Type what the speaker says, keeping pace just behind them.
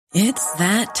It's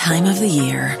that time of the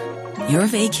year. Your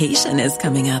vacation is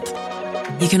coming up.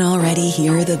 You can already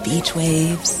hear the beach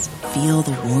waves, feel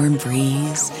the warm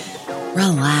breeze,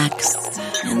 relax,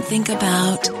 and think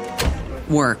about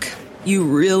work. You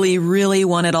really, really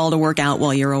want it all to work out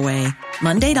while you're away.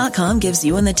 Monday.com gives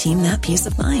you and the team that peace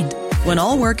of mind. When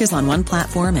all work is on one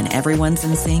platform and everyone's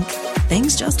in sync,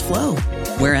 things just flow.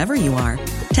 Wherever you are,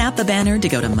 tap the banner to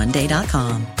go to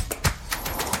Monday.com.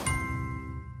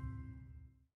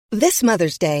 This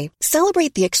Mother's Day,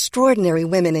 celebrate the extraordinary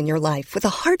women in your life with a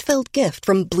heartfelt gift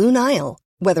from Blue Nile.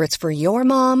 Whether it's for your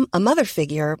mom, a mother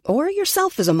figure, or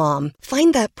yourself as a mom,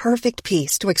 find that perfect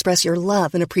piece to express your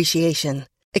love and appreciation.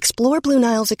 Explore Blue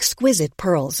Nile's exquisite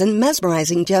pearls and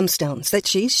mesmerizing gemstones that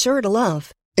she's sure to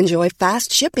love. Enjoy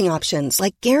fast shipping options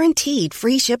like guaranteed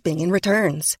free shipping and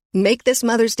returns. Make this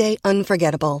Mother's Day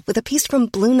unforgettable with a piece from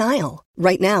Blue Nile.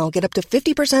 Right now, get up to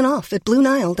 50% off at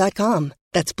BlueNile.com.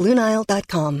 That's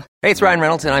BlueNile.com. Hey, it's Ryan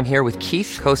Reynolds, and I'm here with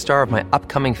Keith, co-star of my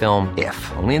upcoming film, If,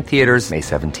 only in theaters May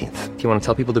 17th. Do you want to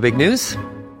tell people the big news?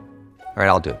 All right,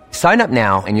 I'll do it. Sign up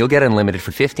now and you'll get unlimited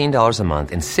for $15 a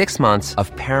month and 6 months of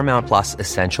Paramount Plus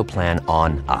Essential Plan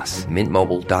on us.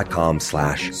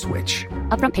 MintMobile.com/switch.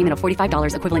 Upfront payment of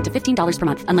 $45 equivalent to $15 per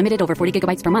month. Unlimited over 40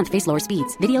 gigabytes per month. Face lower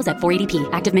speeds. Videos at 480p.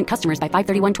 Active Mint customers by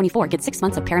 531.24 get 6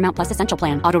 months of Paramount Plus Essential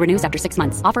Plan. Auto renews after 6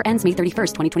 months. Offer ends May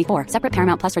 31st, 2024. Separate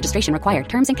Paramount Plus registration required.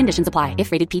 Terms and conditions apply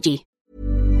if rated PG.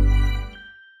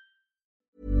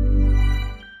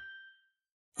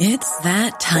 It's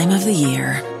that time of the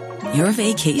year. Your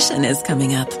vacation is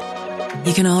coming up.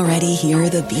 You can already hear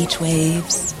the beach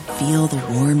waves, feel the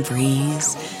warm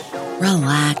breeze,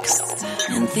 relax,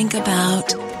 and think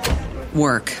about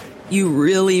work. You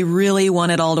really, really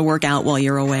want it all to work out while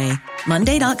you're away.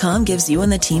 Monday.com gives you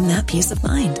and the team that peace of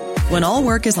mind. When all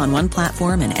work is on one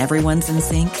platform and everyone's in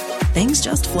sync, things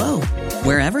just flow.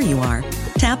 Wherever you are,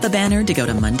 tap the banner to go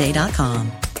to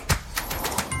Monday.com.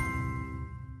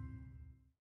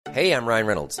 Hey, I'm Ryan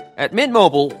Reynolds. At Mint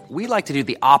Mobile, we like to do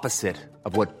the opposite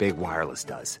of what Big Wireless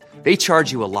does. They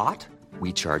charge you a lot,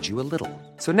 we charge you a little.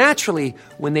 So naturally,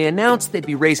 when they announced they'd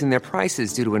be raising their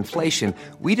prices due to inflation,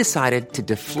 we decided to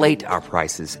deflate our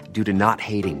prices due to not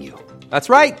hating you. That's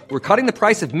right. We're cutting the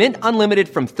price of Mint Unlimited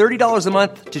from $30 a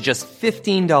month to just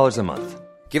 $15 a month.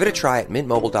 Give it a try at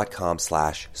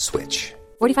mintmobile.com/switch.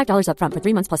 $45 upfront for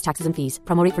 3 months plus taxes and fees.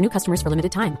 Promo rate for new customers for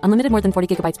limited time. Unlimited more than 40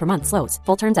 gigabytes per month. Slows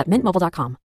full terms at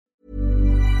mintmobile.com.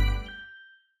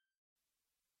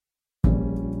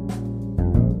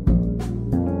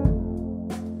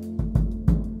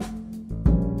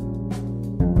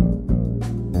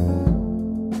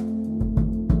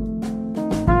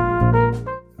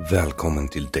 Välkommen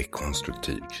till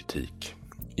Dekonstruktiv kritik.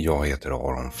 Jag heter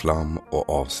Aron Flam och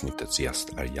avsnittets gäst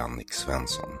är Jannik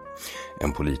Svensson.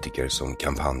 En politiker som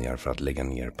kampanjar för att lägga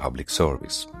ner public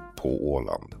service på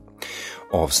Åland.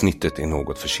 Avsnittet är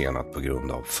något försenat på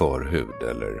grund av förhud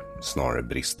eller snarare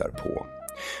brist därpå.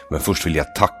 Men först vill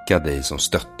jag tacka dig som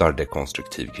stöttar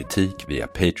Dekonstruktiv kritik via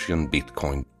Patreon,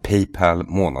 Bitcoin, Paypal,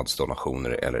 månadsdonationer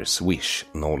eller Swish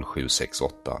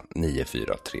 0768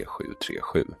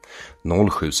 943737.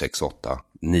 0768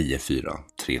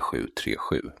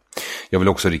 943737. Jag vill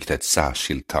också rikta ett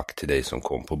särskilt tack till dig som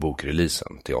kom på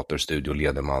bokreleasen. Teaterstudio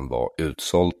Lederman var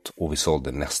utsålt och vi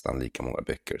sålde nästan lika många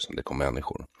böcker som det kom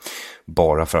människor.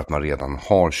 Bara för att man redan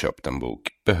har köpt en bok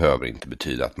behöver inte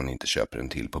betyda att man inte köper en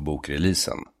till på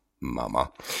bokreleasen. Mamma.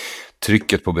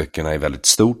 Trycket på böckerna är väldigt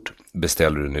stort.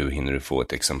 Beställer du nu hinner du få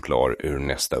ett exemplar ur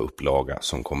nästa upplaga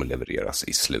som kommer levereras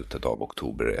i slutet av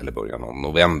oktober eller början av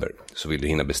november. Så vill du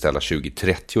hinna beställa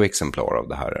 20-30 exemplar av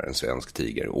Det här är en svensk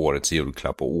tiger, årets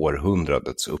julklapp och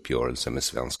århundradets uppgörelse med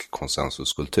svensk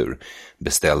konsensuskultur.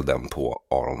 Beställ den på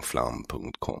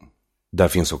aronflam.com. Där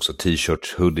finns också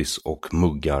t-shirts, hoodies och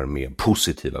muggar med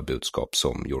positiva budskap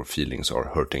som Your feelings are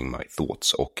hurting my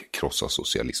thoughts och Krossa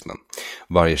socialismen.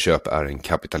 Varje köp är en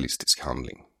kapitalistisk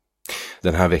handling.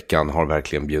 Den här veckan har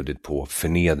verkligen bjudit på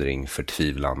förnedring,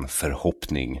 förtvivlan,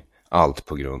 förhoppning, allt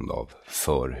på grund av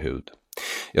förhud.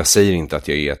 Jag säger inte att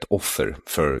jag är ett offer,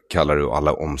 för kallar du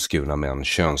alla omskurna män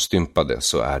könsstympade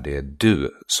så är det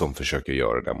du som försöker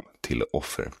göra dem till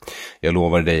offer. Jag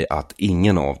lovar dig att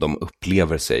ingen av dem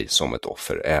upplever sig som ett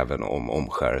offer, även om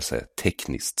omskärelse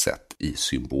tekniskt sett i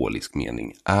symbolisk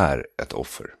mening är ett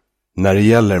offer. När det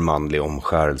gäller manlig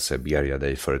omskärelse ber jag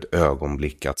dig för ett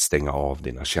ögonblick att stänga av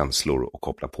dina känslor och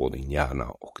koppla på din hjärna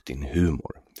och din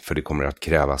humor. För det kommer att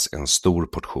krävas en stor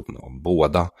portion av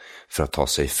båda för att ta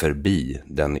sig förbi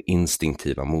den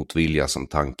instinktiva motvilja som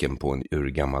tanken på en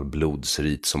urgammal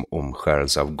blodsrit som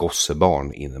omskärelse av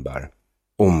gossebarn innebär.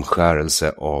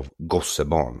 Omskärelse av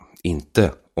gossebarn,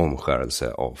 inte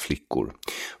omskärelse av flickor.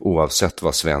 Oavsett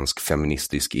vad svensk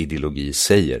feministisk ideologi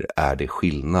säger är det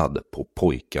skillnad på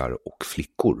pojkar och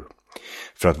flickor.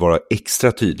 För att vara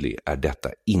extra tydlig är detta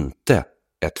inte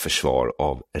ett försvar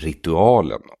av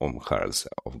ritualen omskärelse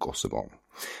av gossebarn.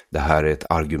 Det här är ett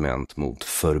argument mot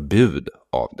förbud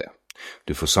av det.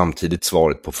 Du får samtidigt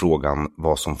svaret på frågan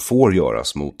vad som får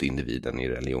göras mot individen i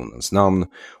religionens namn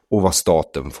och vad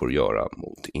staten får göra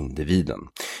mot individen.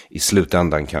 I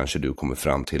slutändan kanske du kommer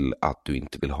fram till att du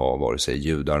inte vill ha vare sig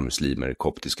judar, muslimer,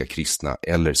 koptiska kristna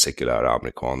eller sekulära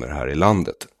amerikaner här i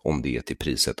landet om det är till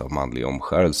priset av manlig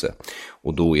omskärelse.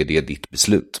 Och då är det ditt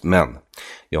beslut. Men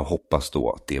jag hoppas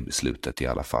då att det beslutet i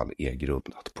alla fall är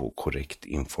grundat på korrekt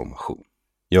information.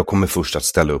 Jag kommer först att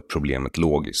ställa upp problemet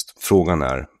logiskt. Frågan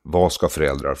är, vad ska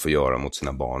föräldrar få göra mot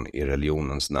sina barn i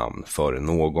religionens namn före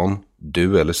någon,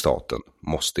 du eller staten,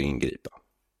 måste ingripa?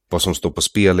 Vad som står på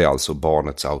spel är alltså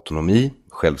barnets autonomi,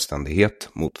 självständighet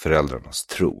mot föräldrarnas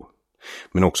tro.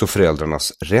 Men också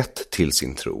föräldrarnas rätt till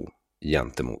sin tro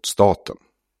gentemot staten.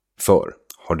 För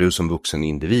har du som vuxen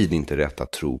individ inte rätt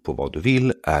att tro på vad du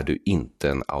vill är du inte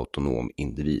en autonom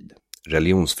individ.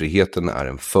 Religionsfriheten är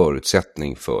en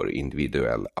förutsättning för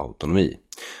individuell autonomi.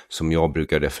 Som jag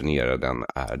brukar definiera den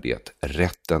är det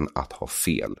rätten att ha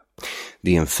fel.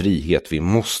 Det är en frihet vi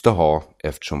måste ha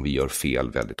eftersom vi gör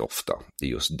fel väldigt ofta. Det är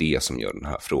just det som gör den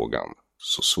här frågan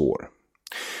så svår.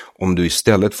 Om du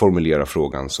istället formulerar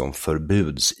frågan som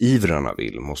förbudsivrarna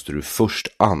vill måste du först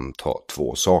anta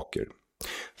två saker.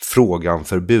 Frågan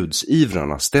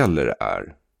förbudsivrarna ställer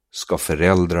är: ska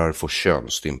föräldrar få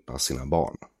könsstympa sina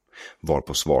barn?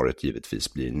 Varpå svaret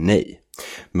givetvis blir nej.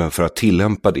 Men för att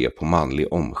tillämpa det på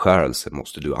manlig omskärelse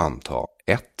måste du anta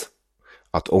 1.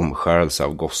 Att omskärelse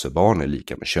av gossebarn är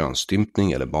lika med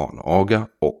könsstympning eller barnaga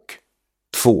och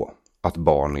 2. Att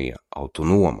barn är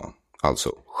autonoma,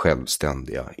 alltså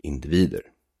självständiga individer.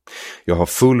 Jag har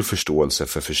full förståelse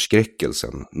för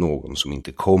förskräckelsen någon som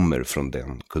inte kommer från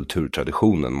den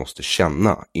kulturtraditionen måste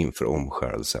känna inför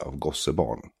omskärelse av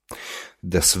gossebarn.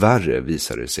 Dessvärre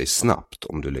visar det sig snabbt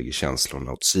om du lägger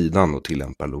känslorna åt sidan och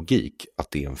tillämpar logik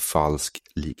att det är en falsk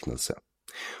liknelse.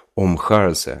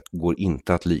 Omskärelse går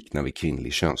inte att likna vid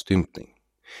kvinnlig könsstympning.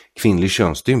 Kvinnlig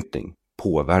könsstympning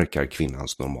påverkar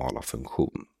kvinnans normala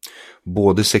funktion.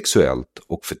 Både sexuellt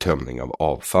och för tömning av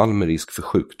avfall med risk för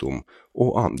sjukdom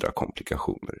och andra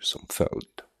komplikationer som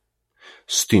följd.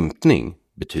 Stympning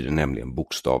betyder nämligen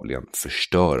bokstavligen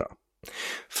förstöra.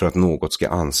 För att något ska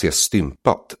anses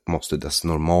stympat måste dess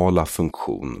normala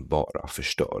funktion vara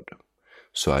förstörd.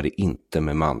 Så är det inte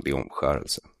med manlig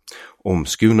omskärelse.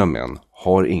 Omskurna män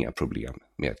har inga problem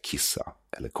med att kissa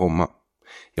eller komma.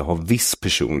 Jag har viss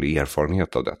personlig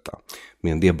erfarenhet av detta,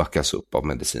 men det backas upp av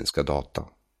medicinska data.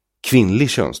 Kvinnlig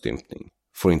könsstympning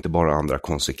får inte bara andra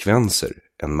konsekvenser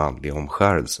än manlig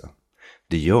omskärelse.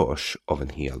 Det görs av en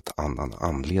helt annan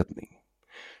anledning.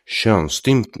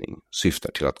 Könsstympning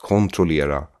syftar till att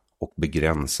kontrollera och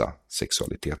begränsa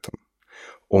sexualiteten.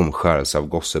 Omskärelse av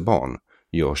gossebarn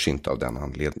görs inte av den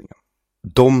anledningen.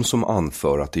 De som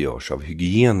anför att det görs av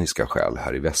hygieniska skäl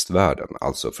här i västvärlden,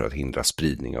 alltså för att hindra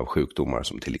spridning av sjukdomar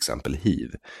som till exempel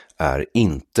HIV, är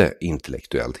inte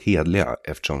intellektuellt hedliga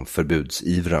eftersom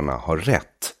förbudsivrarna har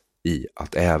rätt i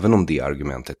att även om det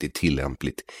argumentet är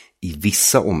tillämpligt i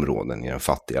vissa områden i den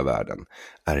fattiga världen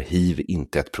är HIV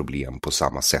inte ett problem på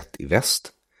samma sätt i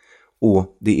väst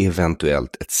och det är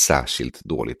eventuellt ett särskilt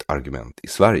dåligt argument i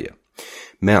Sverige.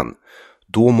 Men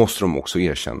då måste de också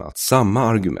erkänna att samma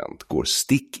argument går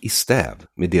stick i stäv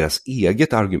med deras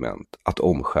eget argument att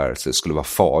omskärelse skulle vara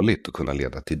farligt och kunna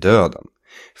leda till döden.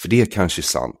 För det är kanske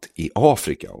sant i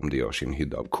Afrika om det görs i en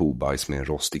hydda av kobajs med en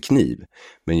rostig kniv,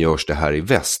 men görs det här i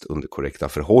väst under korrekta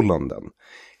förhållanden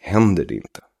händer det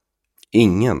inte.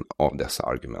 Ingen av dessa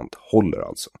argument håller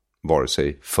alltså, vare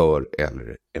sig för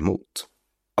eller emot.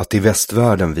 Att i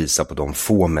västvärlden visa på de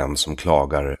få män som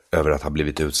klagar över att ha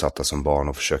blivit utsatta som barn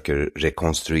och försöker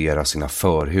rekonstruera sina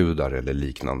förhudar eller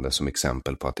liknande som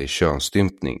exempel på att det är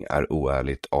könsstympning är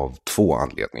oärligt av två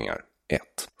anledningar. 1.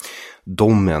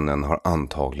 De männen har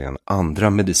antagligen andra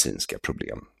medicinska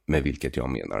problem, med vilket jag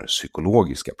menar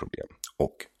psykologiska problem.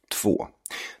 Och 2.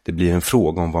 Det blir en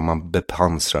fråga om vad man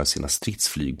bepansrar sina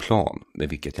stridsflygplan, med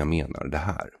vilket jag menar det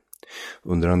här.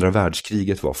 Under andra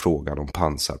världskriget var frågan om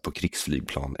pansar på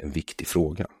krigsflygplan en viktig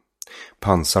fråga.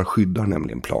 Pansar skyddar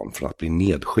nämligen plan från att bli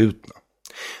nedskjutna.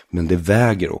 Men det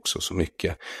väger också så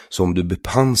mycket, så om du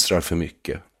bepansrar för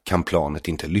mycket kan planet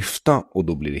inte lyfta och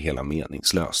då blir det hela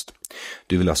meningslöst.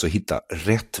 Du vill alltså hitta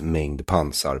rätt mängd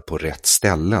pansar på rätt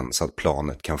ställen så att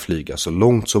planet kan flyga så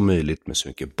långt som möjligt med så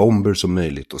mycket bomber som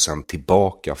möjligt och sen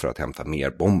tillbaka för att hämta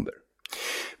mer bomber.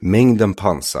 Mängden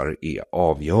pansar är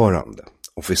avgörande.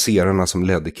 Officerarna som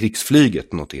ledde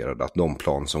krigsflyget noterade att de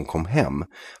plan som kom hem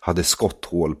hade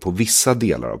skotthål på vissa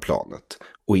delar av planet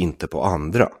och inte på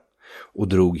andra. Och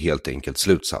drog helt enkelt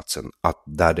slutsatsen att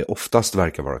där det oftast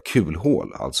verkar vara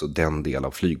kulhål, alltså den del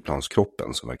av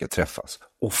flygplanskroppen som verkar träffas,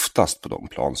 oftast på de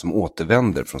plan som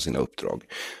återvänder från sina uppdrag,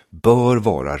 bör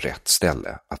vara rätt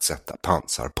ställe att sätta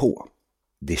pansar på.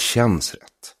 Det känns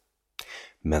rätt.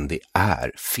 Men det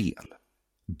är fel.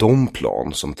 De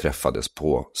plan som träffades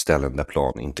på ställen där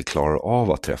plan inte klarar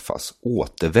av att träffas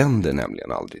återvänder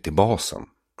nämligen aldrig till basen.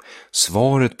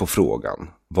 Svaret på frågan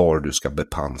var du ska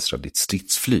bepansra ditt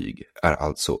stridsflyg är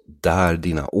alltså där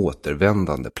dina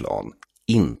återvändande plan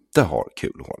inte har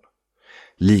kulhål.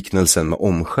 Liknelsen med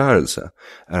omskärelse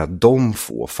är att de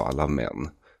få fall av män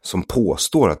som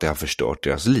påstår att det har förstört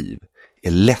deras liv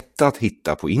är lätta att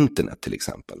hitta på internet till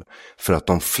exempel, för att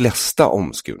de flesta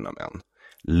omskurna män,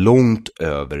 långt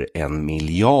över 1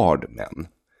 miljard män,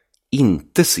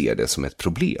 inte ser det som ett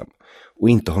problem och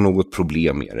inte har något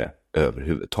problem med det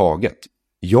överhuvudtaget.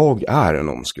 Jag är en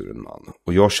omskuren man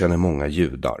och jag känner många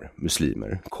judar,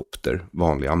 muslimer, kopter,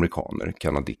 vanliga amerikaner,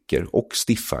 kanadicker och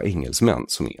stiffa engelsmän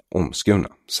som är omskurna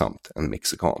samt en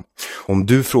mexikan. Om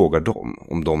du frågar dem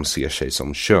om de ser sig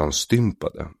som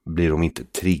könsstympade blir de inte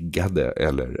triggade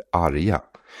eller arga.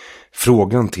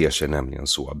 Frågan ter sig nämligen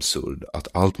så absurd att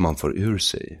allt man får ur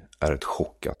sig är ett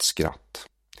chockat skratt.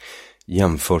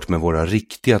 Jämfört med våra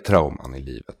riktiga trauman i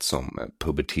livet som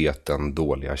puberteten,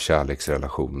 dåliga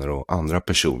kärleksrelationer och andra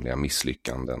personliga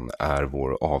misslyckanden är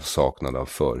vår avsaknad av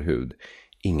förhud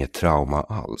inget trauma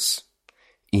alls.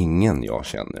 Ingen jag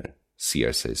känner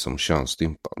ser sig som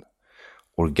könsstympad.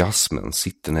 Orgasmen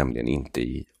sitter nämligen inte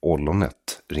i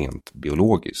ollonet rent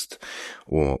biologiskt,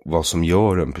 och vad som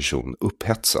gör en person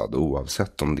upphetsad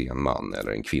oavsett om det är en man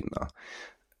eller en kvinna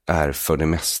är för det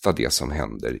mesta det som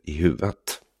händer i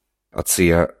huvudet. Att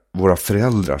se våra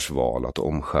föräldrars val att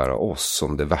omskära oss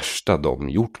som det värsta de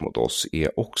gjort mot oss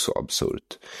är också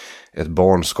absurt. Ett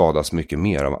barn skadas mycket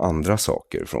mer av andra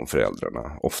saker från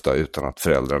föräldrarna, ofta utan att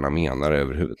föräldrarna menar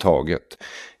överhuvudtaget.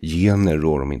 Gener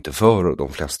rår de inte för och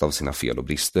de flesta av sina fel och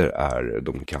brister är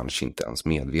de kanske inte ens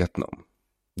medvetna om.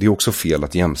 Det är också fel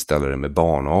att jämställa det med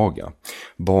barnaga.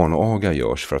 Barnaga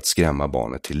görs för att skrämma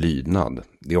barnet till lydnad.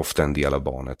 Det är ofta en del av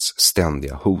barnets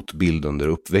ständiga hotbild under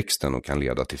uppväxten och kan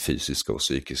leda till fysiska och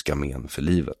psykiska men för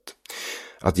livet.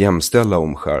 Att jämställa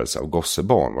omskärelse av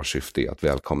gossebarn vars syfte är att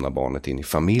välkomna barnet in i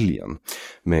familjen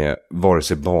med vare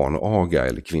sig barnaga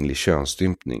eller kvinnlig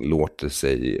könsstympning låter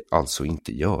sig alltså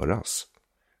inte göras.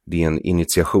 Det är en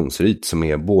initiationsrit som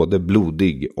är både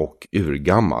blodig och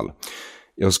urgammal.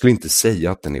 Jag skulle inte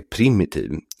säga att den är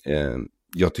primitiv.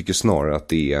 Jag tycker snarare att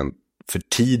det är en för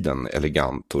tiden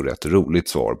elegant och rätt roligt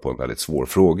svar på en väldigt svår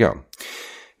fråga.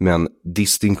 Men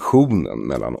distinktionen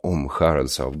mellan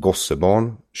omskärelse av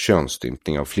gossebarn,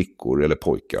 könsstympning av flickor eller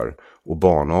pojkar och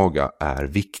barnaga är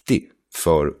viktig.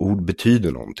 För ord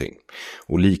betyder någonting.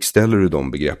 Och likställer du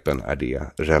de begreppen är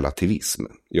det relativism.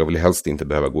 Jag vill helst inte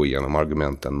behöva gå igenom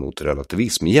argumenten mot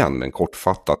relativism igen, men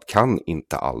kortfattat kan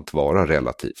inte allt vara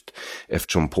relativt.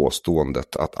 Eftersom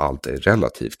påståendet att allt är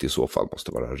relativt i så fall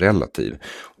måste vara relativ,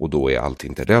 och då är allt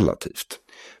inte relativt.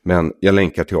 Men jag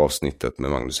länkar till avsnittet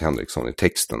med Magnus Henriksson i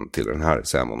texten till den här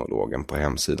essämonologen på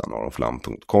hemsidan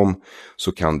aronflam.com,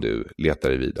 så kan du leta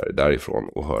dig vidare därifrån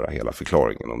och höra hela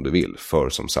förklaringen om du vill. För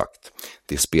som sagt,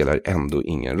 det spelar ändå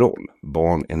ingen roll.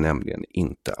 Barn är nämligen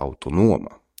inte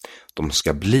autonoma. De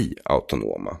ska bli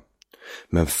autonoma.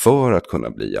 Men för att kunna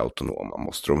bli autonoma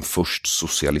måste de först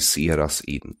socialiseras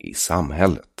in i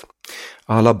samhället.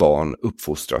 Alla barn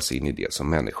uppfostras in i det som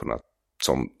människorna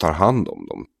som tar hand om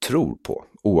dem tror på,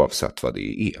 oavsett vad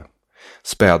det är.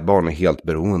 Spädbarn är helt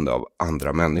beroende av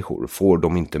andra människor. Får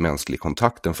de inte mänsklig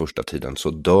kontakt den första tiden så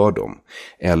dör de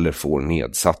eller får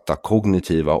nedsatta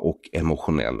kognitiva och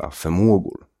emotionella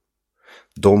förmågor.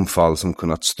 De fall som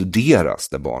kunnat studeras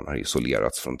där barn har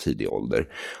isolerats från tidig ålder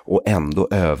och ändå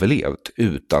överlevt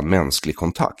utan mänsklig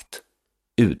kontakt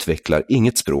utvecklar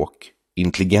inget språk,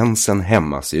 intelligensen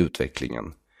hämmas i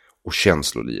utvecklingen och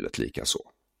känslolivet likaså.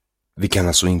 Vi kan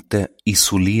alltså inte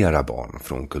isolera barn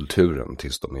från kulturen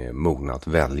tills de är mogna att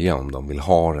välja om de vill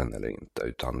ha den eller inte,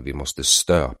 utan vi måste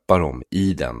stöpa dem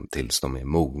i den tills de är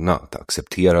mogna att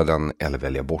acceptera den eller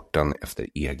välja bort den efter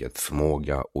eget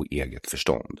förmåga och eget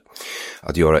förstånd.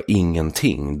 Att göra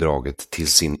ingenting draget till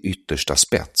sin yttersta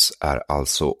spets är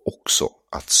alltså också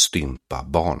att stympa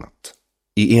barnet.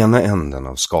 I ena änden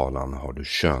av skalan har du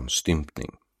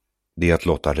könsstympning. Det är att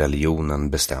låta religionen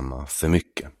bestämma för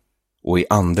mycket. Och i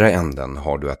andra änden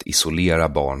har du att isolera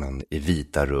barnen i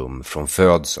vita rum från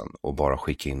födseln och bara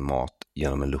skicka in mat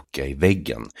genom en lucka i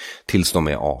väggen tills de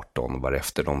är 18,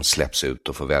 varefter de släpps ut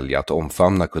och får välja att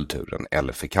omfamna kulturen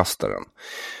eller förkasta den.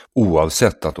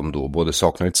 Oavsett att de då både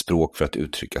saknar ett språk för att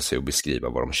uttrycka sig och beskriva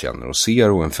vad de känner och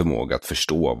ser och en förmåga att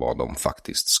förstå vad de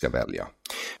faktiskt ska välja.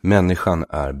 Människan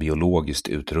är biologiskt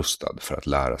utrustad för att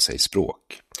lära sig språk.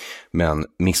 Men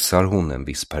missar hon en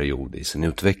viss period i sin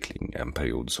utveckling, en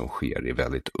period som sker i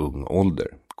väldigt ung ålder,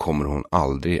 kommer hon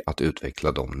aldrig att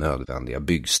utveckla de nödvändiga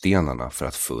byggstenarna för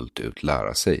att fullt ut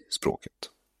lära sig språket.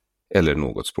 Eller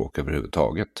något språk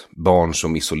överhuvudtaget. Barn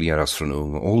som isoleras från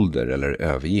ung ålder eller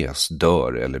överges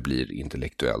dör eller blir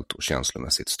intellektuellt och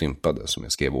känslomässigt stympade, som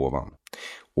jag skrev ovan.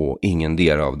 Och ingen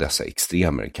del av dessa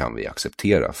extremer kan vi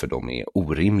acceptera, för de är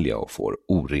orimliga och får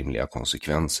orimliga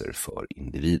konsekvenser för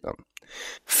individen.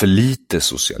 För lite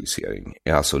socialisering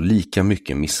är alltså lika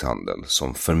mycket misshandel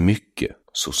som för mycket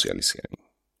socialisering.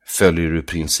 Följer du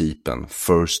principen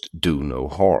first do no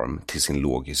harm till sin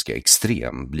logiska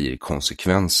extrem blir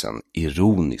konsekvensen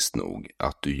ironiskt nog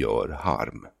att du gör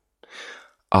harm.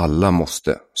 Alla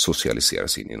måste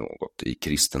socialiseras in i något, i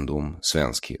kristendom,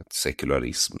 svenskhet,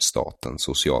 sekularism, staten,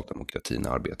 socialdemokratin,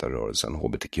 arbetarrörelsen,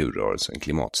 hbtq-rörelsen,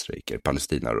 klimatstrejker,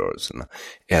 palestinarörelserna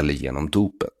eller genom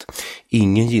dopet.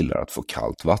 Ingen gillar att få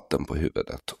kallt vatten på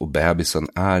huvudet och bebisen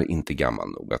är inte gammal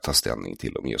nog att ta ställning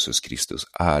till om Jesus Kristus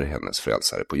är hennes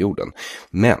frälsare på jorden.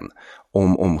 Men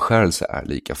om omskärelse är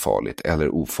lika farligt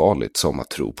eller ofarligt som att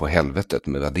tro på helvetet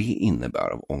med vad det innebär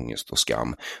av ångest och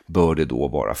skam, bör det då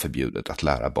vara förbjudet att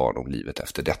lära barn om livet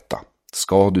efter detta.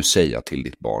 Ska du säga till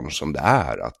ditt barn som det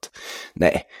är att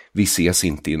nej, vi ses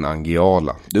inte i en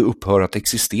angiala, du upphör att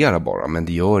existera bara, men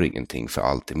det gör ingenting för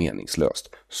allt är meningslöst.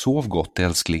 Sov gott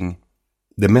älskling.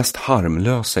 Det mest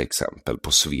harmlösa exempel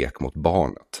på svek mot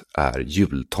barnet är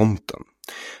jultomten.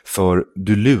 För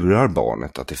du lurar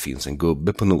barnet att det finns en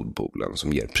gubbe på Nordpolen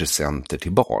som ger presenter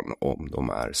till barn om de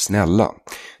är snälla.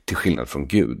 Till skillnad från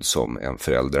Gud, som en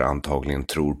förälder antagligen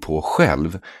tror på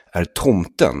själv, är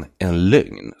tomten en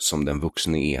lögn som den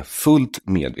vuxne är fullt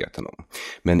medveten om.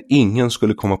 Men ingen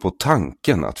skulle komma på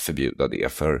tanken att förbjuda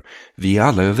det, för vi är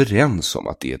alla överens om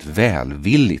att det är ett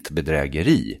välvilligt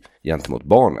bedrägeri gentemot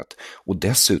barnet. Och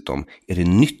dessutom är det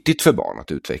nyttigt för barn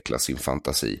att utveckla sin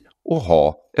fantasi och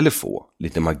ha eller få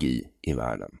lite magi i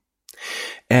världen.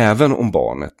 Även om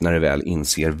barnet, när det väl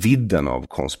inser vidden av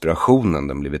konspirationen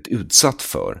den blivit utsatt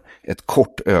för, ett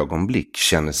kort ögonblick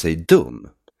känner sig dum,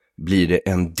 blir det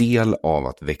en del av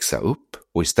att växa upp,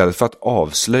 och istället för att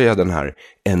avslöja den här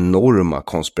enorma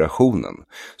konspirationen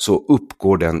så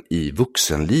uppgår den i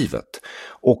vuxenlivet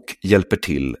och hjälper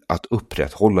till att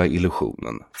upprätthålla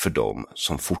illusionen för dem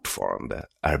som fortfarande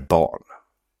är barn.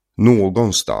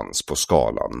 Någonstans på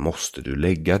skalan måste du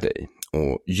lägga dig,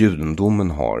 och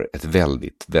judendomen har ett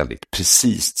väldigt, väldigt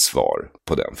precis svar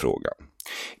på den frågan.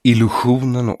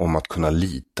 Illusionen om att kunna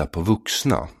lita på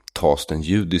vuxna tas den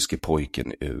judiske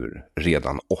pojken ur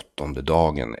redan 8:e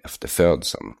dagen efter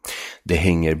födseln. Det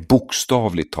hänger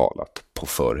bokstavligt talat på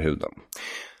förhuden.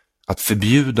 Att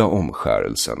förbjuda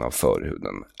omskärelsen av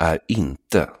förhuden är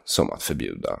inte som att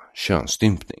förbjuda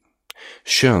könsstympning.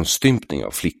 Könsstympning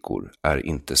av flickor är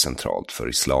inte centralt för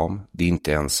islam, det är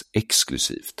inte ens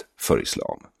exklusivt för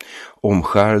islam.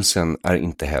 Omskärelsen är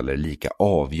inte heller lika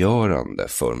avgörande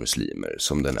för muslimer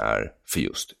som den är för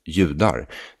just judar.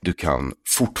 Du kan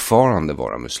fortfarande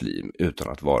vara muslim utan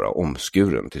att vara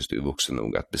omskuren tills du är vuxen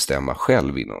nog att bestämma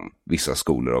själv inom vissa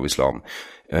skolor av islam.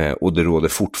 Och det råder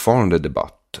fortfarande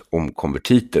debatt om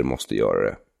konvertiter måste göra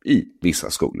det i vissa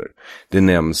skolor. Det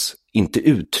nämns inte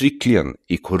uttryckligen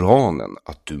i Koranen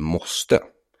att du måste.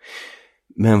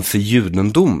 Men för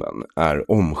judendomen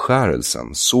är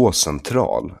omskärelsen så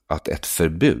central att ett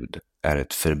förbud är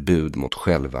ett förbud mot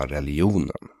själva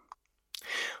religionen.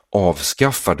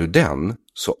 Avskaffar du den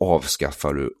så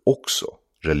avskaffar du också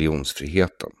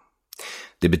religionsfriheten.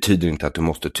 Det betyder inte att du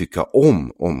måste tycka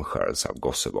om omskärelse av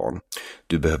gossebarn.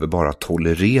 Du behöver bara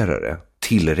tolerera det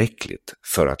tillräckligt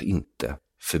för att inte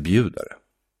förbjuda det.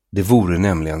 Det vore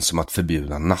nämligen som att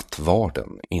förbjuda nattvarden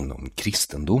inom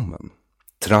kristendomen.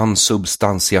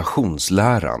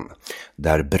 Transubstantiationsläran,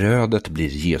 där brödet blir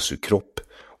Jesu kropp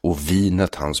och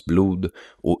vinet hans blod,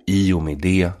 och i och med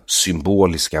det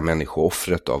symboliska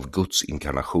människooffret av Guds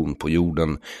inkarnation på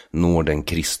jorden, når den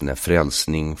kristne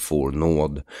frälsning, får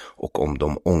nåd och om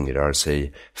de ångrar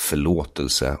sig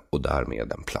förlåtelse och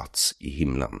därmed en plats i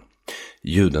himlen.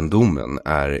 Judendomen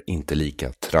är inte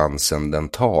lika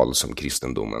transcendental som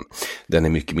kristendomen. Den är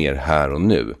mycket mer här och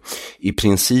nu. I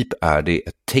princip är det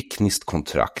ett tekniskt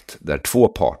kontrakt där två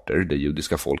parter, det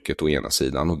judiska folket å ena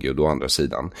sidan och Gud å andra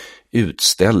sidan,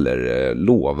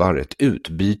 lovar ett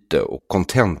utbyte, och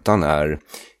kontentan är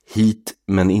hit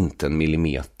men inte en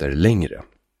millimeter längre.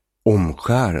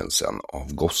 Omskärelsen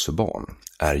av gossebarn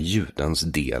är judens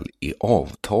del i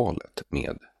avtalet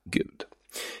med Gud.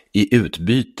 I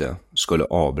utbyte skulle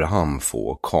Abraham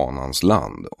få Kanans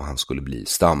land och han skulle bli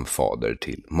stamfader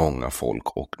till många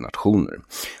folk och nationer,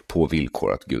 på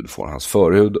villkor att Gud får hans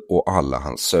förhud och alla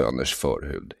hans söners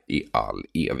förhud i all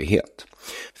evighet.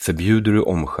 Förbjuder du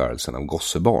omskärelsen av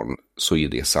gossebarn så är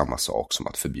det samma sak som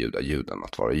att förbjuda juden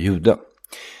att vara jude.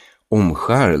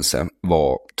 Omskärelse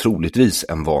var troligtvis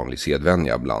en vanlig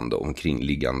sedvänja bland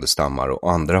omkringliggande stammar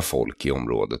och andra folk i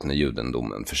området när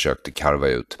judendomen försökte karva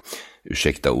ut,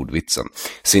 ursäkta ordvitsen,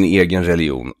 sin egen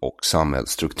religion och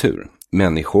samhällsstruktur.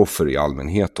 Människooffer i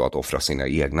allmänhet och att offra sina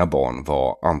egna barn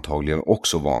var antagligen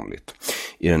också vanligt.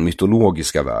 I den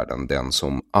mytologiska världen, den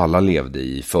som alla levde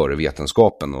i före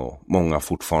vetenskapen och många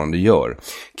fortfarande gör,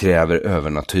 kräver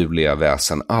övernaturliga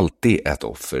väsen alltid ett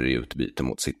offer i utbyte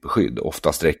mot sitt beskydd.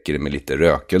 Oftast räcker det med lite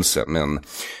rökelse, men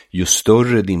ju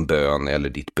större din bön eller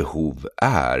ditt behov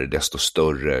är, desto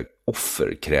större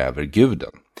offer kräver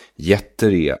guden.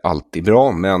 Jätter är alltid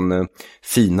bra, men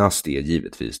finast är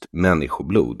givetvis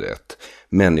människoblod. Ett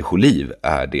människoliv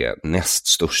är det näst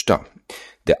största.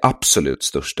 Det absolut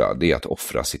största, det är att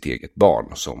offra sitt eget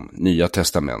barn, som Nya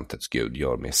testamentets Gud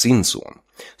gör med sin son,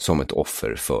 som ett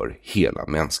offer för hela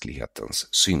mänsklighetens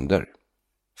synder.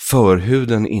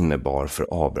 Förhuden innebar för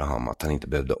Abraham att han inte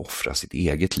behövde offra sitt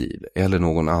eget liv eller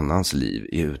någon annans liv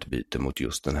i utbyte mot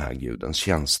just den här gudens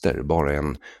tjänster, bara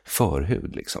en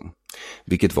förhud liksom.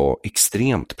 Vilket var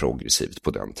extremt progressivt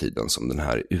på den tiden som den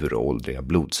här uråldriga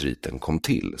blodsriten kom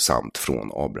till, samt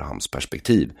från Abrahams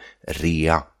perspektiv,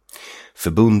 rea.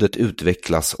 Förbundet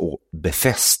utvecklas och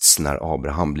befästs när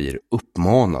Abraham blir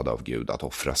uppmanad av Gud att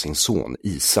offra sin son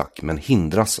Isak, men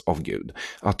hindras av Gud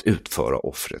att utföra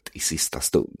offret i sista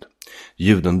stund.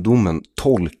 Judendomen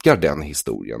tolkar den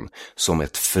historien som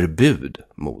ett förbud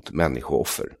mot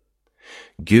människooffer.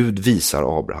 Gud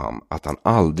visar Abraham att han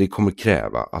aldrig kommer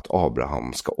kräva att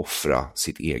Abraham ska offra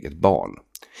sitt eget barn.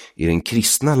 I den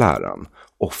kristna läran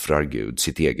offrar Gud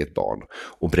sitt eget barn,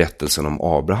 och berättelsen om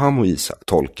Abraham och Isak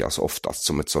tolkas oftast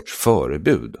som ett sorts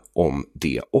förebud om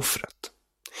det offret.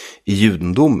 I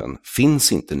judendomen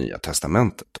finns inte Nya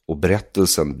testamentet, och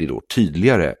berättelsen blir då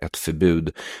tydligare ett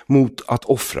förbud mot att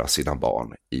offra sina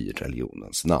barn i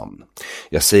religionens namn.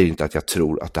 Jag säger inte att jag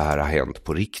tror att det här har hänt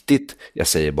på riktigt, jag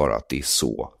säger bara att det är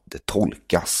så det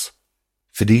tolkas.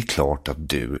 För det är klart att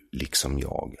du, liksom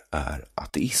jag, är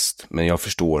ateist. Men jag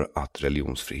förstår att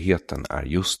religionsfriheten är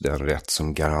just den rätt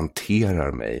som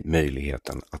garanterar mig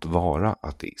möjligheten att vara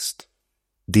ateist.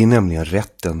 Det är nämligen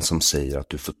rätten som säger att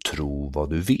du får tro vad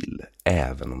du vill,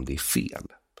 även om det är fel.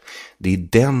 Det är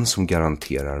den som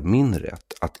garanterar min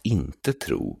rätt att inte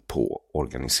tro på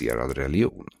organiserad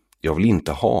religion. Jag vill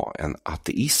inte ha en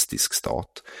ateistisk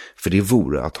stat, för det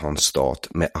vore att ha en stat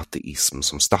med ateism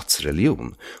som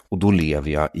statsreligion, och då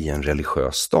lever jag i en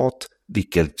religiös stat,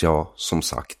 vilket jag som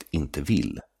sagt inte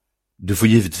vill. Du får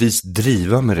givetvis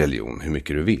driva med religion hur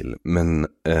mycket du vill, men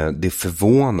det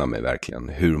förvånar mig verkligen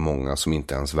hur många som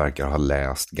inte ens verkar ha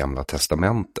läst Gamla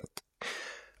testamentet.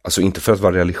 Alltså inte för att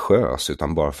vara religiös,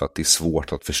 utan bara för att det är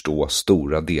svårt att förstå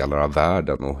stora delar av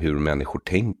världen och hur människor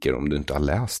tänker om du inte har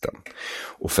läst den.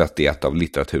 Och för att det är ett av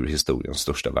litteraturhistoriens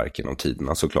största verk genom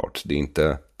tiderna såklart. Det är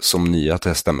inte som Nya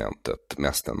testamentet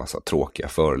mest en massa tråkiga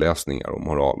föreläsningar om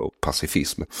moral och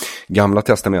pacifism. Gamla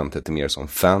testamentet är mer som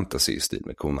fantasy i stil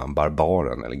med Conan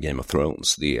Barbaren eller Game of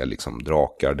Thrones. Det är liksom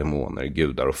drakar, demoner,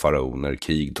 gudar och faraoner,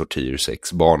 krig, tortyr,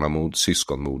 sex, barnamord,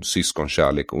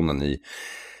 syskonkärlek, onani.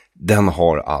 Den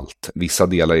har allt. Vissa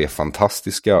delar är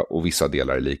fantastiska och vissa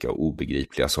delar är lika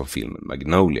obegripliga som filmen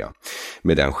Magnolia.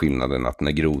 Med den skillnaden att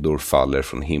när grodor faller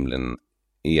från himlen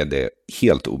är det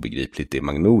helt obegripligt i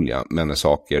Magnolia, men när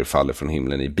saker faller från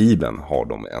himlen i Bibeln har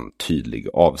de en tydlig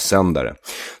avsändare.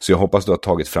 Så jag hoppas du har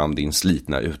tagit fram din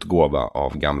slitna utgåva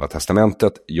av Gamla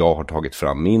testamentet. Jag har tagit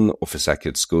fram min, och för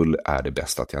säkerhets skull är det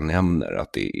bäst att jag nämner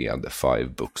att det är The Five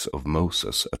Books of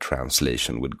Moses, a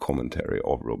translation with commentary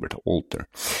of Robert Alter.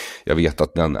 Jag vet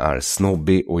att den är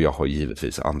snobbig och jag har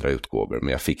givetvis andra utgåvor,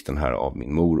 men jag fick den här av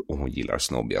min mor och hon gillar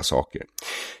snobbiga saker.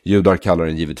 Judar kallar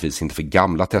den givetvis inte för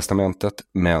Gamla testamentet,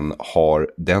 men har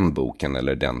den boken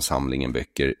eller den samlingen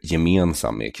böcker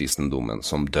gemensam med kristendomen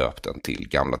som döpt den till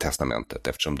Gamla testamentet,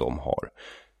 eftersom de har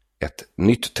ett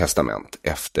nytt testament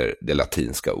efter det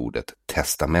latinska ordet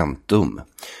testamentum,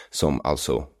 som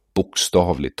alltså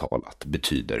bokstavligt talat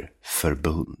betyder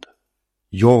förbund.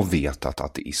 Jag vet att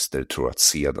ateister tror att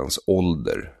sedens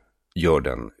ålder gör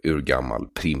den urgammal,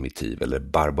 primitiv eller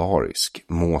barbarisk,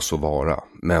 må så vara.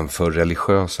 Men för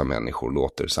religiösa människor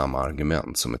låter samma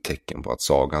argument som ett tecken på att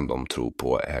sagan de tror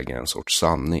på äger en sorts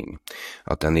sanning.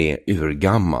 Att den är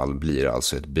urgammal blir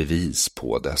alltså ett bevis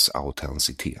på dess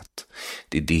autenticitet.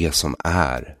 Det är det som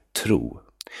är tro.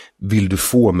 Vill du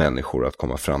få människor att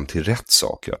komma fram till rätt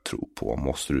saker att tro på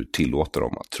måste du tillåta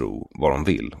dem att tro vad de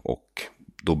vill, och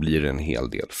då blir det en hel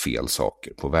del fel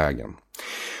saker på vägen.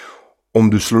 Om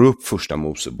du slår upp första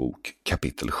Mosebok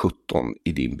kapitel 17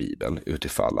 i din bibel,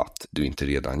 utifall att du inte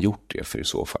redan gjort det, för i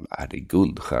så fall är det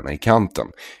guldstjärna i kanten,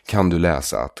 kan du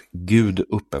läsa att Gud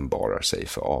uppenbarar sig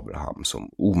för Abraham som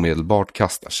omedelbart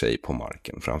kastar sig på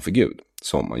marken framför Gud,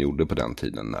 som man gjorde på den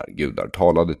tiden när gudar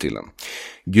talade till en.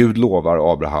 Gud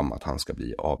lovar Abraham att han ska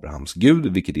bli Abrahams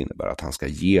Gud, vilket innebär att han ska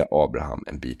ge Abraham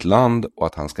en bit land och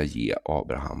att han ska ge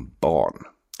Abraham barn.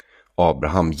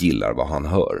 Abraham gillar vad han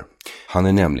hör. Han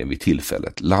är nämligen vid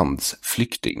tillfället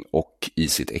landsflykting och i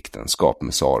sitt äktenskap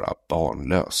med Sara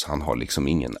barnlös. Han har liksom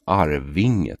ingen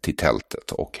arvinge till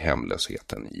tältet och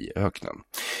hemlösheten i öknen.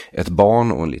 Ett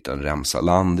barn och en liten remsa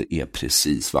land är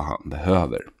precis vad han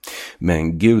behöver.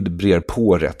 Men Gud brer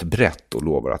på rätt brett och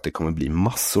lovar att det kommer bli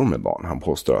massor med barn. Han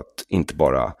påstår att inte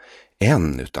bara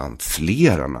en utan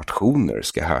flera nationer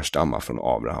ska härstamma från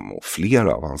Abraham, och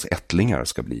flera av hans ättlingar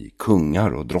ska bli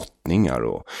kungar och drottningar,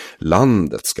 och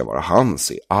landet ska vara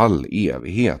hans i all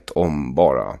evighet om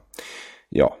bara,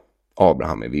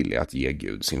 Abraham är villig att ge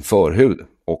Gud sin förhud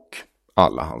och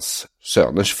alla hans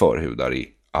söners förhudar i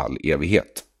all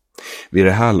evighet. Vid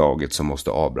det här laget så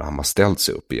måste Abraham ha ställt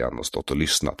sig upp igen och stått och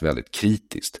lyssnat väldigt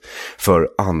kritiskt. För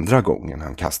andra gången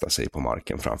han kastar sig på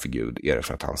marken framför Gud är det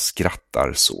för att han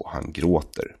skrattar så han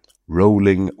gråter.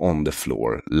 Rolling on the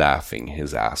floor, laughing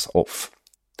his ass off.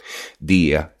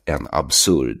 Det är en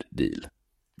absurd deal.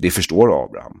 Det förstår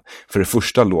Abraham. För det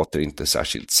första låter det inte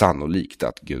särskilt sannolikt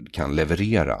att Gud kan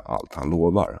leverera allt han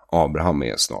lovar. Abraham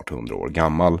är snart 100 år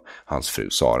gammal, hans fru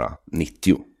Sara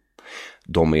 90.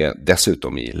 De är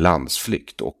dessutom i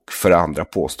landsflykt, och för det andra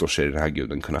påstår sig den här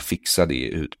guden kunna fixa det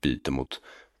i utbyte mot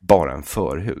bara en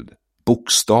förhud.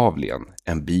 Bokstavligen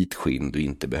en bit skinn du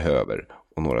inte behöver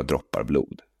och några droppar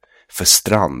blod. För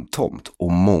strandtomt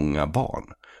och många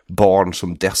barn. Barn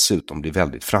som dessutom blir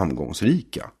väldigt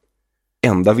framgångsrika.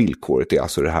 Enda villkoret är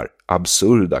alltså det här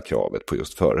absurda kravet på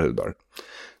just förhudar.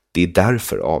 Det är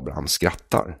därför Abraham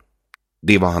skrattar.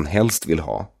 Det är vad han helst vill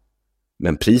ha.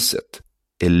 Men priset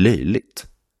är löjligt,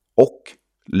 och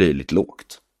löjligt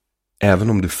lågt. Även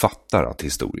om du fattar att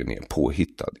historien är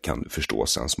påhittad kan du förstå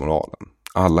sensmoralen.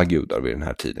 Alla gudar vid den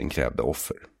här tiden krävde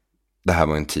offer. Det här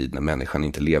var en tid när människan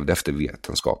inte levde efter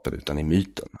vetenskapen utan i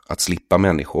myten. Att slippa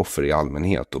människooffer i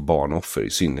allmänhet och barnoffer i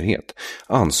synnerhet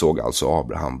ansåg alltså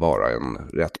Abraham vara en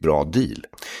rätt bra deal.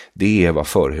 Det är vad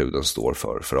förhuden står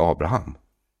för Abraham.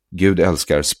 Gud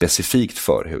älskar specifikt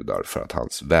förhudar för att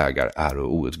hans vägar är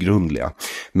outgrundliga.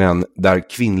 Men där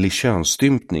kvinnlig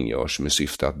könsstympning görs med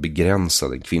syfte att begränsa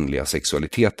den kvinnliga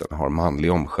sexualiteten har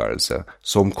manlig omskärelse,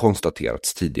 som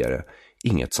konstaterats tidigare,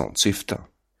 inget sådant syfte.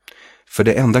 För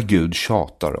det enda Gud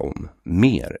tjatar om,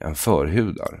 mer än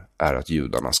förhudar, är att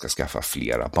judarna ska skaffa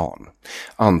flera barn.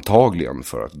 Antagligen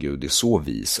för att Gud är så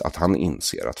vis att han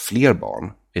inser att fler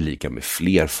barn är lika med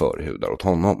fler förhudar åt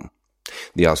honom.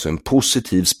 Det är alltså en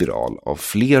positiv spiral av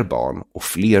fler barn och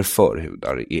fler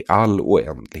förhudar i all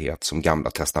oändlighet som Gamla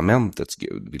testamentets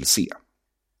Gud vill se.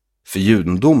 För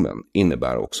judendomen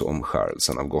innebär också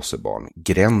omskärelsen av gossebarn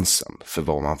gränsen för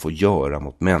vad man får göra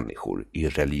mot människor i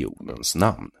religionens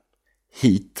namn.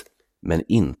 Hit, men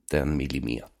inte en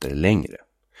millimeter längre.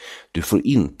 Du får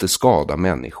inte skada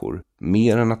människor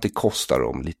mer än att det kostar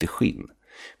dem lite skinn.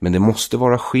 Men det måste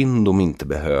vara skinn de inte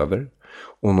behöver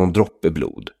och någon droppe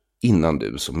blod innan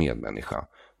du som medmänniska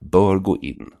bör gå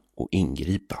in och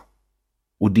ingripa.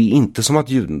 Och det är inte som att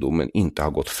judendomen inte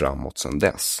har gått framåt sedan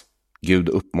dess. Gud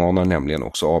uppmanar nämligen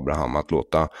också Abraham att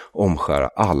låta omskära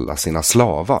alla sina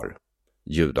slavar.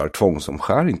 Judar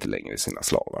tvångsomskär inte längre sina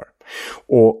slavar.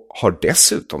 Och har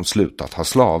dessutom slutat ha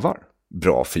slavar.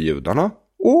 Bra för judarna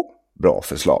och bra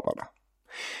för slavarna.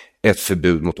 Ett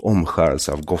förbud mot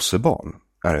omskärelse av gossebarn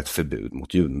är ett förbud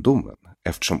mot judendomen,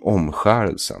 eftersom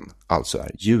omskärelsen alltså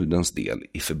är judens del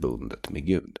i förbundet med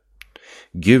Gud.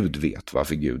 Gud vet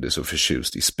varför Gud är så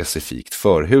förtjust i specifikt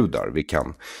förhudar. Vi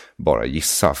kan bara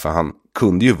gissa, för han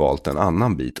kunde ju valt en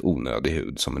annan bit onödig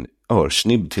hud som en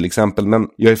örsnibb till exempel, men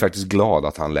jag är faktiskt glad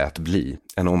att han lät bli.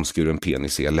 En omskuren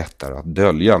penis är lättare att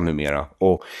dölja numera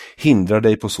och hindrar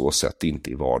dig på så sätt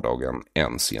inte i vardagen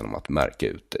ens genom att märka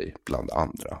ut dig bland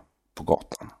andra på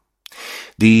gatan.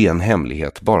 Det är en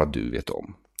hemlighet bara du vet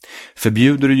om.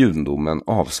 Förbjuder du judendomen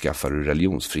avskaffar du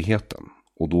religionsfriheten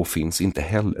och då finns inte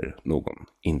heller någon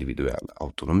individuell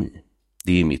autonomi.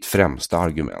 Det är mitt främsta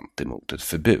argument emot ett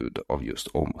förbud av just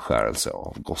omskärelse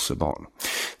av gossebarn.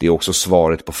 Det är också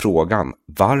svaret på frågan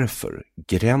varför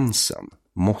gränsen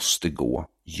måste gå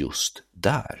just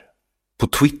där. På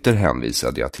Twitter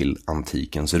hänvisade jag till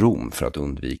antikens Rom för att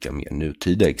undvika mer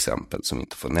nutida exempel som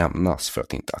inte får nämnas för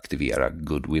att inte aktivera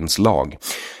Goodwins lag.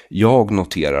 Jag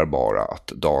noterar bara att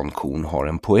Dan Kohn har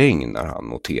en poäng när han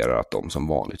noterar att de som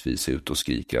vanligtvis är ute och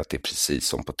skriker att det är precis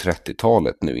som på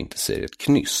 30-talet nu inte säger ett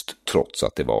knyst, trots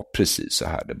att det var precis så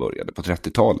här det började på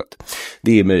 30-talet.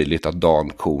 Det är möjligt att Dan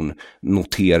Kohn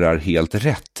noterar helt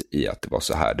rätt i att det var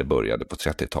så här det började på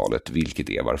 30-talet, vilket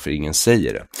är varför ingen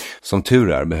säger det. Som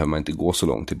tur är behöver man inte gå så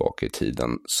långt tillbaka i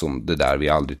tiden som det där vi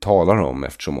aldrig talar om,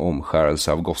 eftersom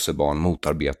omskärelse av gossebarn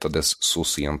motarbetades så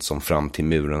sent som fram till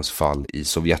murens fall i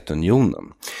Sovjetunionen.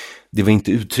 Det var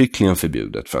inte uttryckligen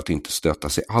förbjudet för att inte stöta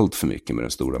sig allt för mycket med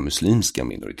den stora muslimska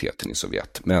minoriteten i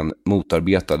Sovjet, men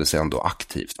motarbetades ändå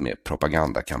aktivt med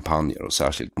propagandakampanjer och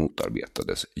särskilt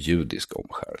motarbetades judisk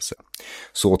omskärelse.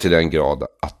 Så till den grad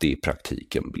att det i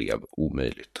praktiken blev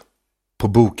omöjligt. På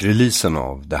bokreleasen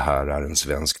av Det här är en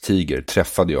svensk tiger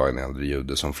träffade jag en äldre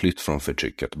jude som flytt från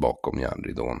förtrycket bakom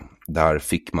järnridån. Där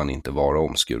fick man inte vara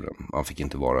omskuren, man fick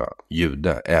inte vara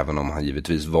jude, även om han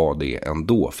givetvis var det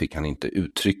ändå fick han inte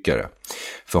uttrycka det.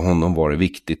 För honom var det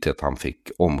viktigt att han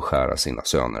fick omskära sina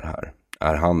söner här.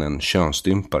 Är han en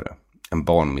könsstympare, en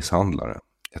barnmisshandlare,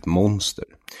 ett monster?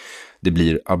 Det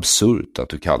blir absurt att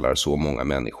du kallar så många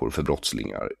människor för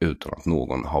brottslingar utan att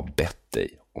någon har bett dig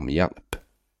om hjälp.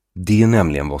 Det är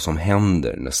nämligen vad som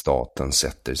händer när staten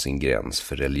sätter sin gräns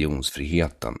för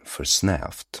religionsfriheten för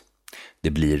snävt.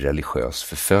 Det blir religiös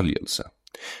förföljelse.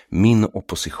 Min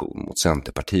opposition mot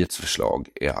Centerpartiets förslag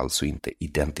är alltså inte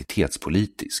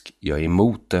identitetspolitisk. Jag är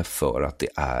emot det för att det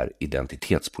är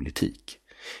identitetspolitik.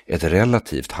 Ett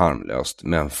relativt harmlöst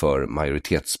men för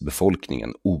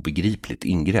majoritetsbefolkningen obegripligt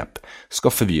ingrepp ska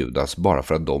förbjudas bara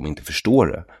för att de inte förstår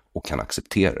det och kan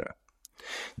acceptera det.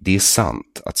 Det är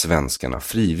sant att svenskarna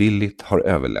frivilligt har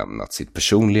överlämnat sitt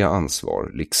personliga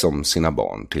ansvar liksom sina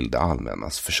barn till det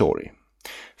allmännas försorg.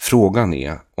 Frågan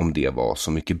är om det var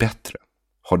så mycket bättre.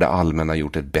 Har det allmänna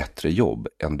gjort ett bättre jobb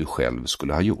än du själv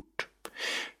skulle ha gjort?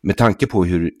 Med tanke på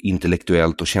hur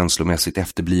intellektuellt och känslomässigt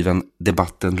efterbliven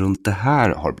debatten runt det här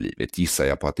har blivit gissar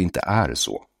jag på att det inte är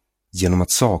så. Genom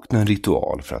att sakna en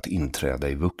ritual för att inträda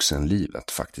i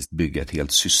vuxenlivet, faktiskt bygga ett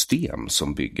helt system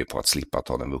som bygger på att slippa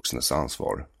ta den vuxnes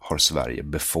ansvar, har Sverige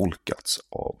befolkats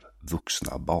av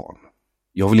vuxna barn.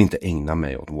 Jag vill inte ägna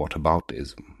mig åt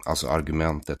whataboutism, alltså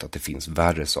argumentet att det finns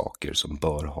värre saker som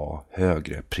bör ha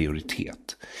högre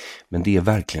prioritet. Men det är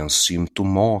verkligen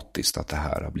symptomatiskt att det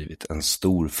här har blivit en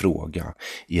stor fråga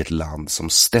i ett land som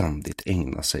ständigt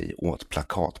ägnar sig åt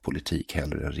plakatpolitik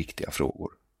hellre än riktiga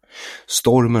frågor.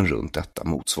 Stormen runt detta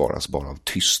motsvaras bara av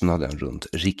tystnaden runt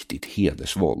riktigt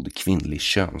hedersvåld, kvinnlig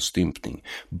könsstympning,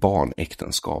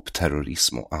 barnäktenskap,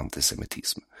 terrorism och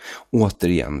antisemitism.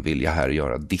 Återigen vill jag här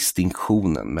göra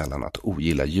distinktionen mellan att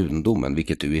ogilla judendomen,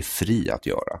 vilket du är fri att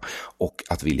göra, och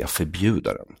att vilja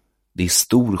förbjuda den. Det är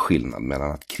stor skillnad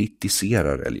mellan att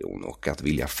kritisera religion och att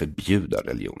vilja förbjuda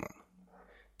religionen.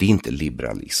 Det är inte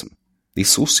liberalism, det är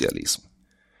socialism.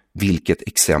 Vilket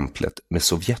exemplet med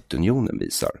Sovjetunionen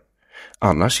visar.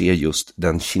 Annars är just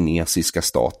den kinesiska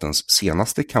statens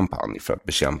senaste kampanj för att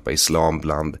bekämpa islam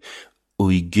bland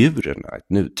uigurerna ett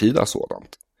nutida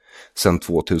sådant. Sedan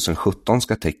 2017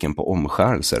 ska tecken på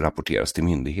omskärelse rapporteras till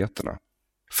myndigheterna.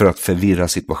 För att förvirra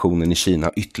situationen i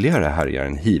Kina ytterligare härjar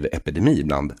en HIV-epidemi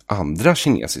bland andra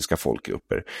kinesiska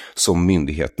folkgrupper som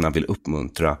myndigheterna vill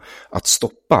uppmuntra att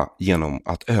stoppa genom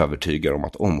att övertyga dem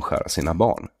att omskära sina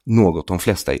barn. Något de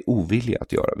flesta är ovilliga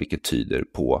att göra, vilket tyder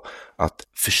på att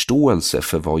förståelse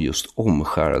för vad just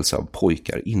omskärelse av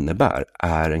pojkar innebär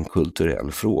är en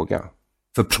kulturell fråga.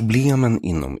 För problemen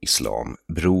inom islam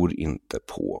beror inte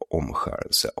på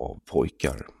omskärelse av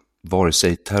pojkar. Vare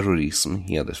sig terrorism,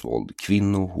 hedersvåld,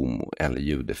 kvinno-, homo- eller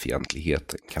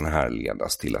judefientligheten kan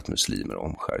härledas till att muslimer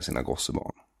omskär sina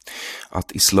gossebarn.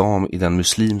 Att islam i den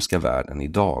muslimska världen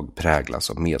idag präglas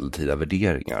av medeltida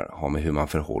värderingar har med hur man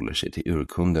förhåller sig till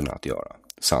urkunderna att göra.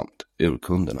 Sant,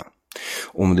 urkunderna.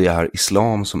 Om det är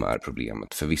islam som är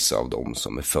problemet för vissa av dem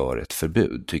som är för ett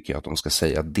förbud tycker jag att de ska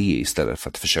säga det istället för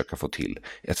att försöka få till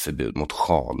ett förbud mot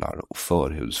sjalar och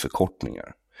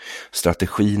förhusförkortningar.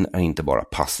 Strategin är inte bara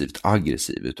passivt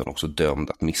aggressiv utan också dömd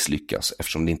att misslyckas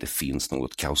eftersom det inte finns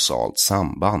något kausalt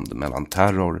samband mellan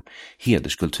terror,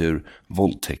 hederskultur,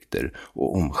 våldtäkter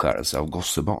och omskärelse av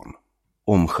gossebarn.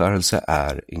 Omskärelse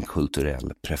är en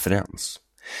kulturell preferens.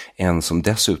 En som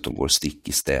dessutom går stick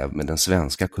i stäv med den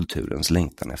svenska kulturens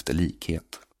längtan efter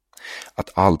likhet.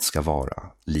 Att allt ska vara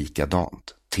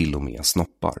likadant, till och med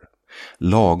snoppar.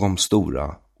 Lagom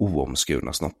stora,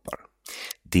 oomskurna snoppar.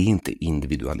 Det är inte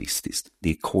individualistiskt, det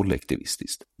är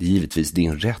kollektivistiskt. Det är givetvis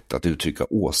din rätt att uttrycka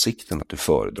åsikten att du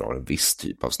föredrar en viss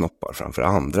typ av snoppar framför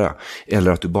andra,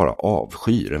 eller att du bara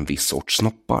avskyr en viss sorts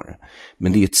snoppar.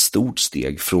 Men det är ett stort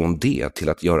steg från det till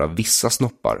att göra vissa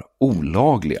snoppar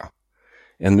olagliga.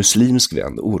 En muslimsk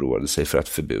vän oroade sig för att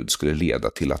förbud skulle leda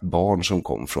till att barn som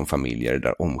kom från familjer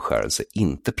där omskärelse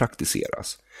inte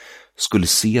praktiseras skulle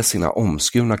se sina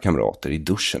omskurna kamrater i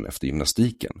duschen efter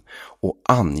gymnastiken och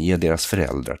ange deras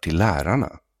föräldrar till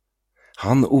lärarna.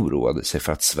 Han oroade sig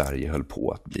för att Sverige höll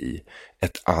på att bli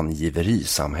ett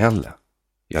angiverisamhälle.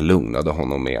 Jag lugnade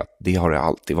honom med att det har det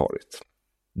alltid varit.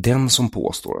 Den som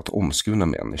påstår att omskurna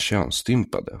män är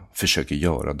könsstympade försöker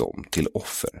göra dem till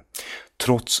offer,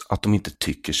 trots att de inte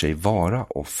tycker sig vara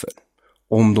offer.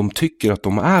 Om de tycker att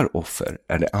de är offer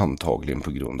är det antagligen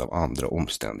på grund av andra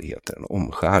omständigheter än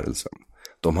omskärelsen.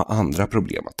 De har andra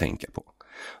problem att tänka på.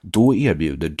 Då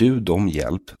erbjuder du dem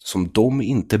hjälp som de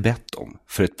inte bett om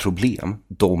för ett problem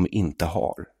de inte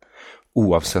har.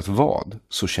 Oavsett vad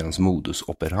så känns modus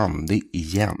operandi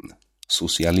igen.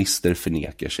 Socialister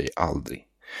förnekar sig aldrig.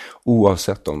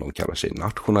 Oavsett om de kallar sig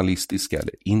nationalistiska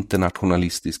eller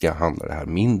internationalistiska handlar det här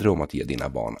mindre om att ge dina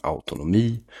barn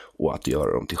autonomi och att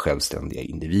göra dem till självständiga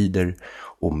individer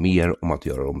och mer om att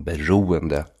göra dem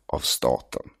beroende av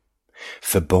staten.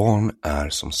 För barn är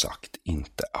som sagt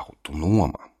inte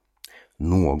autonoma.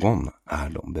 Någon är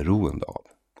de beroende av.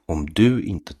 Om du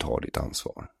inte tar ditt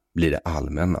ansvar blir det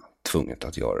allmänna tvunget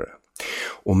att göra det.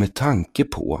 Och med tanke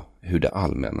på hur det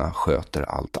allmänna sköter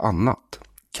allt annat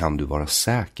kan du vara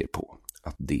säker på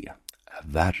att det är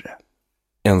värre.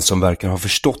 En som verkar ha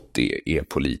förstått det är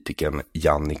politikern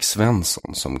Jannik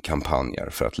Svensson som kampanjar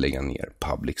för att lägga ner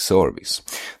public service.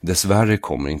 Dessvärre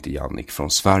kommer inte Jannik från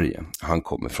Sverige. Han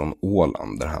kommer från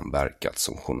Åland där han verkat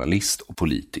som journalist och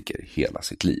politiker hela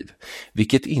sitt liv.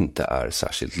 Vilket inte är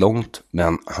särskilt långt,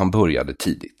 men han började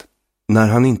tidigt. När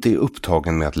han inte är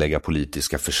upptagen med att lägga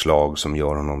politiska förslag som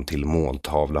gör honom till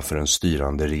måltavla för den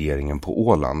styrande regeringen på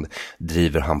Åland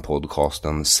driver han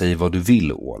podcasten Säg vad du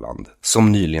vill Åland,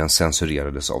 som nyligen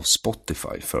censurerades av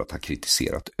Spotify för att ha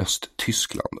kritiserat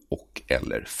Östtyskland och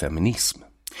eller feminism.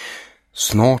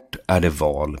 Snart är det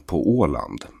val på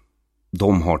Åland.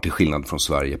 De har till skillnad från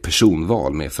Sverige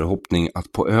personval med förhoppning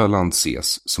att på Öland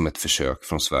ses som ett försök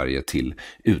från Sverige till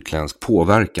utländsk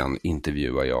påverkan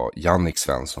intervjuar jag Jannik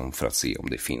Svensson för att se om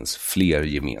det finns fler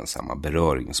gemensamma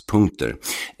beröringspunkter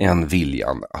än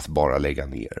viljan att bara lägga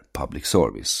ner public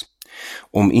service.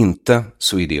 Om inte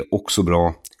så är det också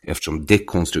bra eftersom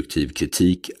dekonstruktiv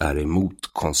kritik är emot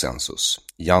konsensus.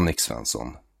 Jannik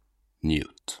Svensson,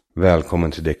 njut.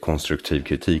 Välkommen till dekonstruktiv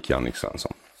kritik Jannik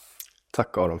Svensson.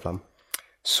 Tack Aron Flam.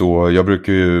 Så jag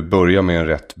brukar ju börja med en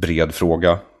rätt bred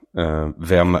fråga.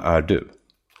 Vem är du?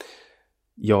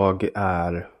 Jag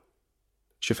är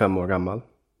 25 år gammal.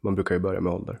 Man brukar ju börja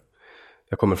med ålder.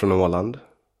 Jag kommer från Åland.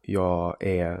 Jag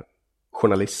är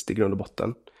journalist i grund och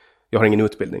botten. Jag har ingen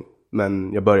utbildning.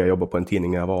 Men jag började jobba på en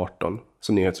tidning när jag var 18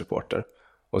 som nyhetsreporter.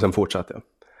 Och sen fortsatte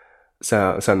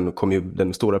jag. Sen kom ju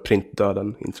den stora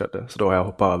printdöden inträdde. Så då har jag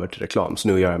hoppat över till reklam. Så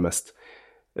nu gör jag mest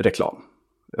reklam.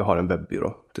 Jag har en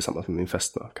webbyrå tillsammans med min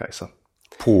fästmö Kajsa.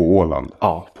 På Åland?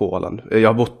 Ja, på Åland. Jag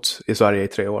har bott i Sverige i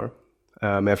 3 år.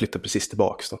 Men jag flyttade precis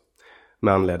tillbaka då.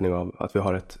 Med anledning av att vi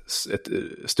har ett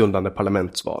stundande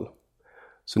parlamentsval.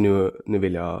 Så nu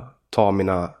vill jag ta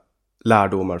mina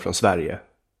lärdomar från Sverige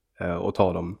och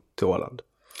ta dem till Åland.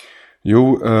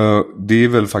 Jo, det är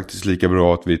väl faktiskt lika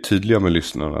bra att vi är tydliga med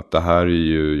lyssnarna. Att det här är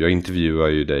ju, jag intervjuar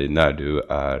ju dig när du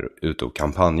är ute och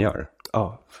kampanjar.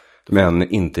 Ja. Men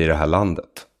inte i det här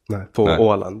landet. Nej, på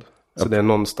Åland. Så det är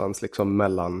någonstans liksom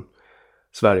mellan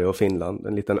Sverige och Finland.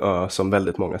 En liten ö som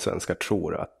väldigt många svenskar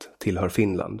tror att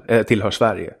tillhör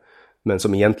Sverige. Men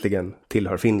som egentligen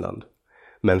tillhör Finland.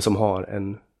 Men som har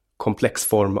en komplex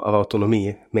form av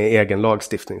autonomi med egen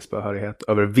lagstiftningsbehörighet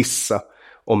över vissa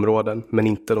områden. Men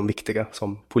inte de viktiga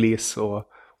som polis och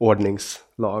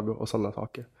ordningslag och sådana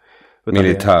saker. Utan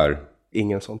militär?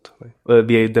 Ingen sånt. Nej.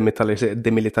 Vi är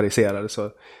demilitariserade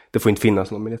så det får inte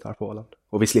finnas någon militär på Åland.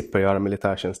 Och vi slipper göra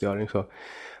militärtjänstgöring. Så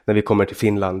när vi kommer till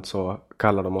Finland så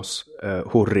kallar de oss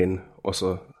hurrin och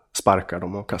så sparkar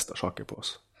de och kastar saker på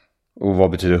oss. Och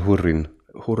vad betyder hurrin?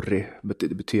 Hurri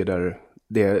betyder...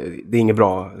 Det är ingen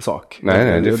bra sak.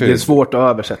 Nej, det är svårt att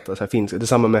översätta. Så här finns, det är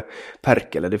samma med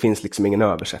perkele. Det finns liksom ingen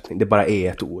översättning. Det bara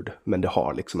är ett ord. Men det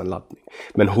har liksom en laddning.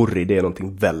 Men hurri, det är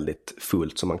någonting väldigt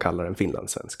fult som man kallar en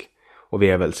finlandssvensk. Och vi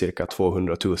är väl cirka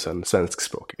 200 000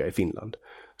 svenskspråkiga i Finland.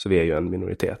 Så vi är ju en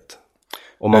minoritet.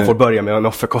 Om man får börja med en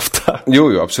offerkofta.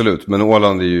 Jo, absolut. Men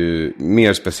Åland är ju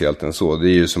mer speciellt än så. Det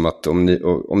är ju som att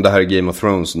om det här är Game of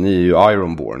Thrones, ni är ju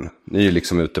Ironborn. Ni är ju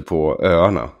liksom ute på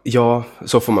öarna. Ja,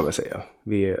 så får man väl säga.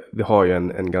 Vi har ju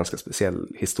en ganska speciell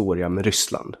historia med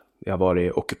Ryssland. Vi har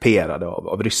varit ockuperade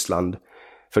av Ryssland.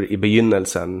 För i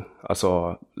begynnelsen,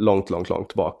 alltså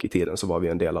långt bak i tiden, så var vi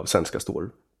en del av svenska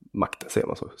stormakten, säger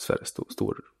man så. Sveriges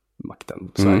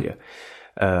stormakten, Sverige.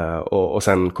 Och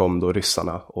sen kom då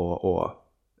ryssarna och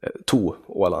tog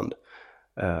Åland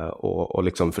och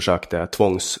liksom försökte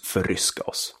tvångsförryska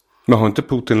oss. Men har inte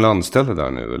Putin landställe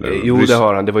där nu? Eller? Jo, det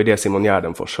har han. Det var ju det Simon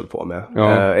Gärdenfors höll på med.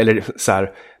 Ja. Eller så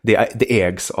här, det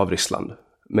ägs av Ryssland.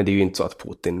 Men det är ju inte så att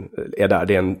Putin är där.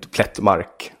 Det är en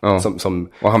plättmark. Ja. Som...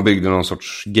 Och han byggde någon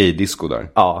sorts gaydisco där.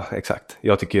 Ja, exakt.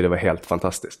 Jag tycker det var helt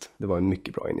fantastiskt. Det var en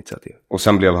mycket bra initiativ. Och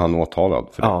sen blev han åtalad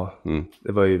för det. Ja,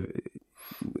 det var ju...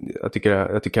 Jag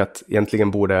tycker att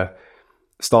egentligen borde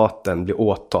staten bli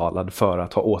åtalad för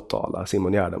att ha åtalat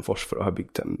Simon Gärdenfors för att ha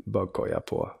byggt en bögkoja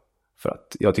på. För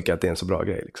att jag tycker att det är en så bra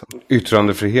grej liksom.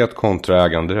 Yttrandefrihet kontra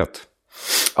äganderätt.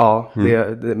 Ja,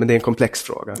 men det är en komplex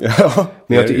fråga. Ja,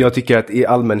 men jag tycker att i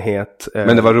allmänhet...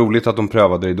 Men det var roligt att de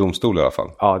prövade i domstol i alla fall.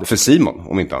 Ja, för Simon,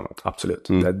 om inte annat. Absolut.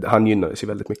 Han gynnades ju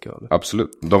väldigt mycket av det.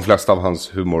 Absolut. De flesta av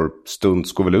hans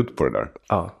humorstunds går väl ut på det där.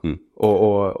 Ja,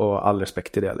 och all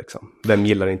respekt till det liksom. Vem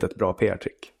gillar inte ett bra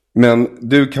PR-trick? Men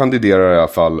du kandiderar i alla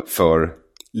fall för...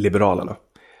 Liberalerna.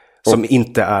 Som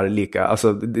inte är lika,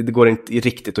 alltså det går inte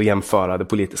riktigt att jämföra det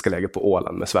politiska läget på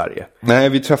Åland med Sverige. Nej,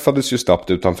 vi träffades ju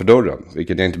snabbt utanför dörren,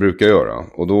 vilket jag inte brukar göra.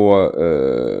 Och då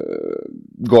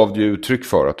gav du uttryck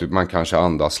för att man kanske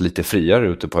andas lite friare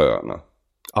ute på öarna.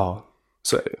 Ja,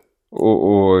 så är det ju.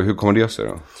 Och hur kommer det sig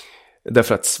då?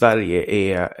 Därför att Sverige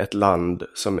är ett land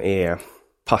som är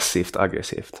passivt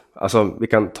aggressivt. Alltså vi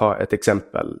kan ta ett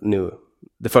exempel nu.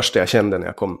 Det första jag kände när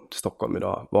jag kom till Stockholm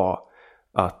idag var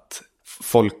att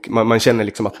man känner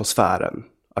liksom atmosfären,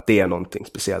 att det är någonting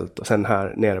speciellt. Och sen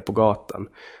här nere på gatan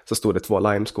så stod det 2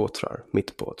 limeskotrar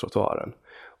mitt på trottoaren.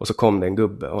 Och så kom det en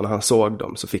gubbe och när han såg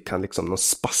dem så fick han liksom någon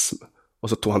spasm. Och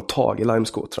så tog han tag i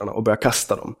limeskotrarna och började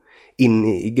kasta dem in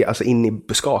i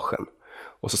buskagen.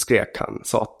 Och så skrek han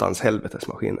satans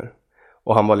helvetesmaskiner.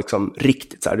 Och han var liksom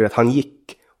riktigt så här, du vet, han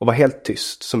gick och var helt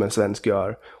tyst som en svensk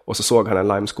gör. Och så såg han en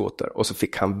limeskoter och så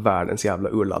fick han världens jävla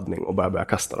urladdning och började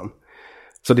kasta dem.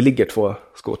 Så det ligger 2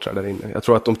 skotrar där inne. Jag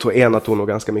tror att de ena tog nog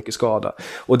ganska mycket skada.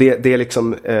 Och det är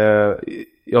liksom,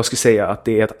 jag skulle säga att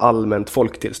det är ett allmänt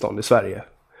folktillstånd i Sverige.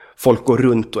 Folk går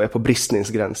runt och är på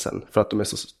bristningsgränsen för att de är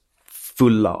så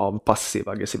fulla av passiv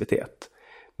aggressivitet.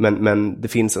 Men det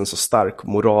finns en så stark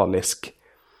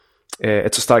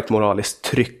ett så starkt moraliskt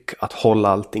tryck att hålla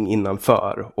allting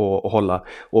innanför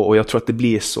och jag tror att det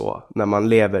blir så när man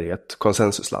lever i ett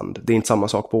konsensusland. Det är inte samma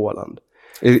sak på Åland.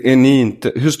 Är ni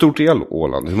inte, hur stort är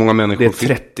Åland? Hur många människor? Det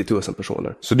är 30 000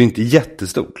 personer. Så det är inte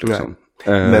jättestort liksom.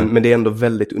 Men det är ändå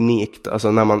väldigt unikt.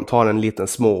 Alltså när man tar en liten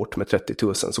småort med 30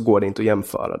 000 så går det inte att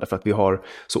jämföra. Därför att vi har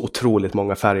så otroligt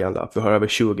många färjanlapp. Vi har över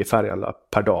 20 färjanlapp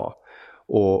per dag.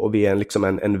 Och vi är liksom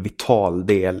en vital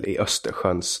del i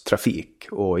Östersjöns trafik.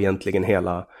 Och egentligen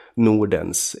hela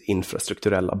Nordens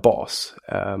infrastrukturella bas.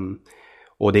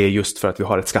 Och det är just för att vi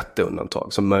har ett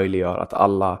skatteundantag som möjliggör att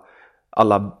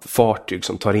alla fartyg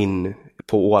som tar in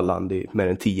på Åland i mer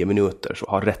än 10 minuter så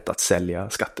har rätt att sälja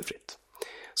skattefritt.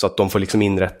 Så att de får liksom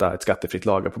inrätta ett skattefritt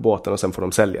lager på båten och sen får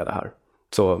de sälja det här.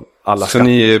 Så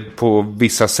ni är på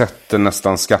vissa sätt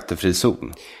nästan skattefri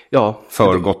zon? Ja.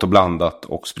 För gott och blandat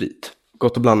och sprit?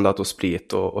 Gott och blandat och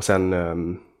sprit och sen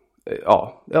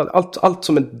allt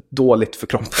som är dåligt för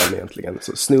kroppen egentligen.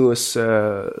 Så snus,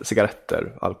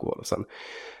 cigaretter, alkohol och sen.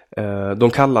 De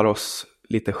kallar oss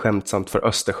lite skämtsamt för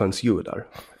Östersjöns judar,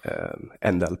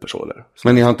 en del personer.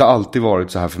 Men ni har inte alltid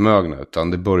varit så här förmögna,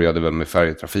 utan det började väl med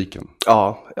färjetrafiken?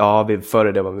 Ja,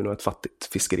 före det var vi nog ett fattigt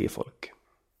fiskerifolk.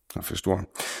 Jag förstår.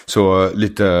 Så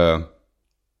lite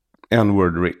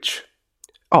N-word rich?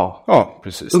 Ja,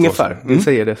 precis. Ungefär, vi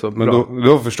säger det så bra. Men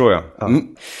då förstår jag. Ja.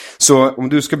 Så om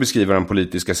du ska beskriva den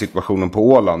politiska situationen på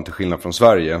Åland till skillnad från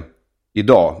Sverige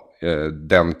idag,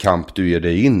 den kamp du ger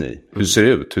dig in i, hur ser det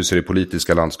ut? Hur ser det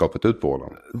politiska landskapet ut på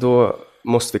Åland? Då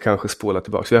måste vi kanske spola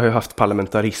tillbaka. Vi har ju haft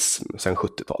parlamentarism sedan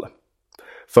 70-talet.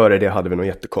 Före det hade vi något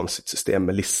jättekonstigt system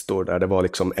med listor där det var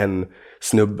liksom en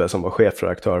snubbe som var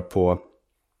chefredaktör på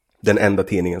den enda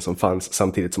tidningen som fanns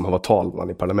samtidigt som han var talman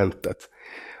i parlamentet.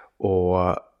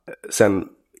 Och sen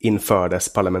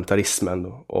infördes parlamentarismen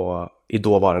och i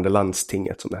dåvarande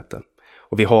landstinget som det hette.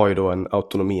 Och vi har ju då en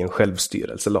autonomi, en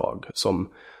självstyrelselag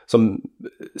som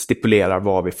stipulerar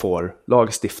vad vi får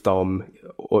lagstifta om,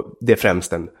 och det är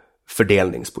främst en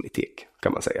fördelningspolitik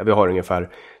kan man säga. Vi har ungefär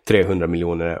 300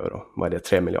 miljoner euro, vad är det,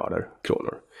 3 miljarder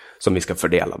kronor som vi ska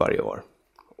fördela varje år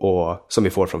och som vi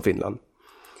får från Finland.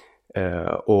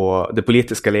 Och det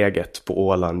politiska läget på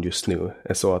Åland just nu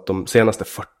är så att de senaste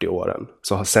 40 åren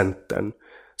så har Centern,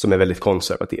 som är väldigt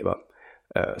konservativa,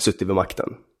 suttit vid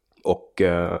makten. Och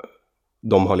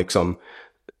de har liksom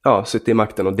suttit i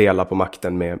makten och delat på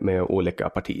makten med olika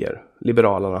partier.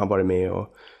 Liberalerna har varit med,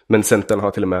 men Centern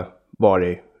har till och med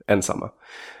varit ensamma.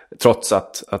 Trots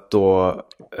att då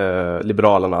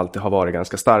Liberalerna alltid har varit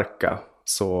ganska starka,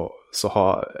 så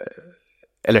har...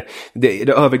 Eller det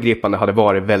övergripande hade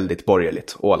varit väldigt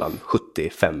borgerligt. Åland,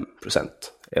 75%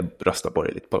 röstar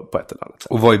borgerligt på ett eller annat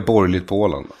sätt. Och vad är borgerligt på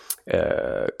Åland?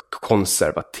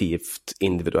 Konservativt,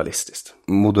 individualistiskt.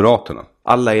 Moderaterna?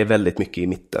 Alla är väldigt mycket i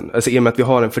mitten. Alltså, i och med att vi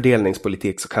har en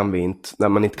fördelningspolitik så kan vi inte, när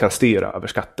man inte kan styra över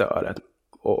skatteören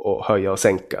och höja och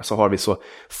sänka, så har vi så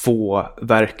få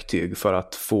verktyg för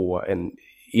att få en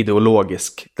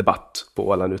ideologisk debatt på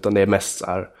Åland, utan det är mest så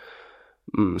här,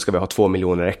 ska vi ha 2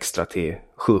 miljoner extra till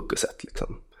sjukhuset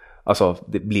liksom. Alltså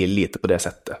det blir lite på det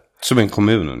sättet. Som en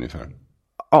kommun ungefär?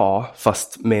 Ja,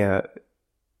 fast med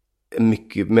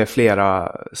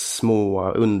flera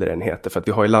små underenheter, för att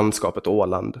vi har ju landskapet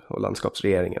Åland och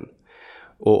landskapsregeringen.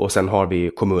 Och sen har vi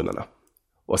kommunerna.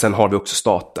 Och sen har vi också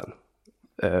staten,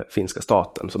 finska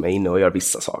staten, som är inne och gör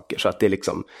vissa saker. Så att det är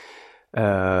liksom,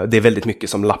 det är väldigt mycket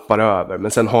som lappar över.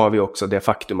 Men sen har vi också det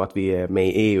faktum att vi är med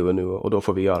i EU nu, och då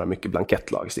får vi göra mycket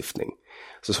blankettlagstiftning.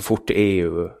 Så fort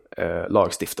EU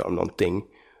lagstiftar om någonting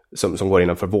som går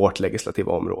innanför vårt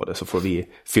legislativa område, så får vi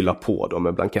fylla på dem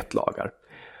med blankettlagar.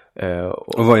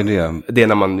 Och vad är det? Det är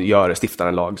när man stiftar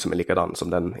en lag som är likadan som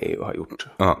den EU har gjort.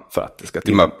 För att det ska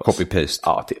tillämpas. Copy-paste.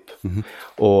 Ja, typ. Mm-hmm.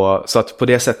 Och så att på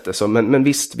det sättet så, men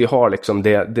visst, vi har liksom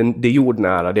det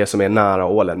jordnära, det som är nära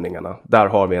ålänningarna. Där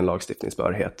har vi en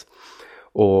lagstiftningsbehörighet.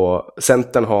 Och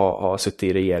Centern har suttit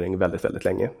i regering väldigt, väldigt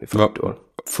länge, i 40 år.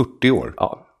 40 år?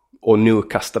 Ja. Och nu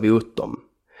kastar vi ut dem.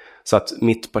 Så att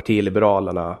mitt parti,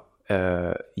 Liberalerna,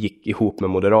 gick ihop med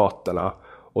Moderaterna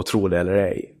och, tro det eller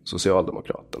ej,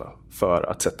 Socialdemokraterna, för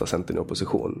att sätta Centern i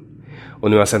opposition.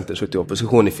 Och nu har Centern suttit i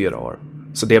opposition i 4 år.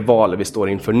 Så det valet vi står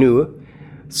inför nu,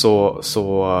 så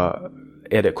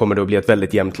kommer det att bli ett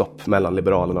väldigt jämnt lopp mellan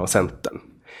Liberalerna och Centern.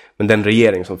 Men den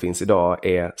regering som finns idag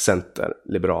är Centern,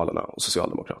 Liberalerna och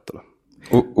Socialdemokraterna.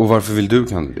 Och varför vill du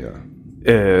kandidera?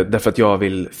 Därför att jag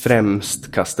vill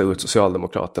främst kasta ut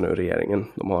Socialdemokraterna ur regeringen.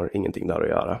 De har ingenting där att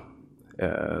göra.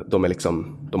 De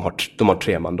har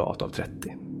 3 mandat av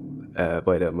 30.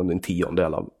 Vad är det? En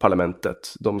 10-del av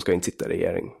parlamentet. De ska inte sitta i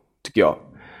regering, tycker jag.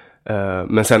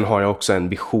 Men sen har jag också en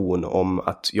vision om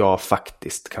att jag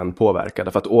faktiskt kan påverka.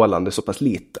 Därför att Åland är så pass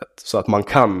litet så att man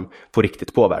kan på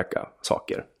riktigt påverka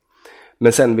saker.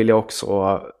 Men sen vill jag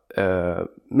också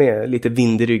med lite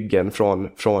vind i ryggen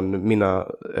från mina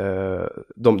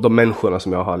de människorna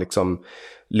som jag har liksom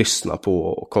lyssnat på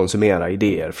och konsumera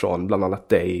idéer från, bland annat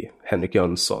dig, Henrik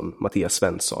Jönsson, Mattias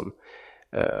Svensson,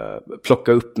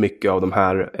 plocka upp mycket av de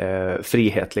här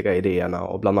frihetliga idéerna,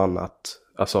 och bland annat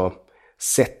alltså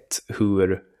sett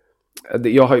hur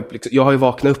jag har ju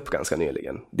vaknat upp ganska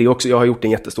nyligen. Det är också, jag har gjort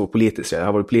en jättestor politisk, jag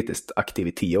har varit politiskt aktiv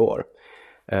i 10 år.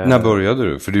 När började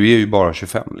du? För du är ju bara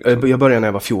 25 liksom. Jag började när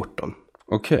jag var 14.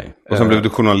 Okej. Och sen blev du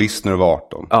journalist när du var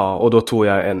 18. Ja, och då tog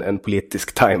jag en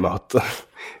politisk timeout.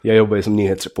 Jag jobbar ju som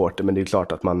nyhetsreporter, men det är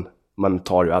klart att man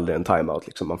tar ju aldrig en timeout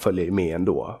liksom. Man följer ju med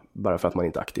ändå, bara för att man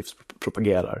inte aktivt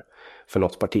propagerar för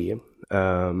något parti.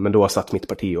 Men då satt mitt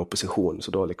parti i opposition,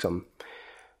 så då liksom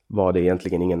var det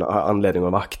egentligen ingen anledning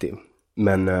att vara aktiv.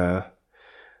 Men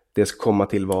det ska komma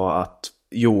till var att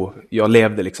jag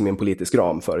levde liksom i en politisk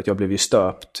ram förut. Jag blev ju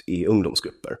stöpt i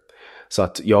ungdomsgrupper. Så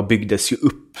att jag byggdes ju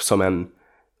upp som en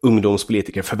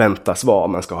ungdomspolitiker förväntas vara.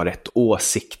 Man ska ha rätt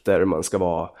åsikter, man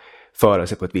ska föra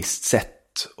sig på ett visst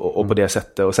sätt och på det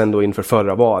sättet. Och sen då inför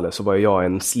förra valet så var jag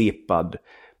en slipad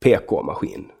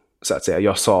PK-maskin, så att säga.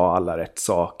 Jag sa alla rätt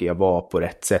saker, jag var på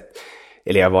rätt sätt.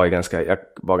 Eller jag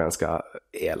var ganska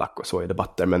elak och så i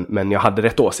debatter, men jag hade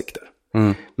rätt åsikter.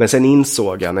 Mm. Men sen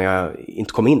insåg jag, när jag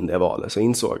inte kom in det valet, så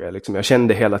insåg jag liksom, jag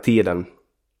kände hela tiden,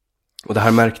 och det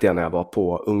här märkte jag när jag var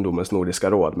på Ungdomens Nordiska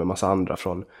råd med massa andra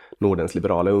från Nordens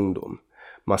liberala ungdom,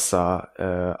 massa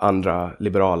andra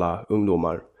liberala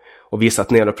ungdomar, och vi satt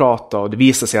ner och pratade, och det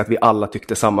visade sig att vi alla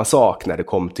tyckte samma sak när det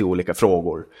kom till olika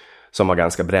frågor som var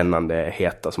ganska brännande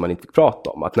heta som man inte fick prata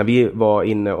om. Att när vi var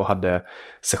inne och hade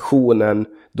sessionen,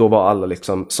 då var alla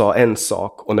liksom sa en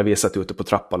sak, och när vi satt ute på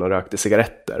trappan och rökte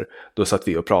cigaretter, då satt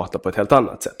vi och pratade på ett helt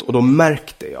annat sätt. Och då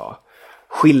märkte jag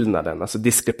skillnaden, alltså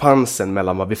diskrepansen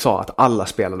mellan vad vi sa, att alla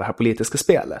spelade det här politiska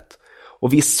spelet.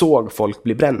 Och vi såg folk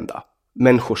bli brända.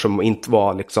 Människor som inte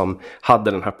var liksom,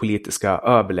 hade den här politiska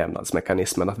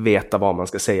överlevnadsmekanismen att veta vad man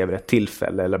ska säga vid ett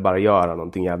tillfälle eller bara göra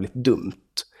någonting jävligt dumt.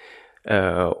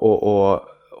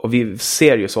 Och vi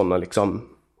ser ju sådana liksom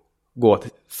gå att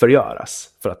förgöras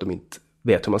för att de inte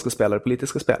vet hur man ska spela det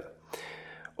politiska spel.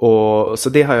 Och så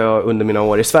det har jag under mina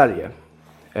år i Sverige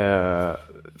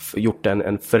gjort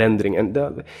en förändring.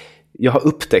 Jag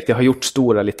har gjort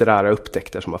stora litterära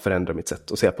upptäckter som har förändrat mitt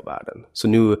sätt att se på världen. Så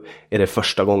nu är det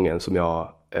första gången som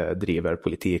jag driver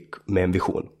politik med en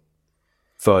vision.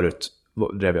 Förut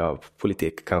drev jag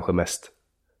politik kanske mest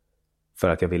för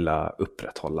att jag ville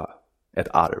upprätthålla ett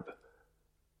arv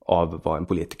av vad en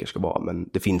politiker ska vara. Men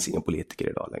det finns ingen politiker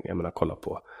idag längre. Jag menar, kolla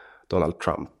på Donald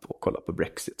Trump och kolla på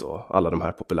Brexit och alla de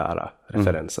här populära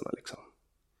referenserna. Liksom.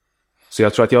 Så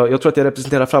jag tror att jag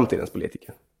representerar framtidens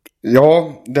politiker.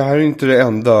 Ja, det här är inte det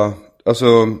enda. Alltså,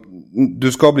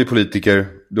 du ska bli politiker.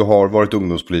 Du har varit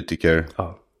ungdomspolitiker.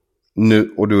 Ja.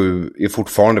 Nu, och du är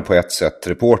fortfarande på ett sätt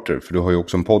reporter. För du har ju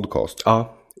också en podcast.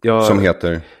 Ja, som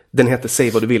heter? Den heter Säg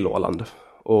vad du vill, Åland.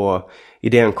 Och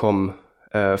idén kom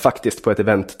faktiskt på ett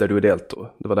event där du deltog.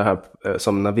 Det var det här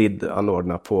som Navid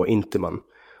anordnade på Intiman.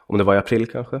 Om det var i april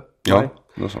kanske? Ja,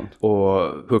 något sånt. Och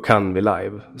Hur kan vi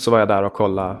live? Så var jag där och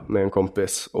kollade med en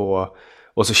kompis.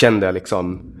 Och så kände jag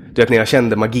liksom, du vet, när jag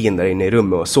kände magin där inne i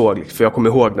rummet och såg, för jag kommer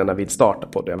ihåg när Navid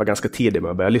startade på det. Jag var ganska tidig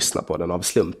med att börja lyssna på den av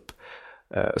slump.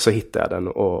 Så hittade jag den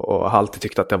och har alltid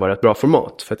tyckt att det var ett bra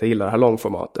format, för att jag gillar det här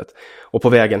långformatet. Och på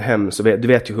vägen hem, så du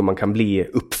vet ju hur man kan bli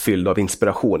uppfylld av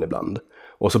inspiration ibland.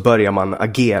 Och så börjar man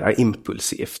agera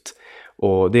impulsivt.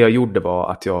 Och det jag gjorde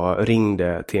var att jag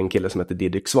ringde till en kille som heter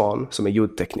Didrik Svan, som är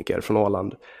ljudtekniker från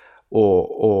Åland.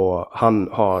 Och han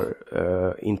har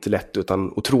inte lätt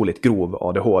utan otroligt grov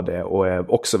ADHD och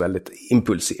är också väldigt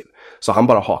impulsiv. Så han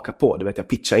bara hakar på, du vet, jag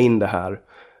pitchar in det här.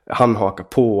 Han hakar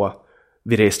på,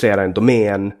 vi registrerar en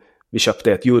domän, vi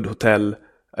köpte ett ljudhotell,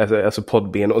 alltså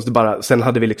Podbean, och sen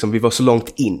hade vi liksom, vi var så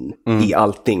långt in i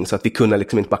allting så att vi kunde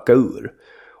liksom inte backa ur.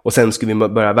 Och sen skulle vi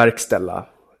börja verkställa.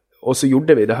 Och så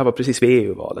gjorde vi, det här var precis vid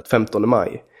EU-valet, 15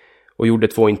 maj. Och gjorde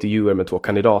 2 intervjuer med 2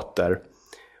 kandidater.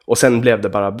 Och sen blev det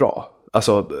bara bra.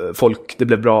 Alltså det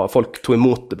blev bra, folk tog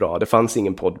emot det bra. Det fanns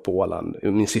ingen podd på Åland.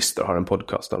 Min syster har en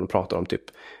podcast där de pratar om typ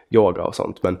yoga och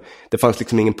sånt. Men det fanns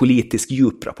liksom ingen politisk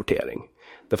djuprapportering.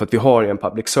 Därför att vi har ju en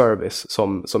public service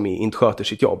som inte sköter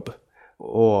sitt jobb.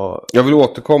 Och jag vill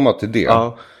återkomma till det.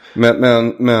 Ja.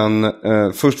 Men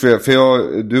först,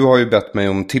 för du har ju bett mig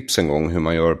om tips en gång hur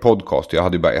man gör podcast. Jag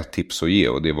hade ju bara ett tips att ge,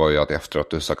 och det var ju att efter att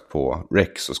du sagt på rec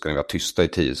så ska ni vara tysta i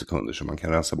 10 sekunder så man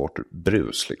kan rensa bort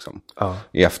brus liksom,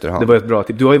 i efterhand. Det var ett bra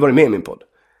tips. Du har ju varit med i min podd.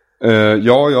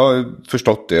 Ja, jag har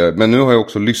förstått det. Men nu har jag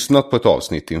också lyssnat på ett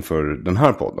avsnitt inför den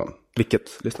här podden.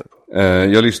 Vilket lyssnade du på?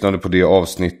 Jag lyssnade på det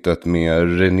avsnittet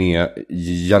med René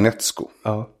Janetsko.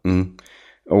 Ja.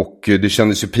 Och det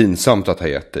kändes ju pinsamt att ha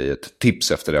gett dig ett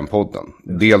tips efter den podden.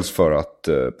 Dels för att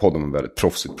podden var väldigt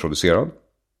proffsigt producerad,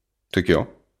 tycker jag.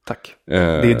 Tack. Det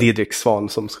är Didrik Svan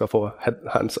som ska få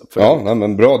hands up. Ja,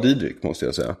 men bra Didrik måste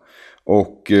jag säga.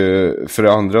 Och för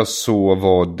det andra så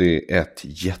var det ett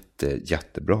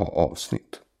jättebra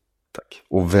avsnitt. Tack.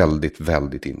 Och väldigt,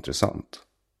 väldigt intressant.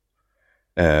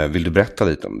 Vill du berätta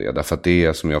lite om det? Därför att det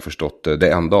är, som jag har förstått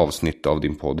det enda avsnitt av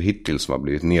din podd hittills som har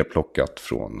blivit nerplockat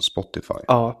från Spotify.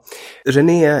 Ja.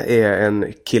 René är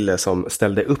en kille som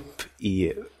ställde upp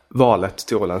i valet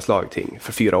till Ålands lagting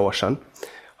för 4 år sedan.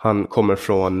 Han kommer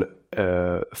från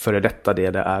före detta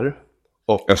DDR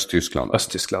och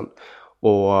Östtyskland.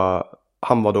 Och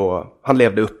han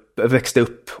växte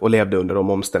upp och levde under de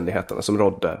omständigheterna som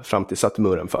rådde fram tills att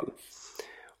muren föll.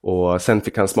 Och sen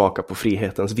fick han smaka på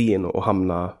frihetens vin och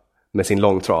hamna med sin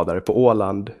långtradare på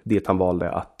Åland, dit han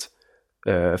valde att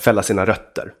fälla sina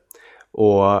rötter.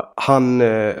 Och han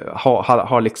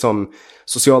har liksom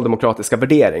socialdemokratiska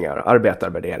värderingar,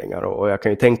 arbetarvärderingar, och jag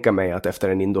kan ju tänka mig att efter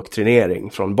en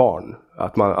indoktrinering från barn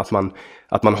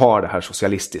att man har det här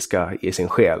socialistiska i sin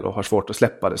själ och har svårt att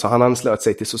släppa det. Så han anslöt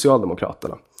sig till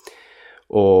Socialdemokraterna.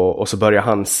 Och så börjar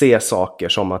han se saker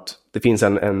som att det finns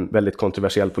en väldigt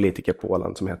kontroversiell politiker på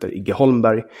Åland som heter Igge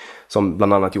Holmberg, som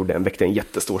bland annat väckte en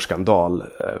jättestor skandal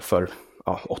för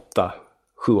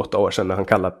 7-8 år sedan när han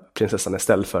kallade prinsessan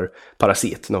Estelle för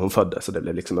parasit när hon föddes, så det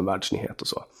blev liksom en världsnyhet och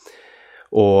så.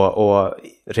 Och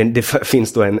det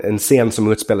finns då en scen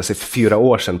som utspelar sig för 4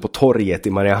 år sedan på torget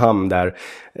i Mariehamn där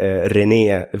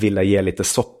René ville ge lite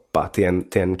soppa till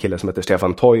en kille som heter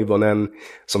Stefan Toivonen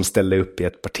som ställde upp i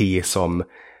ett parti som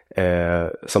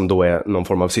då är någon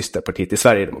form av systerparti till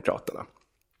Sverigedemokraterna.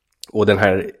 Och den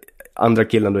här andra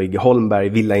killen då, Igge Holmberg,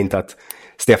 ville inte att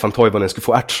Stefan Toivonen skulle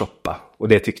få ärtsoppa. Och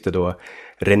det tyckte då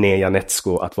René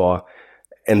Janetsko att var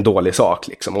en dålig sak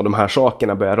liksom. Och de här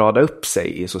sakerna började rada upp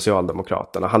sig i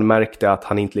Socialdemokraterna. Han märkte att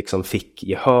han inte liksom fick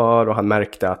gehör och han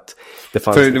märkte att det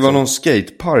fanns... För det var någon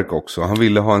skatepark också. Han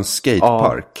ville ha en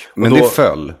skatepark. Ja, men då, det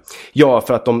föll. Ja,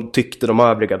 för att de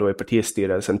övriga då i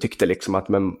partistyrelsen tyckte liksom att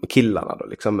men killarna då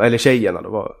liksom, eller tjejerna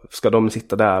då, ska de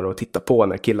sitta där och titta på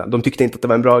när killarna... De tyckte inte att det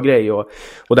var en bra grej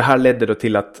och det här ledde då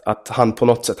till att han på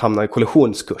något sätt hamnade i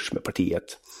kollisionskurs med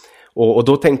partiet. Och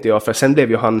då tänkte jag, för sen blev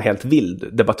ju han helt vild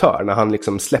debattör när han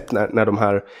liksom släppte, när de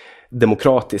här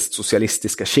demokratiskt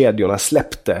socialistiska kedjorna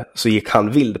släppte, så gick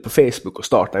han vild på Facebook och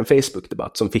startade en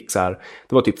Facebook-debatt som fick så här,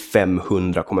 det var typ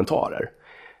 500 kommentarer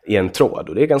i en tråd,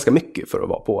 och det är ganska mycket för att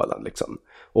vara på Åland liksom.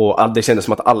 Och det kändes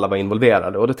som att alla var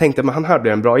involverade, och då tänkte jag, men han här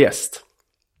blir en bra gäst.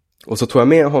 Och så tog jag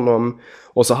med honom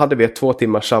och så hade vi ett 2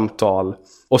 timmars samtal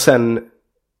och sen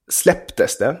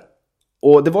släpptes det.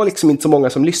 Och det var liksom inte så många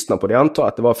som lyssnade på det. Jag antar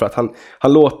att det var för att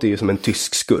han låter ju som en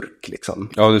tysk skurk liksom.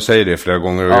 Ja, du säger det flera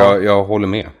gånger och jag håller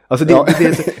med. Alltså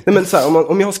nej, men så här,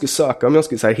 om jag skulle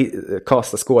så här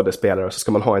kasta skådespelare, så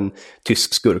ska man ha en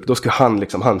tysk skurk. Då skulle han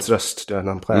liksom, hans röst när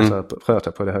han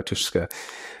pratar på det här tyska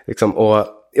liksom. Och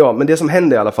ja, men det som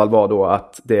hände i alla fall var då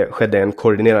att det skedde en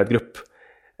koordinerad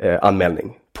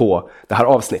gruppanmälning på det här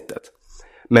avsnittet.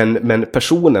 Men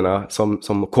personerna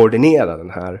som koordinerar den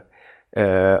här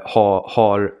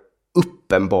har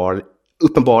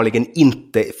uppenbarligen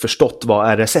inte förstått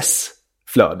vad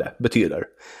RSS-flöde betyder.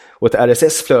 Och ett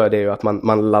RSS-flöde är ju att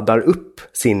man laddar upp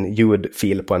sin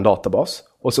ljudfil på en databas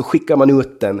och så skickar man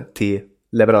ut den till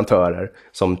leverantörer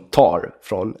som tar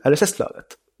från RSS-flödet.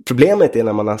 Problemet är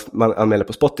när man anmäler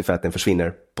på Spotify att den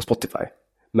försvinner på Spotify,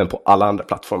 men på alla andra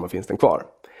plattformar finns den kvar.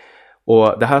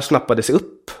 Och det här snappades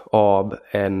upp av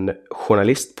en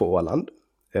journalist på Åland.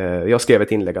 Jag skrev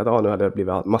ett inlägg att nu hade det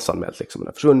blivit massanmält liksom, och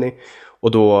det försvunnit.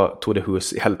 Och då tog det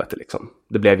hus i helvete liksom.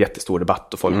 Det blev jättestor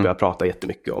debatt och folk började prata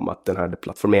jättemycket om att den här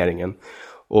deplattformeringen.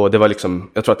 Och det var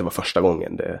liksom, jag tror att det var första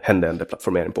gången det hände en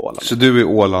deplattformering på Åland. Så du är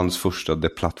Ålands första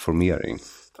deplattformering?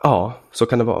 Ja, så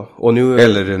kan det vara. Och nu...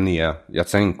 Eller René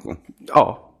Janetsko?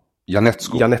 Ja.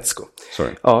 Janetsko. Sorry.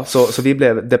 Ja, så vi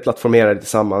blev deplattformerade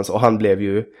tillsammans och han blev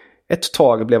ju, ett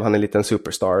tag blev han en liten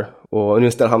superstar. Och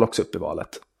nu ställer han också upp i valet.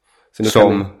 Så nu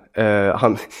som?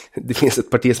 Det finns ett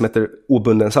parti som heter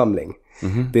Obunden samling.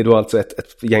 Mm-hmm. Det är då alltså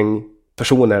ett gäng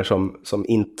personer som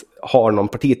inte har någon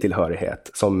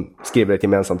partitillhörighet som skriver ett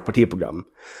gemensamt partiprogram.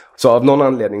 Så av någon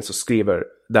anledning så skriver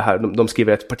det här, de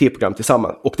skriver ett partiprogram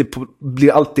tillsammans och det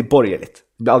blir alltid borgerligt.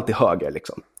 Det blir alltid höger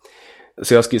liksom.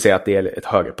 Så jag skulle säga att det är ett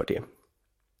högerparti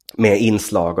med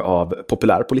inslag av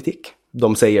populärpolitik.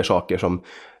 De säger saker som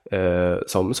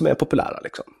är populära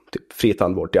liksom. Typ fri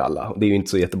tandvård till alla. Det är ju inte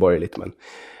så jätteborgerligt, men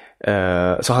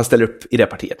så han ställer upp i det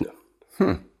partiet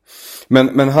nu.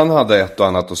 Men han hade ett och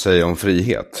annat att säga om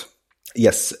frihet.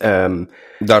 Yes.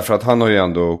 Därför att han har ju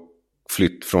ändå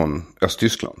flytt från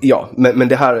Östtyskland. Ja, men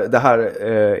det här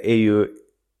är ju,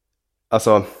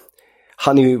 alltså,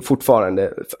 han är ju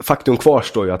fortfarande, faktum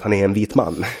kvarstår ju att han är en vit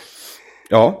man.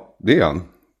 Ja, det är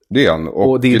han.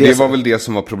 Och det var väl det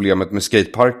som var problemet med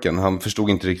skateparken. Han förstod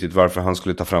inte riktigt varför han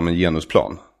skulle ta fram en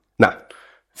genusplan. Nej.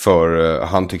 För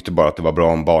han tyckte bara att det var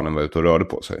bra om barnen var ute och rörde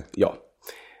på sig. Ja.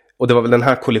 Och det var väl den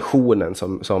här kollisionen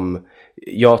som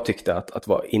jag tyckte att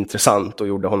var intressant och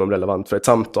gjorde honom relevant för ett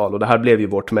samtal. Och det här blev ju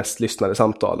vårt mest lyssnade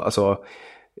samtal. Alltså,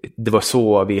 det var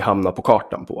så vi hamnade på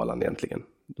kartan på Åland egentligen.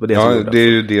 Det är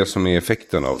ju det som är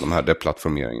effekten av de här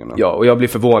deplattformeringarna. Ja, och jag blir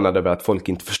förvånad över att folk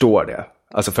inte förstår det.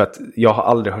 Alltså för att jag har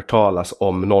aldrig hört talas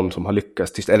om någon som har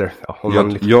lyckats.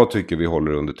 Jag tycker vi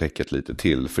håller under täcket lite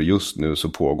till. För just nu så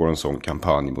pågår en sån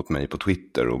kampanj mot mig på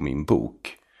Twitter och min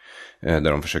bok.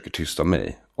 Där de försöker tysta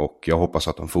mig. Och jag hoppas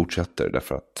att de fortsätter.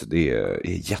 Därför att det är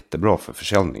jättebra för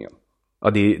försäljningen. Ja,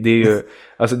 det är ju,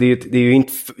 alltså det är ju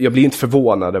inte, jag blir inte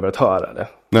förvånad över att höra det.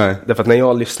 Nej. Därför att när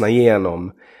jag lyssnar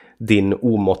igenom din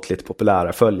omåttligt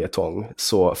populära följetong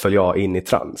så föll jag in i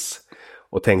trans.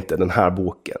 Och tänkte den här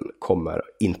boken kommer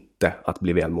inte att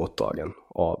bli väl mottagen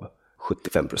av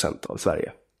 75% av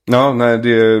Sverige. Ja, nej,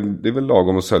 det är väl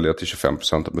lagom att sälja till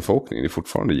 25% av befolkningen. Det är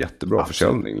fortfarande jättebra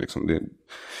försäljning. Liksom.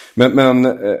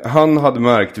 Men han hade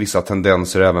märkt vissa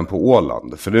tendenser även på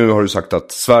Åland. För nu har du sagt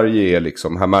att Sverige är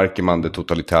liksom, här märker man det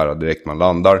totalitära direkt man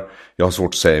landar. Jag har svårt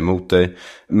att säga emot dig.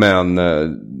 Men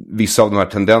vissa av de här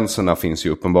tendenserna finns ju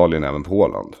uppenbarligen även på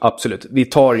Åland. Absolut, vi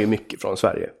tar ju mycket från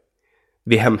Sverige.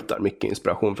 Vi hämtar mycket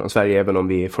inspiration från Sverige, även om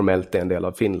vi formellt är en del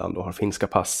av Finland och har finska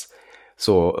pass.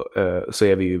 Så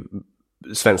är vi ju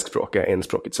svenskspråkiga,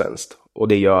 enspråkigt svenskt. Och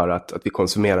det gör att vi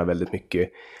konsumerar väldigt mycket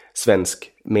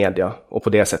svensk media och på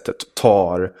det sättet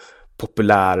tar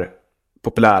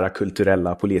populära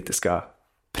kulturella politiska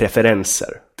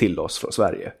preferenser till oss från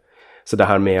Sverige. Så det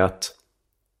här med att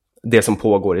det som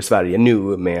pågår i Sverige nu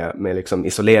med liksom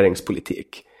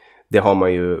isoleringspolitik, det har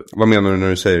man ju... Vad menar du när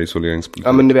du säger isoleringspolitik?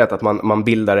 Ja, men du vet att man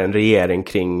bildar en regering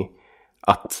kring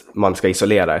att man ska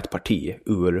isolera ett parti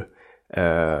ur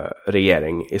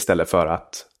regering istället för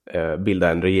att bilda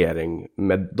en regering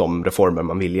med de reformer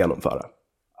man vill genomföra.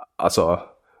 Alltså,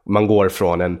 man går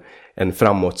från en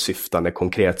framåtsyftande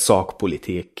konkret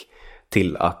sakpolitik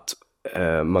till att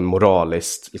man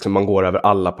moraliskt, liksom man går över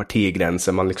alla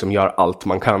partigränser, man liksom gör allt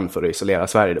man kan för att isolera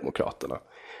Sverigedemokraterna.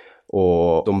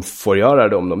 Och de får göra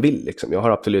det om de vill. Liksom. Jag har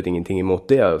absolut ingenting emot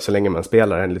det så länge man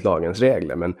spelar enligt lagens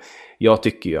regler. Men jag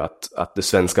tycker ju att det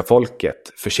svenska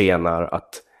folket förtjänar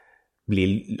att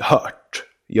bli hört.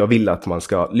 Jag vill att man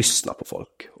ska lyssna på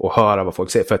folk och höra vad folk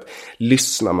säger. För att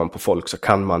lyssnar man på folk så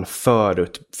kan man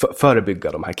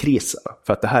förebygga de här kriserna.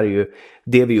 För att det här är ju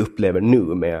det vi upplever nu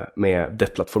med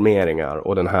deplattformeringar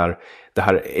och det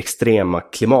här extrema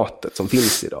klimatet som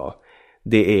finns idag.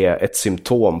 Det är ett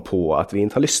symptom på att vi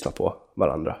inte har lyssnat på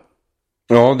varandra.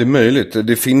 Ja, det är möjligt.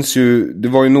 Det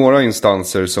var ju några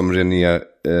instanser som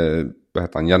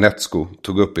Janetsko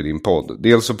tog upp i din podd.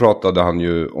 Dels så pratade han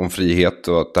ju om frihet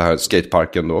och att det här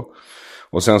skateparken då.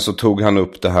 Och sen så tog han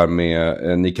upp det här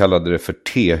med, ni kallade det för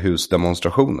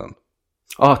tehusdemonstrationen.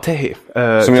 Ja, tehi.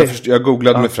 Som jag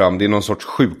googlade mig fram, det är någon sorts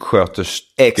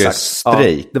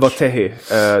sjuksköterskestrejk. Ja, det var tehi.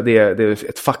 Det är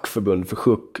ett fackförbund för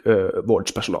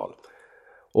sjukvårdspersonal.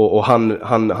 Och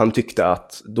han tyckte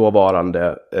att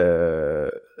dåvarande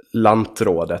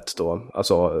lantrådet då,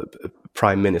 alltså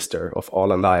Prime Minister of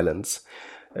Åland Islands,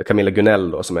 Camilla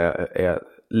Gunell då, som är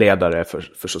ledare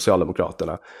för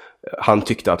Socialdemokraterna, han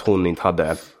tyckte att hon inte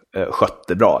hade skött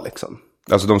det bra liksom.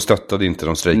 Alltså de stöttade inte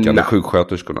de strejkande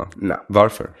sjuksköterskorna? Nej.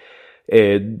 Varför?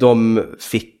 De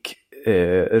fick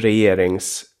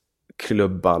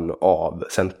regeringsklubban av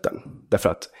Centern. Därför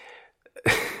att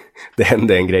det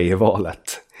hände en grej i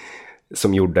valet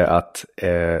som gjorde att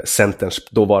Centerns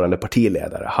dåvarande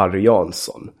partiledare Harry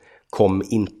Jansson kom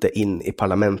inte in i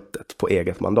parlamentet på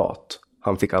eget mandat.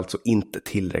 Han fick alltså inte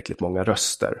tillräckligt många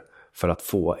röster för att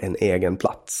få en egen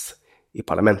plats i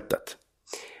parlamentet.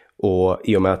 Och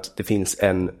i och med att det finns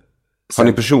Har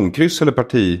ni personkryss eller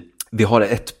parti? Vi har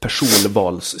ett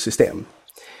personvalssystem.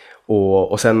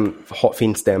 Och sen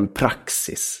finns det en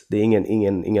praxis. Det är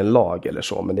ingen lag eller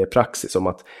så, men det är praxis om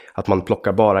att man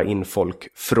plockar bara in folk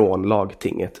från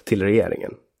lagtinget till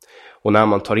regeringen. Och när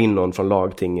man tar in någon från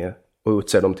lagtinget och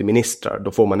utser dem till ministrar,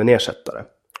 då får man en ersättare.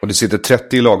 Och det sitter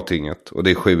 30 i lagtinget och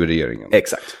det är 7 i regeringen.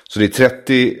 Exakt. Så det är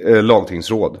 30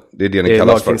 lagtingsråd. Det är det ni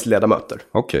kallas för. Lagtingsledamöter.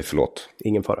 Okej, förlåt.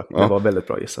 Ingen fara. Det var väldigt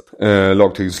bra gissat.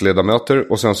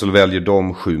 Lagtingsledamöter och sen så väljer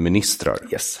de 7 ministrar.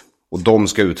 Yes. Och de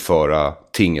ska utföra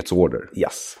tingets order.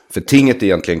 Yes. För tinget är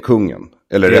egentligen kungen.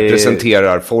 Eller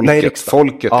representerar folket. Nej,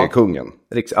 folket är kungen.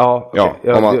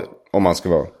 Om man ska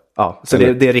vara... Ja, så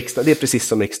det är riksdagen. Det är precis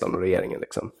som riksdagen och regeringen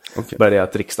liksom. Okay. Bara det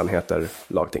att riksdagen heter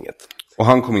lagtinget. Och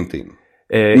han kom inte in.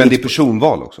 Men det är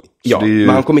personval också. Ja, det är ju...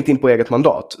 men han kom inte in på eget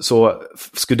mandat. Så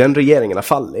skulle den regeringen ha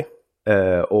fallit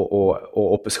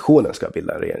och oppositionen ska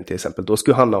bilda en regering till exempel, då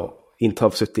skulle han inte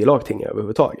ha suttit i lagtinget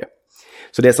överhuvudtaget.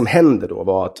 Så det som hände då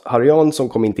var att Harry Jansson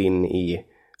kom inte in i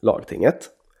lagtinget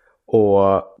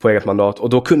och på eget mandat, och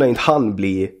då kunde inte han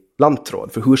bli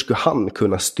lantråd. För hur skulle han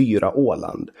kunna styra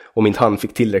Åland om inte han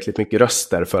fick tillräckligt mycket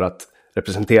röster för att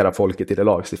representera folket i det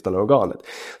lagstiftande organet?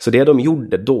 Så det de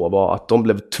gjorde då var att de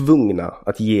blev tvungna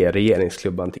att ge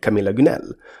regeringsklubban till Camilla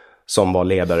Gunell, som var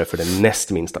ledare för det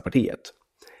näst minsta partiet,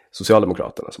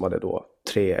 Socialdemokraterna, som hade då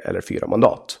 3 eller 4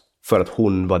 mandat, för att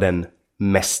hon var den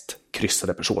mest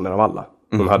kryssade personen av alla.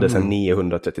 Hon hade sedan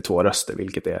 932 röster,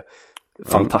 vilket är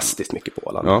fantastiskt mycket på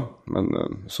Åland. Ja, men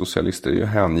socialister är ju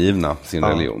hängivna sin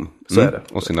religion. Så är det.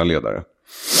 Och sina ledare.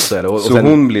 Så är det. Och så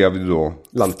hon blev ju då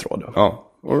lantråd.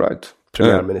 Ja, all right.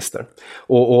 Premiärminister.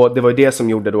 Och det var ju det som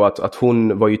gjorde då att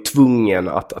hon var ju tvungen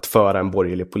att föra en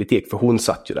borgerlig politik, för hon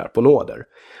satt ju där på nåder.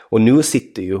 Och nu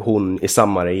sitter ju hon i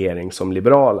samma regering som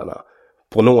Liberalerna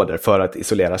på nåder för att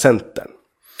isolera Centern.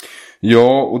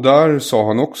 Ja, och där sa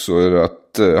han också att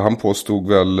han påstod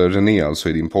väl, René, alltså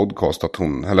i din podcast, att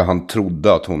han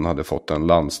trodde att hon hade fått en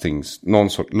någon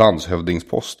sorts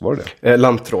landshövdingspost, var det?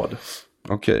 Lantråd.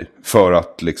 Okej, för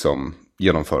att liksom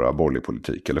genomföra borgerlig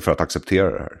politik, eller för att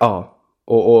acceptera det här. Ja,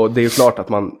 och det är ju klart att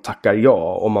man tackar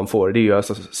ja om man får. Det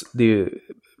är ju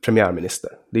premiärminister,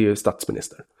 det är ju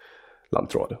statsminister,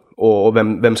 lantråd. Och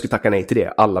vem skulle tacka nej till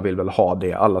det? Alla vill väl ha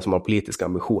det, alla som har politiska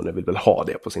ambitioner vill väl ha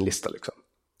det på sin lista liksom.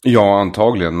 Ja,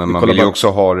 antagligen, men man vill ju också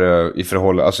ha det i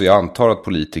förhållande, alltså jag antar att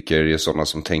politiker är sådana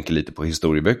som tänker lite på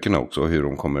historieböckerna också, hur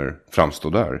de kommer framstå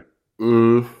där.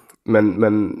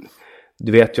 Men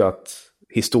du vet ju att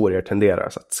historier tenderar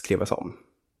att skrivas om.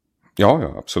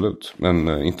 Ja, absolut.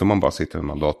 Men inte om man bara sitter en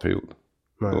mandatperiod.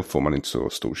 Nej. Då får man inte så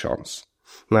stor chans.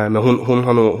 Nej, men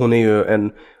hon är ju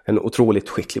en otroligt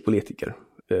skicklig politiker,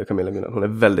 Camilla Gunnar. Hon är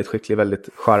väldigt skicklig, väldigt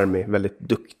charmig, väldigt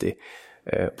duktig.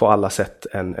 På alla sätt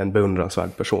en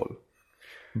beundransvärd person.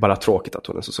 Bara tråkigt att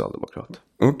hon är socialdemokrat.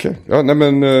 Okej. Ja, nej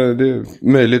men det är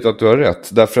möjligt att du har rätt.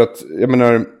 Därför att,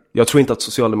 jag tror inte att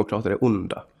socialdemokrater är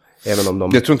onda. Även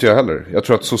om Det tror inte jag heller. Jag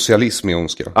tror att socialism är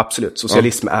ondska. Absolut,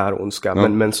 socialism är ondska. Ja.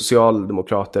 Men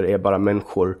socialdemokrater är bara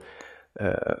människor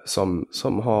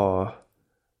som har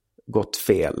gått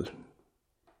fel.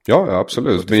 Ja,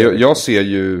 absolut. Men jag ser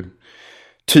ju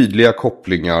tydliga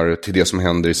kopplingar till det som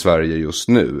händer i Sverige just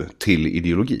nu till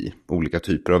ideologi. Olika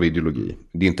typer av ideologi.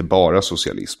 Det är inte bara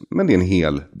socialism, men det är en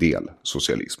hel del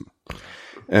socialism.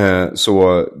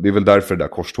 Så det är väl därför det där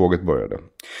korståget började.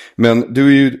 Men du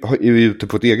är ju ute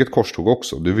på ett eget korståg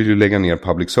också. Du vill ju lägga ner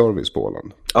public service på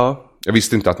Åland. Ja. Jag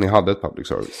visste inte att ni hade ett public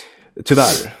service.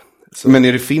 Tyvärr. Men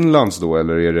är det Finlands då,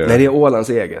 eller är det... Nej, det är Ålands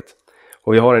eget.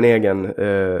 Och vi har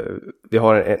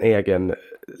en egen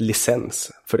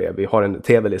licens för det. Vi har en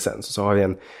tv-licens, och så har vi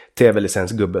en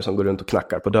tv-licensgubbe som går runt och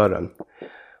knackar på dörren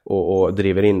och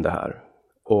driver in det här.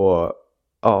 Och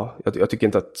ja, jag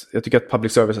tycker att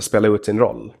public service har spelat ut sin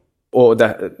roll. Och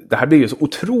det här blir ju så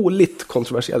otroligt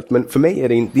kontroversiellt, men för mig är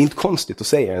det inte konstigt att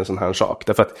säga en sån här sak,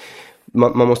 därför att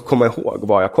man måste komma ihåg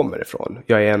var jag kommer ifrån.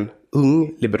 Jag är en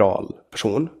ung liberal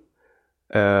person.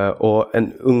 Och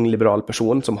en ung liberal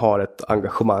person som har ett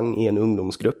engagemang i en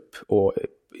ungdomsgrupp och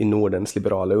i Nordens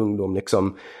liberala ungdom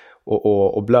liksom,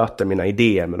 och blöter mina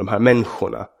idéer med de här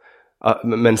människorna.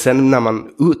 Men sen när man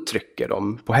uttrycker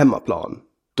dem på hemmaplan,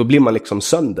 då blir man liksom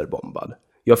sönderbombad.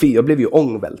 Jag blev ju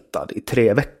ångvältad i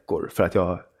 3 veckor för att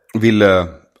jag ville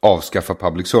avskaffa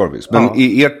public service. Men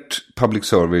är ert public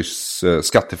service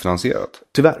skattefinansierat?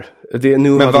 Tyvärr.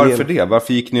 Men varför det?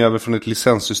 Varför gick ni över från ett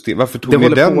licenssystem? Varför tog ni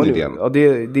den idén? Ja,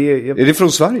 är det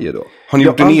från Sverige då? Har ni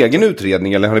gjort en egen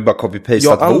utredning, eller har ni bara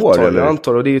copy-pastat vår? Jag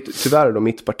antar, och det är tyvärr då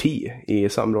mitt parti i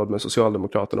samråd med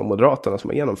Socialdemokraterna och Moderaterna som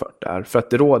har genomfört det här. För att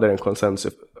det råder en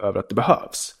konsensus över att det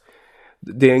behövs.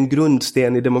 Det är en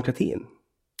grundsten i demokratin.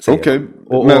 Okej,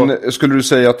 men skulle du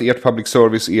säga att ert public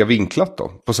service är vinklat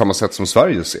då? På samma sätt som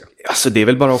Sverige ser? Alltså det är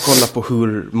väl bara att kolla på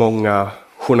hur många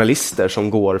journalister som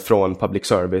går från public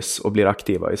service och blir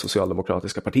aktiva i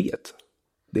Socialdemokratiska partiet.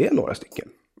 Det är några stycken.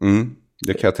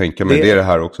 Det kan jag tänka mig, det är det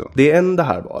här också. Det är en det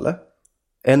här valet,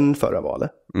 en förra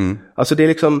valet. Alltså det är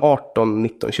liksom 18,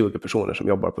 19, 20 personer som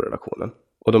jobbar på redaktionen.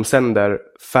 Och de sänder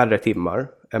färre timmar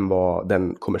än vad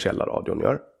den kommersiella radion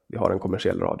gör. Vi har en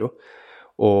kommersiell radio.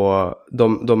 Och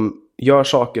de gör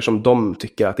saker som de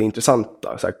tycker att är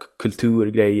intressanta. Så här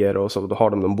kulturgrejer, och så då har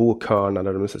de någon bokhörna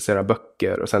där de ser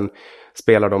böcker. Och sen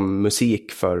spelar de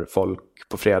musik för folk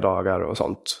på fredagar och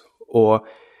sånt. Och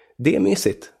det är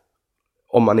mysigt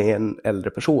om man är en äldre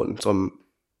person som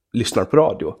lyssnar på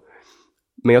radio.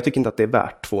 Men jag tycker inte att det är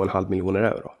värt 2,5 miljoner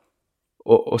euro.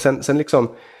 Och sen liksom...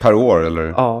 Per år eller?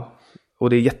 Ja. Och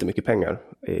det är jättemycket pengar.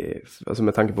 Alltså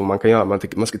med tanke på vad man kan göra.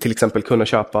 Man ska till exempel kunna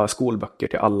köpa skolböcker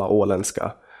till alla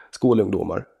åländska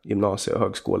skolungdomar. Gymnasie- och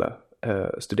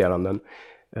högskolestuderanden.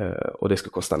 Och det ska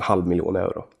kosta 0,5 miljoner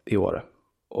euro i år.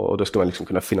 Och då ska man liksom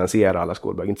kunna finansiera alla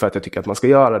skolböcker. Inte för att jag tycker att man ska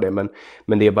göra det. Men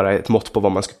det är bara ett mått på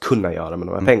vad man ska kunna göra med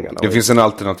de här pengarna. Det finns en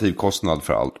alternativ kostnad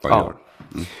för allt man gör.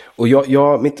 Och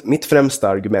mitt främsta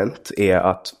argument är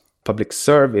att public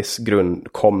service grund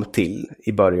kom till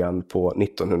i början på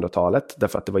 1900-talet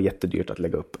därför att det var jättedyrt att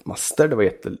lägga upp master, det var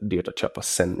jättedyrt att köpa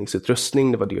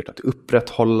sändningsutrustning, det var dyrt att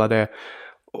upprätthålla det,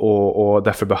 och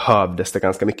därför behövdes det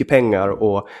ganska mycket pengar,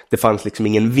 och det fanns liksom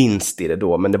ingen vinst i det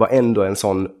då, men det var ändå en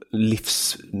sån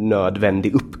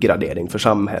livsnödvändig uppgradering för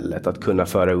samhället att kunna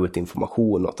föra ut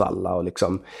information åt alla, och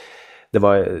liksom det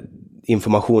var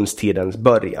informationstidens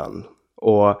början,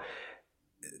 och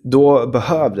då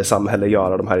behövde samhället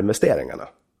göra de här investeringarna.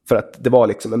 För att det var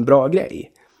liksom en bra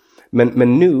grej.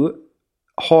 Men nu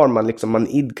har man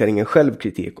idkar ingen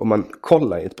självkritik. Och man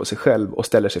kollar inte på sig själv och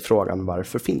ställer sig frågan,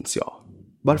 varför finns jag?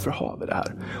 Varför har vi det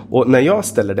här? Och när jag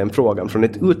ställer den frågan från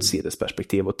ett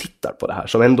utsidesperspektiv och tittar på det här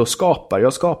som ändå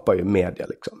jag skapar ju media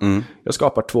liksom. Jag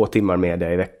skapar 2 timmar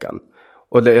media i veckan.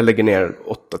 Och jag lägger ner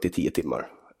 8-10 timmar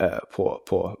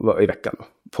i veckan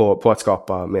på att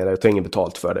skapa media. Jag tar inget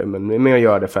betalt för det, men jag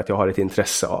gör det för att jag har ett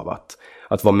intresse av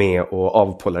att vara med och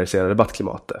avpolarisera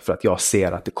debattklimatet. För att jag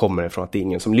ser att det kommer ifrån att det är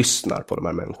ingen som lyssnar på de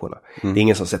här människorna. Det är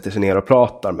ingen som sätter sig ner och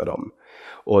pratar med dem.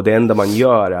 Och det enda man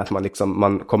gör är att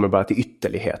man kommer bara till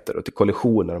ytterligheter och till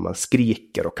kollisioner och man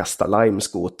skriker och kastar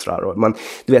limeskotrar och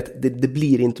du vet, det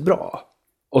blir inte bra.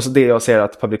 Och så det jag ser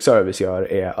att public service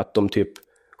gör är att de typ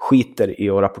skiter i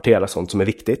att rapportera sånt som är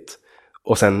viktigt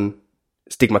och sen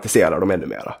stigmatiserar de ännu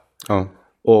mera. Ja.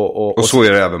 Och så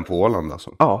är det även på Åland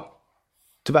alltså. Ja,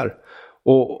 tyvärr.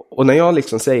 Och när jag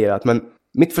liksom säger att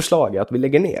mitt förslag är att vi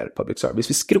lägger ner public service,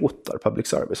 vi skrotar public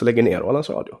service och lägger ner Ålands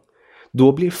Radio.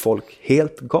 Då blir folk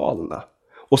helt galna.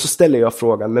 Och så ställer jag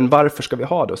frågan, men varför ska vi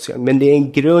ha det? Och så, men det är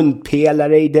en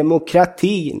grundpelare i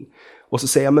demokratin. Och så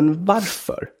säger jag, men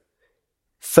varför?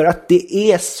 För att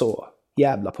det är så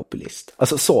jävla populist.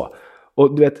 Alltså så.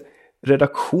 Och du vet,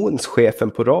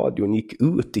 redaktionschefen på radion gick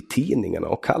ut i tidningarna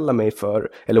och kallade mig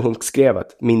eller hon skrev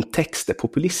att min text är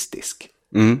populistisk.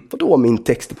 Vadå min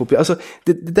text är populistisk? Alltså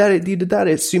det där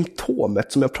är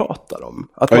symptomet som jag pratar om.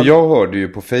 Att jag hörde ju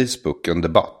på Facebook en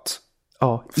debatt.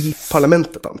 Ja, i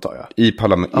parlamentet antar jag. I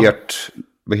parlamentet,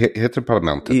 vad heter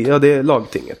parlamentet? Ja, det är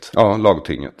lagtinget. Ja,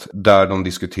 lagtinget. Där de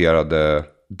diskuterade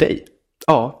dig.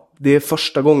 Ja, det är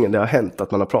första gången det har hänt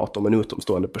att man har pratat om en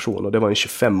utomstående person. Och det var en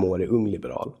 25-årig ung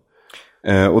liberal.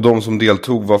 Och de som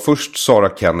deltog var först Sara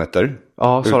Kenneter.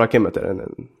 Ja, Sara Kenneter,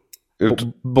 en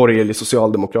borgerlig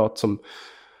socialdemokrat som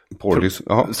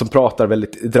pratar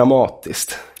väldigt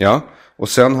dramatiskt. Ja, och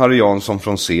sen Harry Jansson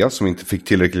från C som inte fick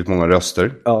tillräckligt många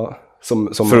röster. Ja,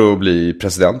 för att bli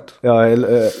president. Ja,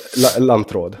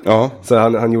 lantråd. Ja. Så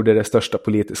han gjorde det största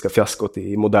politiska fiaskot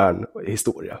i modern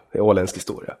historia, i åländsk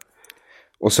historia.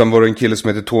 Och sen var det en kille som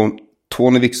heter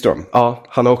Tony Wikström. Ja,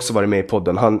 han har också varit med i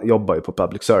podden. Han jobbar ju på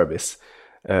public service.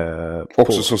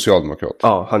 Också socialdemokrat.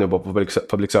 Ja, han jobbar på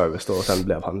public service då, och sen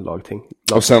blev han lagting.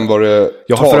 Och sen var det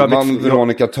talman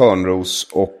Veronica Törnros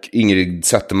och Ingrid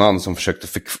Zetterman som försökte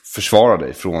försvara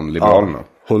dig från Liberalerna.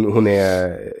 Ja,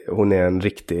 hon är en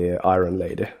riktig Iron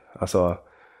Lady. Alltså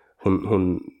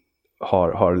hon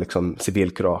har liksom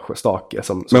civilkurage och stake.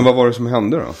 Men vad var det som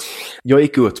hände då? Jag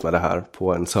gick ut med det här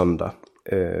på en söndag.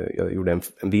 Jag gjorde en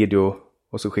video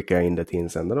och så skickade jag in det till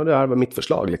insändaren. Och det här var mitt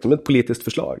förslag, liksom ett politiskt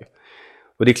förslag.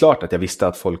 Och det är klart att jag visste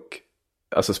att folk,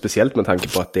 alltså speciellt med tanke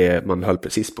på att man höll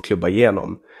precis på att klubba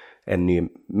igenom en ny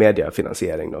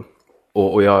mediefinansiering då.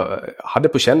 Och jag hade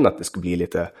på känn att det skulle bli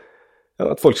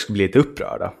att folk skulle bli lite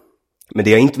upprörda. Men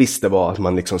det jag inte visste var att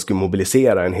man liksom skulle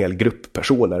mobilisera en hel grupp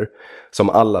personer som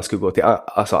alla skulle gå till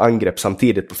angrepp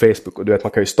samtidigt på Facebook. Och du vet,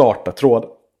 man kan ju starta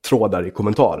trådar i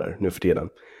kommentarer nu för tiden.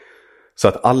 Så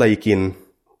att alla gick in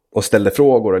och ställde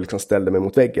frågor och liksom ställde mig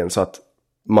mot väggen, så att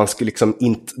man skulle liksom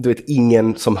inte, du vet,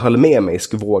 ingen som höll med mig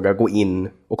skulle våga gå in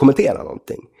och kommentera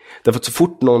någonting. Därför att så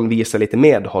fort någon visade lite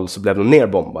medhåll så blev de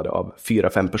nerbombade av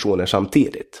 4-5 personer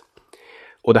samtidigt.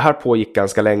 Och det här pågick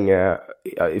ganska länge,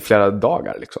 i flera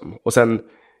dagar liksom. Och sen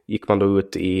gick man då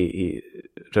ut i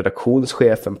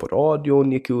redaktionschefen på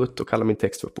radion gick ut och kallade min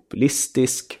text för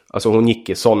populistisk. Alltså hon gick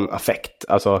i sån affekt.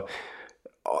 Alltså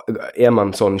är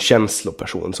man sån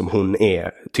känsloperson som hon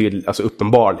är alltså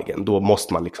uppenbarligen, då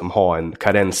måste man liksom ha en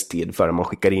karenstid förrän man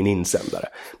skickar in insändare.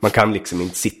 Man kan liksom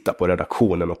inte sitta på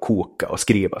redaktionen och koka och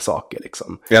skriva saker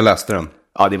liksom. Jag läste den.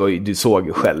 Ja, det var ju, du såg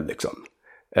ju själv liksom.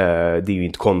 Det är ju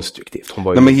inte konstruktivt.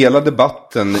 Nej, men hela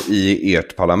debatten i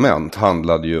ert parlament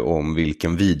handlade ju om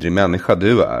vilken vidrig människa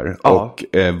du är. Ja. Och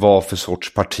vad för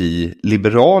sorts parti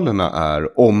Liberalerna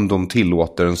är om de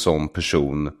tillåter en sån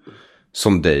person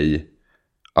som dig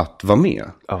att vara med.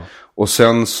 Ja. Och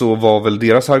sen så var väl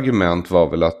deras argument var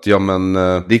väl att det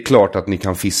är klart att ni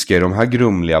kan fiska i de här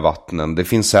grumliga vattnen. Det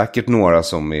finns säkert några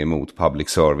som är emot public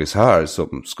service här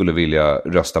som skulle vilja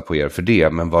rösta på er för det.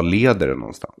 Men vad leder det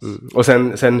någonstans? Och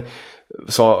sen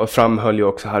framhöll ju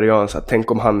också Harry Jansson att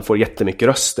tänk om han får jättemycket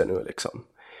röster nu liksom.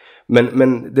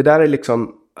 Men det där är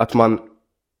liksom att man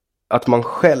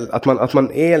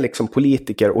är liksom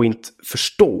politiker och inte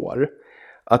förstår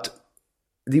att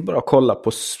det är bara att kolla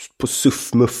på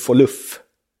SUF, MUF och LUF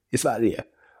i Sverige.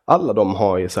 Alla de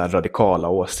har ju så här radikala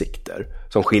åsikter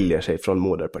som skiljer sig från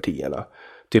moderpartierna.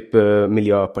 Typ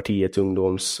Miljöpartiets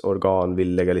ungdomsorgan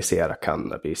vill legalisera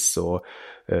cannabis och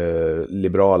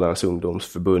Liberalernas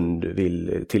ungdomsförbund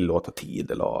vill tillåta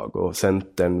tidelag och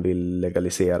Centern vill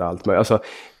legalisera allt möjligt. Alltså,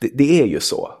 det är ju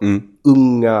så.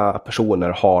 Unga personer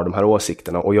har de här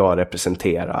åsikterna och jag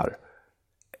representerar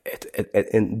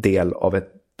en del av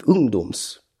ett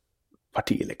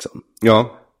ungdomsparti liksom.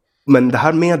 Ja. Men det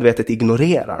här medvetet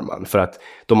ignorerar man för att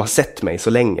de har sett mig så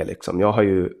länge liksom. Jag har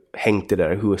ju hängt i det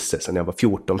där huset sedan jag var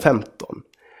 14-15.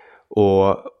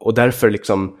 Och därför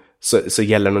liksom så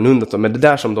gäller någon undantag. Men det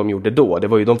där som de gjorde då, det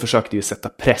var ju, de försökte ju sätta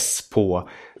press på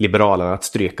Liberalerna att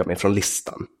stryka mig från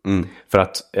listan. För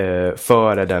att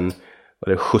före den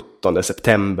 17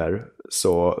 september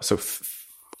så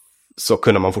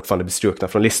kunde man fortfarande bli strukna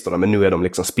från listorna, men nu är de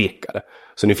liksom spikade.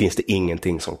 Så nu finns det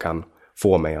ingenting som kan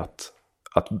få mig att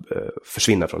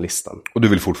försvinna från listan. Och du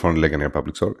vill fortfarande lägga ner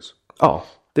public service? Ja,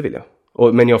 det vill jag.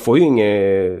 Men jag får ju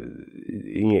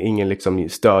ingen liksom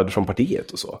stöd från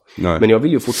partiet och så. Nej. Men jag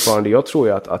vill ju fortfarande, jag tror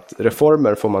ju att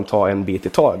reformer får man ta en bit i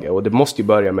taget. Och det måste ju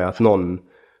börja med att någon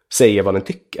säger vad den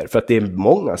tycker. För att det är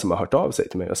många som har hört av sig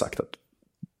till mig och sagt att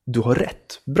du har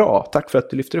rätt. Bra, tack för att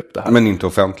du lyfter upp det här. Men inte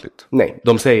offentligt? Nej,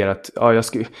 de säger att jag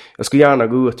skulle gärna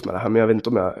gå ut med det här, men jag vet inte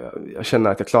om jag känner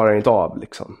att jag klarar inte av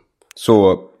liksom.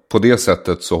 Så på det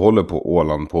sättet så håller på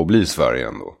Åland på att bli Sverige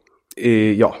ändå?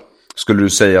 Ja. Skulle du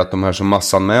säga att de här som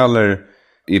massanmäler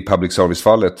i public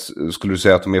service-fallet, skulle du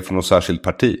säga att de är från något särskilt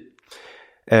parti?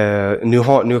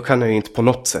 Nu kan jag ju inte på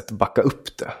något sätt backa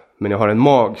upp det. Men jag har en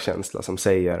magkänsla som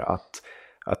säger att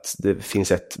det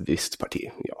finns ett visst parti,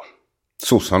 ja.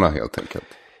 Sossarna helt enkelt.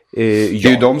 Ja. Det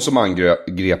är ju de som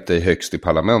angrep dig högst i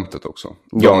parlamentet också.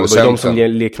 Ja, det var de som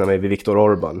liknar mig vid Viktor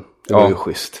Orbán. Det var ju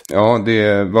schysst. Ja,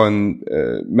 det var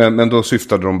men då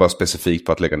syftade de bara specifikt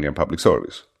på att lägga ner public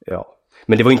service. Ja,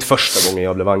 men det var inte första gången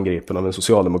jag blev angripen av en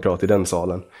socialdemokrat i den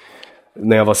salen.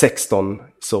 När jag var 16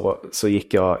 så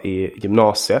gick jag i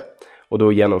gymnasiet. Och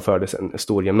då genomfördes en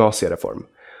stor gymnasiereform.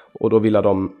 Och då ville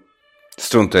de...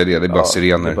 Strunta i det, det är bara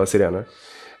sirener. Det är bara sirener.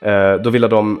 Då ville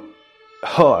de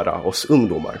höra oss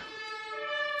ungdomar.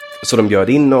 Så de bjöd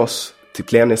in oss till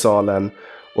plenisalen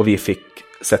och vi fick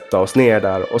sätta oss ner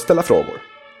där och ställa frågor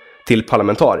till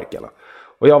parlamentarikerna.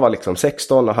 Och jag var liksom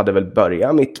 16 och hade väl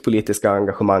börjat mitt politiska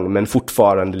engagemang, men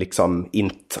fortfarande liksom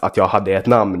inte att jag hade ett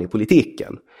namn i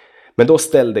politiken. Men då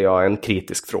ställde jag en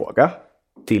kritisk fråga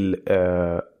till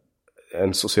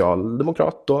en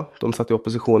socialdemokrat då. De satt i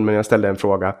opposition, men jag ställde en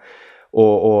fråga.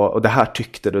 Och det här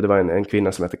tyckte du, det var en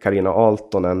kvinna som heter Carina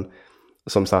Aaltonen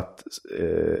som satt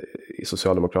i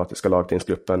socialdemokratiska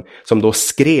lagtingsgruppen, som då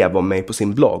skrev om mig på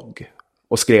sin blogg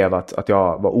och skrev att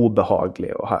jag var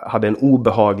obehaglig och hade en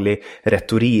obehaglig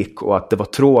retorik och att det var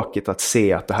tråkigt att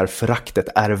se att det här föraktet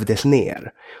ärvdes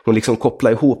ner. Hon liksom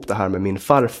kopplade ihop det här med min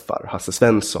farfar,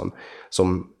 Svensson,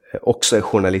 som också är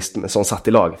journalist men som satt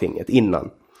i lagtinget innan.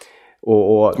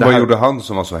 Vad gjorde han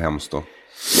som var så hemskt då?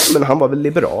 Ja, men han var väl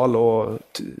liberal och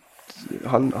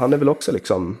han är väl också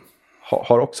liksom,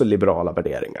 har också liberala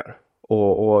värderingar.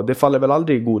 Och det faller väl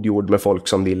aldrig i god jord med folk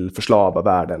som vill förslava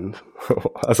världen.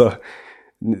 Alltså,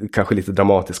 kanske lite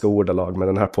dramatiska ordalag, men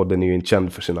den här podden är ju inte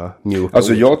känd för sina mjuka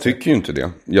Alltså ord. jag tycker ju inte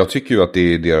det. Jag tycker ju att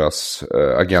det är deras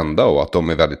agenda och att de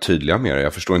är väldigt tydliga med det.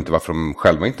 Jag förstår inte varför de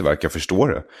själva inte verkar förstå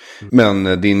det.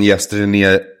 Men din gäst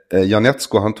René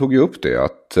Janetsko, han tog ju upp det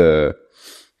att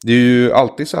det är ju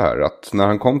alltid så här att när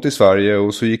han kom till Sverige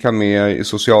och så gick han med i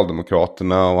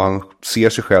Socialdemokraterna och han ser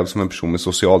sig själv som en person med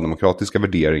socialdemokratiska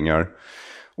värderingar.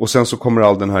 Och sen så kommer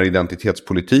all den här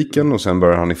identitetspolitiken och sen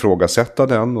börjar han ifrågasätta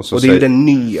den. Och det är ju den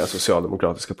nya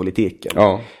socialdemokratiska politiken.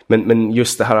 Ja. Men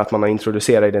just det här att man har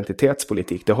introducerat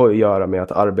identitetspolitik, det har ju att göra med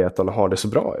att arbetarna har det så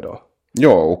bra idag.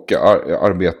 Ja, och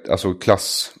alltså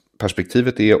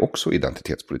klassperspektivet är också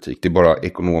identitetspolitik. Det är bara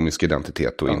ekonomisk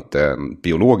identitet och inte en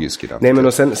biologisk identitet. Nej, men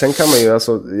och sen kan man ju,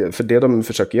 alltså, för det de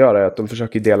försöker göra är att de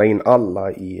försöker dela in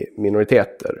alla i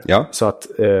minoriteter. Ja, så att,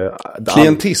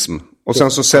 klientism. Och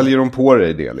sen så säljer de på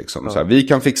dig det liksom. Så här, vi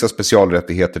kan fixa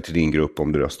specialrättigheter till din grupp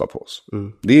om du röstar på oss.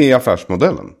 Det är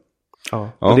affärsmodellen.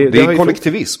 Ja, det är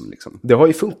kollektivism liksom. Det har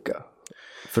ju funkat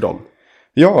för dem.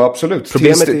 Ja, absolut.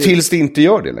 Tills det inte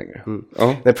gör det längre.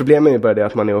 Ja. Nej, problemet är ju bara det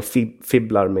att man är och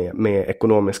fibblar med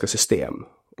ekonomiska system.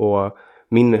 Och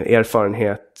min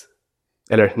erfarenhet,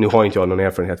 eller nu har inte jag någon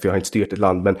erfarenhet för jag har inte styrt ett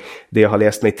land, men det jag har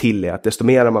läst mig till är att desto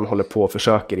mer man håller på och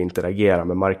försöker interagera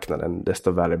med marknaden,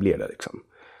 desto värre blir det liksom.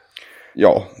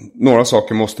 Ja, några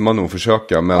saker måste man nog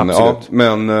försöka, men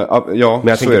men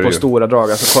jag tänker på stora drag.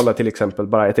 Alltså kolla till exempel,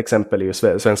 bara ett exempel är ju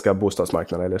svenska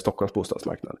bostadsmarknaden eller Stockholms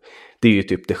bostadsmarknad. Det är ju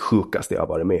typ det sjukaste jag har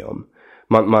varit med om.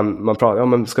 Man pratar,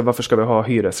 men varför ska vi ha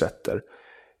hyresrätter?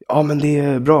 Ja, men det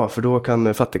är bra för då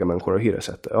kan fattiga människor ha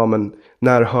hyresrätter. Ja, men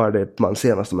när hörde man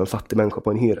senast om en fattig människa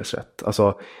på en hyresrätt?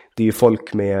 Alltså, det är ju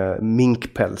folk med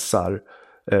minkpälsar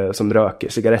som röker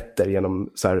cigaretter genom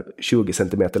så här 20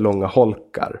 centimeter långa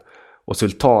holkar och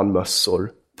sultanmössor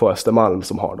på Östermalm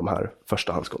som har de här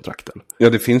förstahandskontrakten. Ja,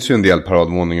 det finns ju en del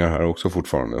paradvåningar här också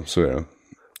fortfarande, så är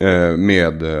det.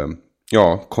 Med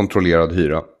kontrollerad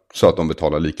hyra, så att de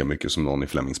betalar lika mycket som någon i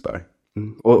Flemingsberg.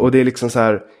 Och det är liksom så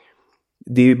här,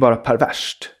 det är ju bara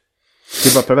perverst. Det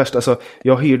är bara perverst. Alltså,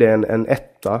 jag hyrde en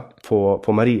etta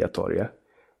på Mariatorget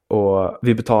och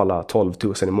vi betalade 12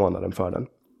 000 i månaden för den.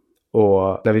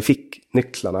 Och när vi fick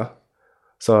nycklarna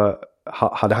så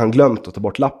hade han glömt att ta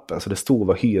bort lappen, så det stod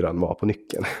vad hyran var på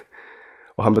nyckeln.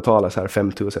 Och han betalade så här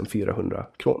 5 400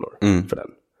 kronor för den.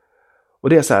 Och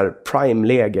det är så här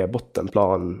prime-läge,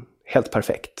 bottenplan, helt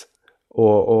perfekt.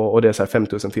 Och det är så här 5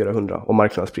 400 och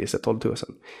marknadspriset 12 000.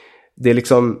 Det är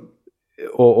liksom,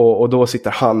 och då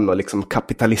sitter han och liksom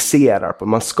kapitaliserar på,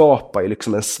 man skapar ju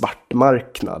liksom en svart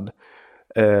marknad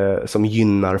som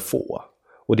gynnar få.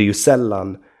 Och det är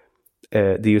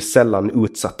ju sällan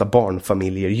utsatta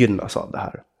barnfamiljer gynnas av det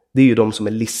här. Det är ju de som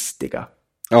är listiga.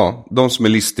 Ja, de som är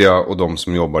listiga och de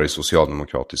som jobbar i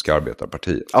Socialdemokratiska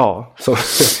arbetarpartiet. Ja,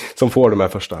 som får de här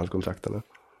förstahandskontrakterna.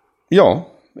 Ja,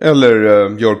 eller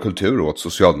gör kultur åt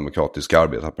Socialdemokratiska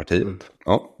arbetarpartiet.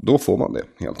 Ja, då får man det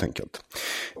helt enkelt.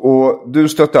 Och du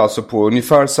stötte alltså på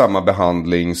ungefär samma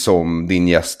behandling som din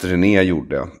gäst René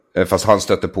gjorde. Fast han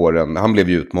stötte på den, han blev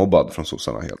ju utmobbad från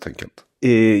sossarna helt enkelt.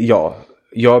 Ja,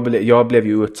 jag blev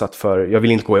ju utsatt för, jag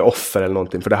vill inte gå i offer eller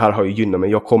någonting, för det här har ju gynnat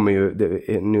mig. Jag kommer ju,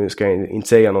 nu ska jag inte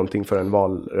säga någonting för en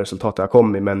valresultat jag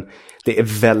kommer i, men det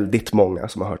är väldigt många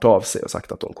som har hört av sig och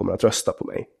sagt att de kommer att rösta på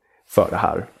mig för det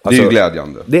här. Alltså, det är ju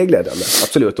glädjande. Det är glädjande,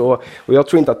 absolut. Och jag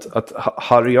tror inte att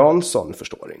Harry Jansson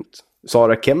förstår inte.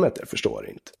 Sara Kemmeter förstår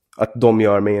inte. Att de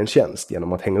gör mig en tjänst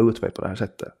genom att hänga ut mig på det här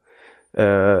sättet.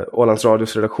 Ålands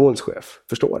radios redaktionschef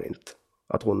förstår inte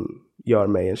att hon gör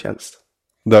mig en tjänst.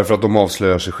 Därför att de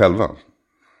avslöjar sig själva?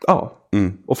 Ja,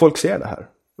 och folk ser det här.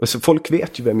 Alltså, folk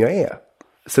vet ju vem jag är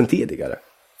sen tidigare.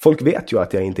 Folk vet ju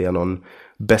att jag inte är någon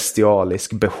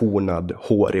bestialisk, behornad,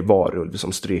 hårig varulv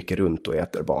som stryker runt och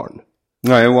äter barn.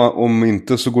 Nej, och om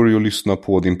inte så går det ju att lyssna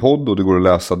på din podd och det går att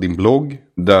läsa din blogg.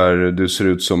 Där du ser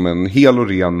ut som en hel och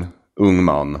ren ung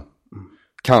man.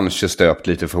 Kanske stöpt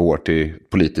lite för hårt i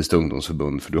politiskt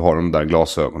ungdomsförbund, för du har de där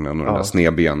glasögonen och de där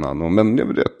snedbenan. Men jag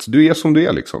vet, du är som du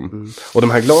är liksom. Och de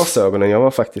här glasögonen, jag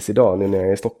var faktiskt idag nu när jag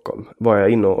är i Stockholm, var jag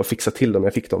inne och fixade till dem.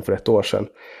 Jag fick dem för 1 år sedan.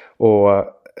 Och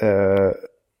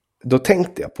då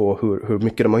tänkte jag på hur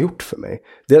mycket de har gjort för mig.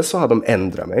 Dels så har de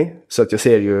ändrat mig, så att jag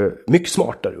ser ju mycket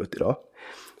smartare ut idag.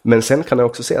 Men sen kan jag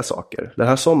också se saker. Den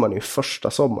här sommaren är ju första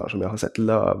sommaren som jag har sett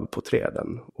löv på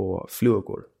träden och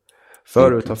flugor.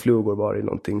 Förut har flugor varit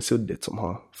någonting suddigt som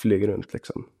har flugit runt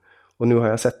liksom. Och nu har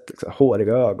jag sett liksom,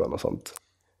 håriga ögon och sånt.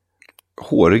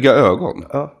 Håriga ögon?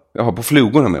 Ja. Jaha, på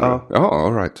flugorna menar du? Jaha,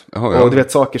 all right. Jaha. Och du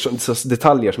vet saker, så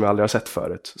detaljer som jag aldrig har sett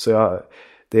förut. Så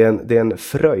det är en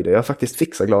fröjd. Jag har faktiskt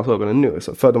fixat glasögonen nu.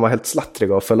 Så för de var helt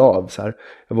slattriga och föll av. Så här.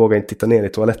 Jag vågade inte titta ner i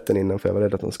toaletten innan, för jag var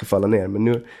rädd att de skulle falla ner.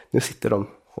 Men nu sitter de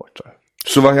hårt.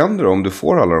 Så vad händer om du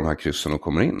får alla de här kryssen och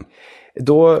kommer in?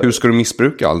 Hur ska du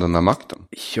missbruka all den där makten?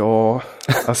 Ja,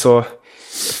 alltså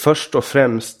först och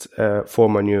främst får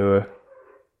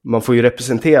man får ju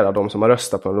representera de som har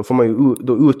röstat på mig.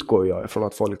 Då utgår jag från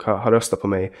att folk har röstat på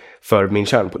mig för min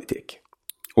kärnpolitik.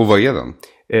 Och vad är den?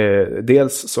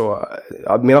 Dels så,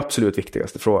 min absolut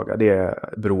viktigaste fråga, det är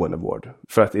beroendevård.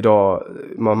 För att idag,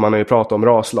 man har ju pratat om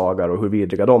raslagar och hur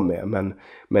vidriga de är,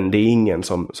 men det är ingen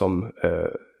som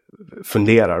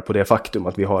funderar på det faktum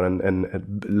att vi har en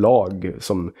lag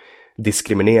som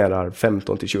diskriminerar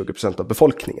 15-20% av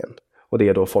befolkningen. Och det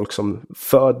är då folk som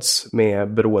föds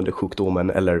med beroendesjukdomen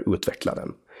eller utvecklar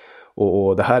den.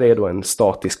 Och det här är då en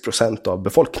statisk procent av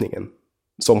befolkningen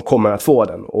som kommer att få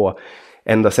den. Och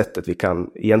enda sättet vi kan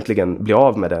egentligen bli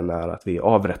av med den är att vi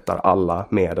avrättar alla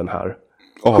med den här.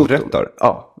 Avrättar?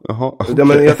 Ja. Jaha, okay. Ja,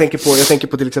 men jag tänker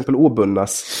på till exempel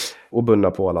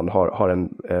Obunna på Åland har en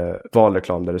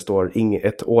valreklam där det står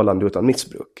ett Åland utan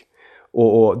missbruk.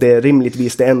 Och det är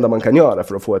rimligtvis det enda man kan göra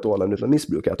för att få ett Åland utan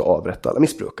missbruk, är att avrätta alla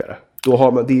missbrukare. Då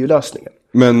har man, det är ju lösningen.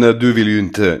 Men du vill ju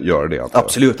inte göra det alltså.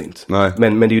 Absolut inte. Nej.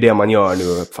 Men det är ju det man gör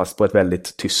nu, fast på ett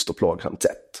väldigt tyst och plågsamt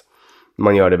sätt.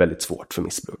 Man gör det väldigt svårt för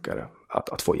missbrukare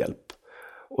att få hjälp.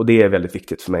 Och det är väldigt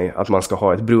viktigt för mig att man ska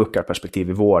ha ett brukarperspektiv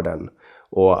i vården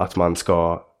och att man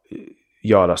ska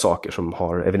göra saker som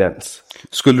har evidens.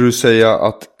 Skulle du säga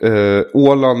att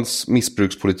Ålands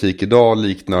missbrukspolitik idag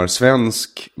liknar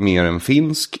svensk mer än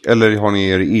finsk? Eller har ni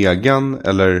er egen?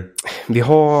 Eller?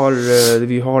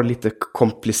 Vi har lite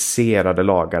komplicerade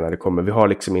lagar när det kommer. Vi har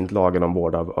liksom inte lagen om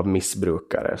vård av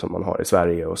missbrukare som man har i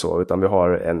Sverige och så. Utan vi har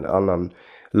en annan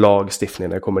lagstiftning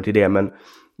när det kommer till det. Men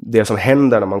det som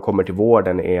händer när man kommer till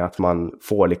vården är att man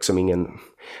får liksom ingen...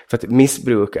 För att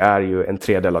missbruk är ju en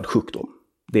tredelad sjukdom.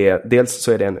 Dels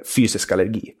så är det en fysisk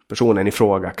allergi. Personen i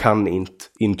fråga kan inte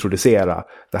introducera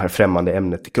det här främmande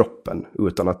ämnet i kroppen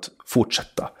utan att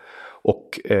fortsätta.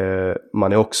 Och det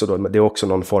är också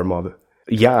någon form av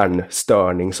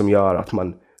hjärnstörning som gör att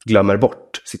man glömmer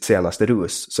bort sitt senaste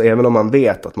rus. Så även om man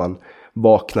vet att man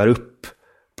vaknar upp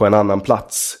på en annan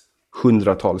plats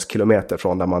hundratals kilometer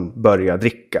från där man börjar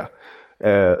dricka,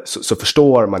 så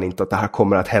förstår man inte att det här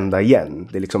kommer att hända igen.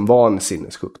 Det är liksom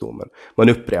vansinnessjukdomen. Man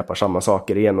upprepar samma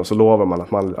saker igen och så lovar man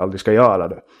att man aldrig ska göra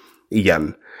det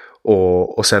igen.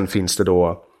 Och sen finns det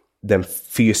då den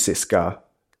fysiska,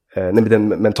 den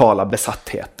mentala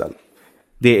besattheten.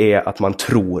 Det är att man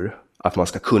tror att man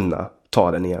ska kunna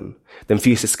ta den igen. Den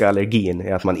fysiska allergin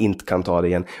är att man inte kan ta det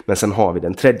igen. Men sen har vi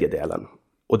den tredje delen.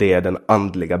 Och det är den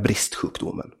andliga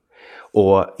bristsjukdomen.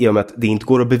 Och i och med att det inte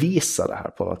går att bevisa det här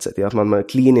på något sätt, att man med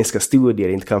kliniska studier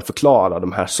inte kan förklara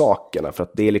de här sakerna för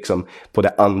att det är liksom på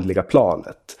det andliga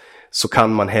planet, så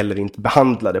kan man heller inte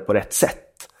behandla det på rätt sätt.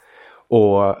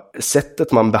 Och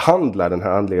sättet man behandlar den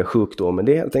här andliga sjukdomen,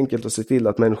 det är helt enkelt att se till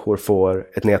att människor får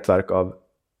ett nätverk av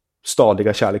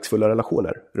stadiga kärleksfulla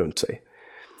relationer runt sig.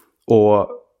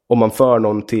 Och om man för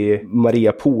någon till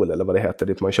Mariapol eller vad det heter,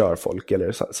 dit man kör folk,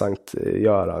 eller Sankt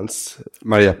Görans.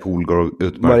 Mariapol går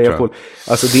utmärkt. Mariapol.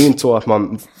 Alltså det är inte så att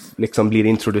man liksom blir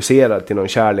introducerad till någon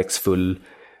kärleksfull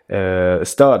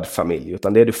stödfamilj,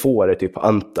 utan det du får är typ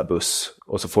antabus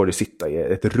och så får du sitta i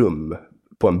ett rum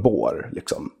på en bår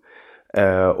liksom.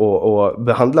 Och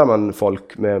behandlar man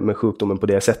folk med sjukdomen på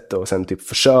det sättet och sen typ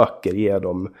försöker ge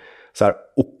dem så här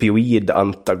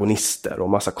opioid-antagonister och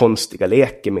massa konstiga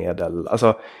läkemedel.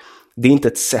 Alltså, det är inte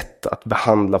ett sätt att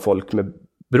behandla folk med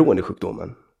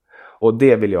beroendesjukdomen. Och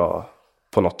det vill jag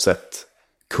på något sätt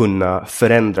kunna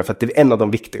förändra. För att det är en av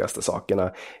de viktigaste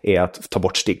sakerna är att ta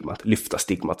bort stigmat, lyfta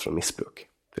stigmat från missbruk,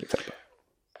 till exempel.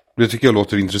 Det tycker jag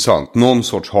låter intressant. Någon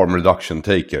sorts harm reduction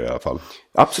taker i alla fall.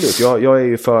 Absolut, jag är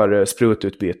ju för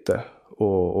sprututbyte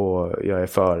och jag är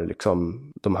för liksom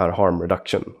de här harm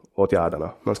reduction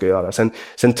åtgärderna man ska göra.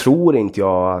 Sen tror inte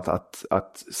jag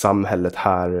att samhället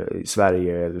här i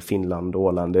Sverige, Finland,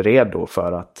 Åland är redo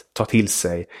för att ta till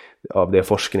sig av det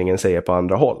forskningen säger på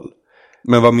andra håll.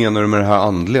 Men vad menar du med det här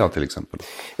andliga till exempel?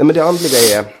 Nej, men det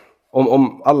andliga är,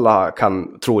 om alla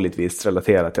kan troligtvis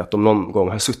relatera till att de någon gång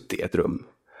har suttit i ett rum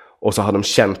och så har de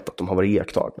känt att de har varit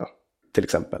iakttagna, till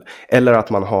exempel. Eller att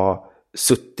man har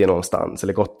suttit någonstans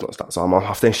eller gått någonstans och har man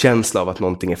haft en känsla av att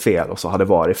någonting är fel och så har det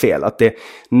varit fel. Att det är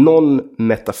någon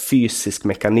metafysisk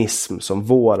mekanism som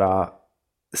våra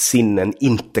sinnen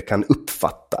inte kan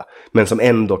uppfatta men som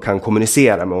ändå kan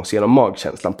kommunicera med oss genom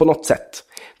magkänslan på något sätt.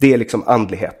 Det är liksom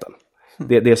andligheten.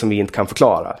 Det är det som vi inte kan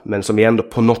förklara men som vi ändå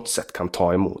på något sätt kan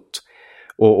ta emot.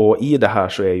 Och i det här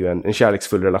så är ju en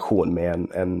kärleksfull relation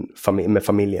med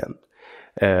familjen.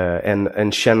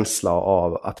 En känsla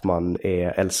av att man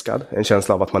är älskad, en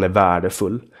känsla av att man är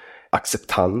värdefull,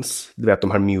 acceptans, du vet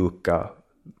de här mjuka,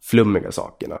 flummiga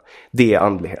sakerna, det är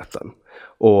andligheten.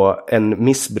 Och en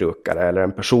missbrukare eller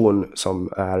en person som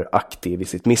är aktiv i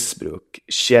sitt missbruk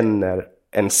känner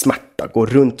en smärta, går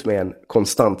runt med en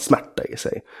konstant smärta i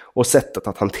sig. Och sättet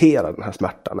att hantera den här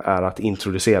smärtan är att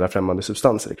introducera främmande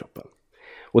substanser i kroppen.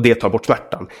 Och det tar bort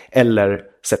smärtan. Eller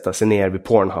sätta sig ner vid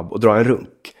Pornhub och dra en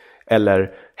runk.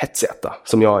 Eller hetsäta,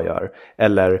 som jag gör.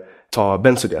 Eller ta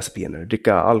bensodiazepiner,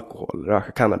 dricka alkohol,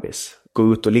 röka cannabis.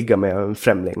 Gå ut och ligga med en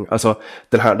främling. Alltså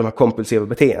de här kompulsiva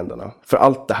beteendena. För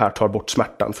allt det här tar bort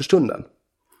smärtan för stunden.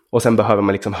 Och sen behöver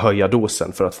man liksom höja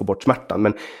dosen för att få bort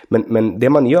smärtan. Men det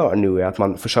man gör nu är att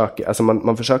man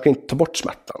försöker inte ta bort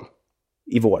smärtan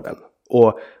i vården.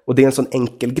 Och det är en sån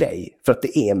enkel grej. För att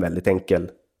det är en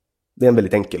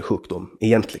väldigt enkel sjukdom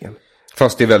egentligen.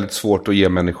 Fast det är väldigt svårt att ge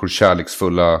människor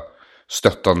kärleksfulla,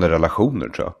 stöttande relationer,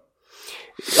 tror jag.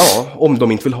 Ja, om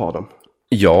de inte vill ha dem.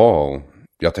 Ja,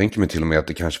 jag tänker mig till och med att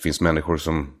det kanske finns människor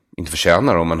som inte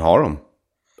förtjänar dem men har dem.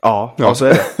 Ja, så är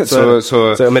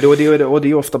det. Men det är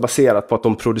ju ofta baserat på att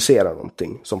de producerar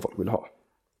någonting som folk vill ha.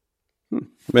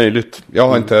 Möjligt. Jag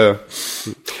har inte...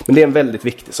 Men det är en väldigt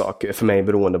viktig sak för mig i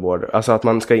beroendevård. Alltså att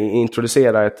man ska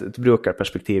introducera ett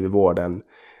brukarperspektiv i vården.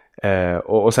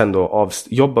 Och sen då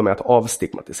jobba med att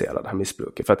avstigmatisera det här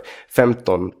missbruket. För att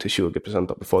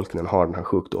 15-20% av befolkningen har den här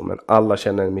sjukdomen. Alla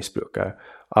känner en missbrukare.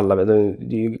 Det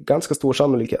är ju ganska stor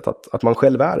sannolikhet att man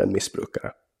själv är en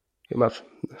missbrukare.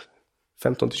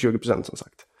 15-20% som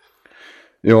sagt.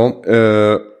 Ja,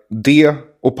 det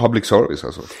och public service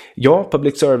alltså. Ja,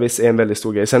 public service är en väldigt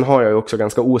stor grej. Sen har jag ju också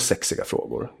ganska osexiga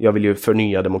frågor. Jag vill ju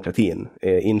förnya demokratin.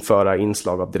 Införa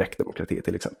inslag av direktdemokrati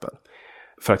till exempel.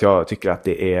 För att jag tycker att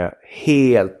det är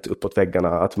helt uppåt väggarna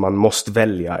att man måste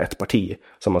välja ett parti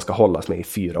som man ska hållas med i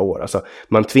 4 år. Alltså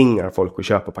man tvingar folk att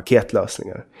köpa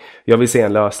paketlösningar. Jag vill se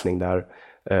en lösning där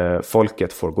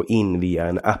folket får gå in via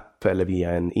en app eller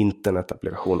via en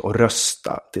internetapplikation och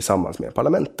rösta tillsammans med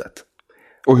parlamentet.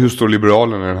 Och hur står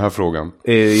Liberalerna i den här frågan?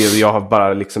 Jag har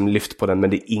bara liksom lyft på den, men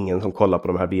det är ingen som kollar på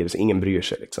de här virusen. Ingen bryr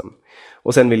sig liksom.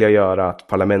 Och sen vill jag göra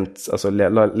att alltså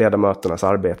ledamöternas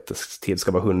arbetstid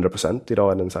ska vara 100%.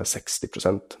 Idag är den så här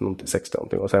 60%, 60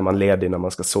 någonting. Och så är man ledig när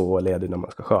man ska så och ledig när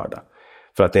man ska skörda.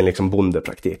 För att det är liksom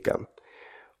bondepraktiken.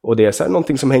 Och det är så här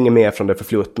någonting som hänger med från det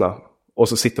förflutna. Och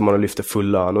så sitter man och lyfter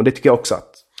full lön. Och det tycker jag också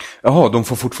att... Jaha, de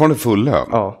får fortfarande full lön?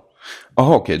 Ja.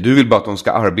 Jaha, okej. Du vill bara att de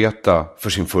ska arbeta för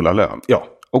sin fulla lön? Ja.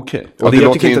 Okej. Och det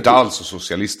låter ju inte alls så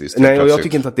socialistiskt. Nej, och jag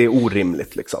tycker inte att det är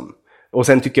orimligt liksom. Och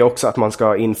sen tycker jag också att man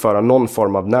ska införa någon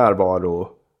form av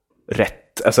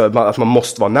närvarorätt. Alltså att man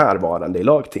måste vara närvarande i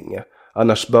lagtinget.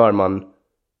 Annars bör man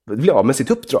bli av med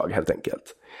sitt uppdrag helt enkelt.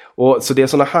 Och så det är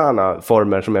sådana här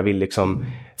former som jag vill liksom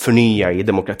förnya i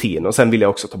demokratin. Och sen vill jag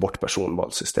också ta bort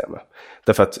personvalssystemet.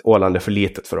 Därför att Åland är för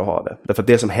litet för att ha det. Därför att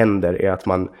det som händer är att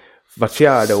man vart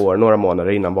 4:e år, några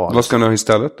månader innan valet. Vad ska ni ha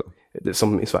istället då?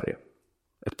 Som i Sverige.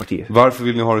 Ett parti. Varför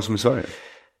vill ni ha det som i Sverige?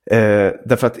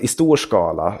 Därför att i stor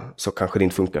skala så kanske det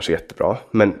inte funkar så jättebra.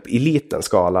 Men i liten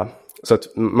skala, så att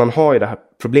man har ju det här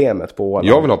problemet på Åland.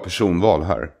 Jag vill ha personval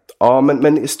här. Ja,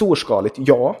 men i storskaligt,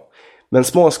 ja. Men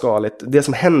småskaligt, det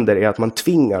som händer är att man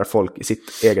tvingar folk i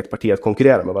sitt eget parti att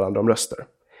konkurrera med varandra om röster.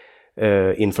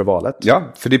 Inför valet. Ja,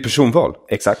 för det är personval.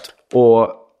 Exakt.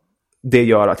 Och det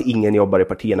gör att ingen jobbar i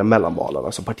partierna mellan valen.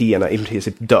 Alltså partierna i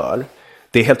princip dör.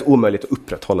 Det är helt omöjligt att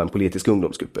upprätthålla en politisk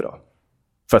ungdomsgrupp idag.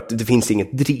 För att det finns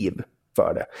inget driv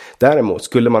för det. Däremot,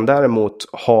 skulle man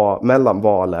ha mellan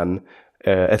valen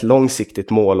ett långsiktigt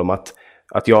mål om att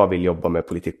jag vill jobba med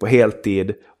politik på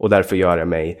heltid och därför gör jag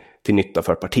mig till nytta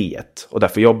för partiet. Och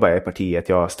därför jobbar jag i partiet,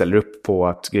 jag ställer upp på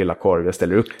att grilla korv, jag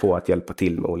ställer upp på att hjälpa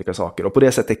till med olika saker. Och på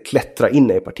det sättet klättra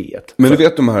in i partiet. Men du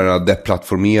vet de här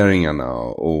deplattformeringarna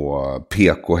och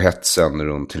PK-hetsen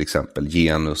runt till exempel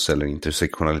genus eller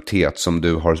intersektionalitet som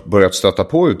du har börjat stöta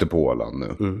på ute på Åland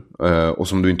nu. Och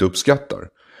som du inte uppskattar.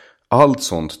 Allt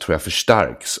sånt tror jag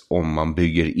förstärks om man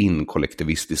bygger in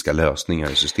kollektivistiska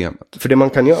lösningar i systemet. För det man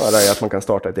kan göra är att man kan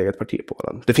starta ett eget parti på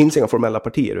Åland. Det finns inga formella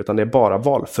partier utan det är bara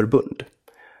valförbund.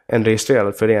 En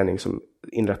registrerad förening som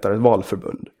inrättar ett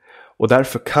valförbund. Och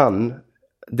därför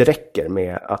det räcker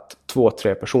med att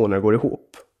 2-3 personer går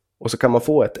ihop. Och så kan man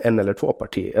få ett 1 eller 2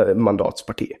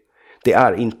 mandatsparti. Det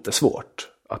är inte svårt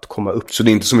att komma upp. Så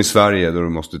det är inte som i Sverige då du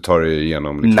måste ta dig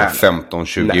igenom liksom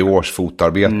 15-20 års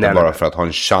fotarbete bara för att ha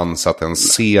en chans att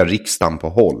ens se riksdagen på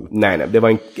håll? Nej. Det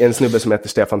var en snubbe som heter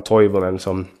Stefan Toivonen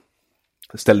som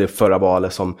ställde upp förra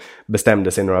valet, som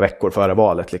bestämde sig några veckor före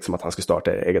valet liksom att han skulle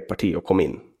starta ett eget parti och kom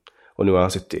in. Och nu har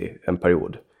han suttit i en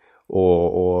period.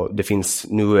 Och det finns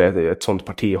nu ett sånt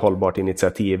parti, Hållbart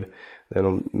initiativ, det är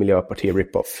någon miljöparti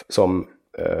rip-off som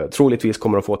troligtvis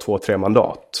kommer att få 2-3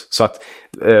 mandat.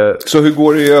 Så hur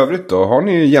går det i övrigt då? Har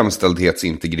ni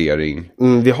jämställdhetsintegrering?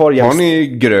 Har ni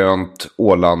grönt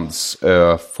Ålands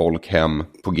folkhem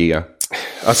på G?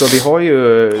 Alltså vi har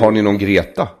ju... Har ni någon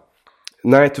Greta?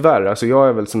 Nej, tyvärr. Alltså jag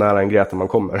är väl så nära en Greta man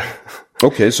kommer.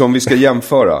 Okej, så om vi ska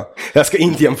jämföra. Jag ska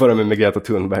inte jämföra mig med Greta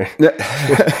Thunberg.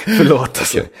 Förlåt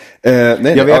alltså.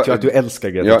 Nej, jag vet ju att du älskar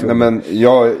Greta Thunberg. Nej,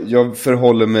 men jag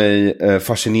förhåller mig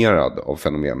fascinerad av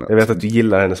fenomenet. Jag vet att du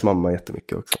gillar hennes mamma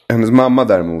jättemycket också. Hennes mamma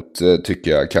däremot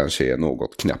tycker jag kanske är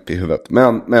något knäpp i huvudet.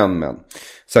 Men.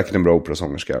 Säkert en bra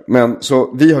operasångerska. Men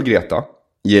så vi har Greta.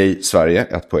 Yay, Sverige,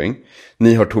 1 poäng.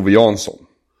 Ni har Tove Jansson.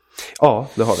 Ja,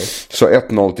 det har vi. Så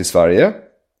 1-0 till Sverige.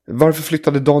 Varför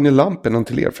flyttade Daniel Lampinen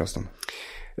till er förresten?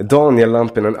 Daniel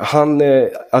Lampinen,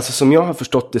 alltså som jag har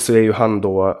förstått det så är ju han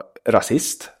då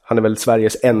rasist. Han är väl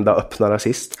Sveriges enda öppna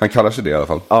rasist. Han kallar sig det i alla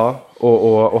fall. Ja,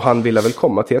 och han ville väl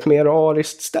komma till ett mer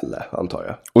ariskt ställe, antar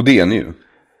jag. Och det är ni ju?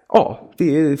 Ja,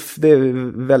 det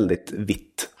är väldigt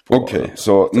vitt. Okej,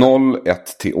 så 0-1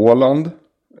 till Åland.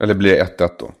 Eller blir det 1-1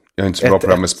 då? Jag är inte så bra på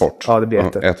det här med sport. Ja, det blir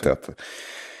 1-1.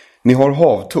 Ni har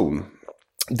havtorn.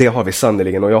 Det har vi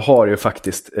sannoliken, och jag har ju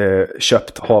faktiskt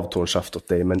köpt havtornsaft åt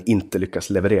dig men inte lyckats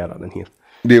leverera den hit.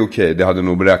 Det är okej, det hade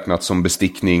nog beräknats som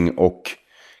bestickning och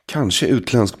kanske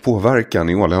utländsk påverkan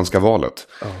i åländska valet.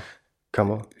 Ja, kan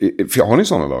vara. Har ni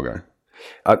sådana lagar?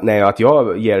 Att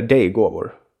jag ger dig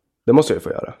gåvor, det måste jag ju få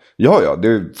göra. Ja,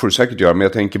 det får du säkert göra, men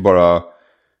jag tänker bara...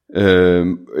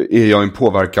 är jag en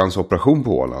påverkansoperation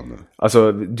på Åland nu?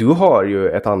 Alltså, du har ju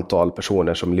ett antal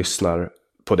personer som lyssnar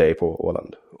på dig på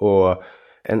Åland. Och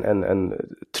en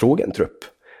trogen trupp.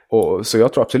 Så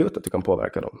jag tror absolut att du kan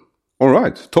påverka dem. All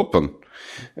right, toppen.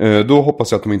 Då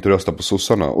hoppas jag att de inte röstar på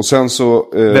sossarna. Och sen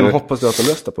så... Vem hoppas du att de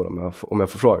röstar på dem, om jag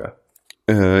får fråga?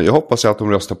 Jag hoppas att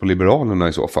de röstar på Liberalerna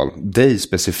i så fall. Dig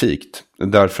specifikt.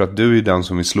 Därför att du är den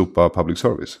som vill slopa public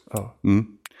service. Ja.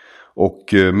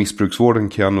 Och missbruksvården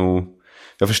kan jag nog...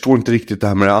 Jag förstår inte riktigt det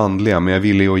här med det andliga, men jag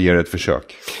ville ju ge det ett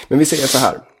försök. Men vi säger så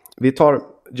här. Vi tar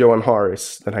Johan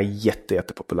Harris, den här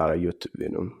jättepopulära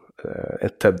YouTube-videon.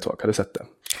 Ett TED-talk, har du sett det?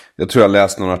 Jag tror jag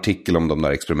läst någon artikel om de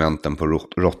där experimenten på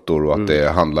råttor och att det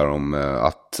handlar om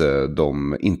att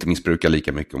de inte missbrukar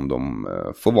lika mycket om de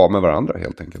får vara med varandra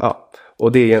helt enkelt. Ja,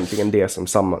 och det är egentligen det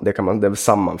som det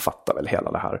sammanfattar väl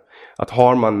hela det här. Att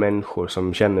har man människor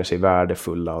som känner sig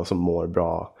värdefulla och som mår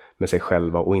bra med sig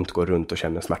själva och inte går runt och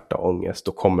känner smärta och ångest,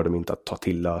 då kommer de inte att ta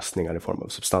till lösningar i form av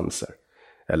substanser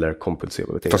eller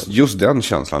kompulsiva beteenden. Fast just den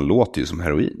känslan låter ju som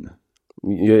heroin.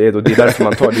 Det är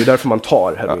därför man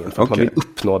tar heroin, för att man vill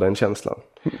uppnå den känslan.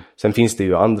 Sen finns det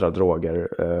ju andra droger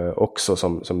också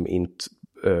som inte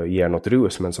ger något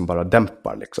rus, men som bara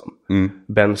dämpar liksom.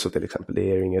 Benzo till exempel, det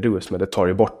ger ju ingen rus, men det tar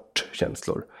ju bort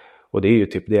känslor. Och det är ju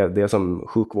typ det som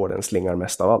sjukvården slingar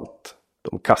mest av allt.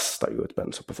 De kastar ju ut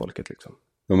benzo på folket liksom.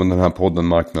 Ja, men den här podden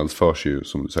marknadsförs ju,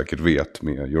 som du säkert vet,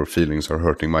 med Your feelings are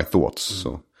hurting my thoughts.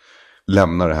 Så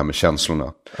lämna det här med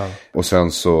känslorna. Ja. Och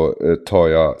sen så tar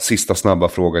jag sista snabba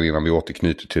frågan innan vi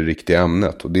återknyter till det riktiga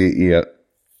ämnet. Och det är,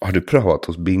 har du prövat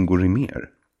hos Bingo Rimér?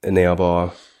 När jag var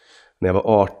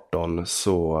 18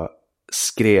 så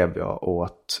skrev jag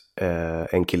åt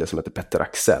en kille som heter Petter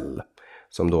Axel,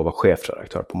 som då var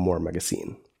chefredaktör på More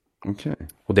Magazine. Okay.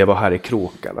 Och det var här i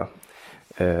krokarna.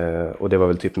 Och det var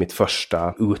väl typ mitt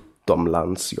första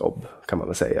utomlandsjobb, kan man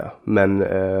väl säga. Men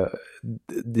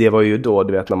det var ju då,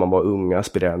 du vet, när man var ung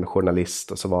aspirerande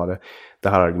journalist, och så var det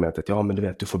här argumentet, ja men du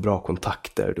vet, du får bra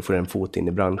kontakter, du får en fot in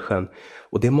i branschen.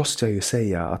 Och det måste jag ju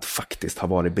säga att faktiskt har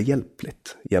varit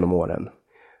behjälpligt genom åren.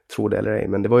 Tror det eller ej,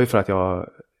 men det var ju för att jag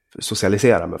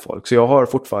socialiserar med folk. Så jag har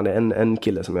fortfarande en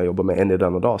kille som jag jobbar med än i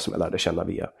denna dag som jag lärde känna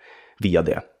via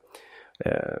det.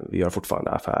 Vi gör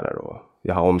fortfarande affärer och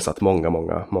jag har omsatt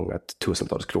många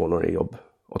tusentals kronor i jobb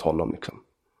åt honom liksom.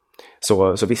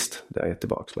 Så visst, det är jag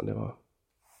tillbaka, men det var...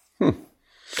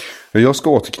 Jag ska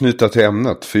återknyta till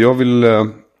ämnet, för jag vill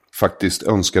faktiskt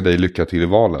önska dig lycka till i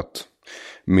valet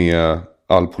med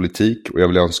all politik, och jag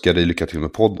vill önska dig lycka till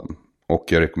med podden. Och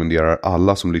jag rekommenderar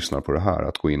alla som lyssnar på det här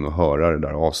att gå in och höra det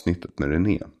där avsnittet med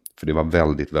René. För det var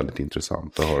väldigt, väldigt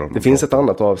intressant att höra om. Det finns ett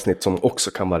annat avsnitt som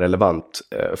också kan vara relevant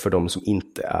för de som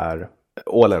inte är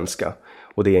åländska.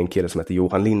 Och det är en kille som heter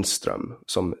Johan Lindström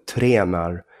som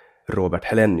tränar Robert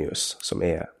Helenius som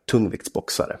är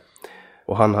tungviktsboxare.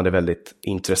 Och han hade väldigt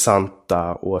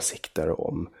intressanta åsikter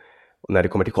om när det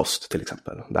kommer till kost till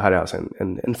exempel. Det här är alltså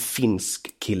en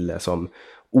finsk kille som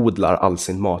odlar all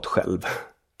sin mat själv.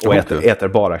 Och äter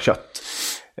bara kött.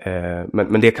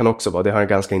 Men det kan också vara, det har en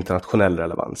ganska internationell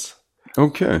relevans.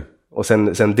 Okej. Okay. Och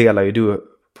sen delar ju du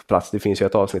på plats, det finns ju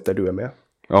ett avsnitt där du är med.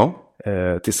 Ja.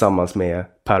 Tillsammans med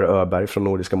Per Öberg från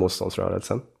Nordiska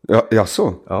motståndsrörelsen. Ja,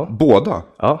 jaså? Ja. Båda?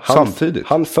 Ja, samtidigt?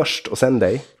 Han först och sen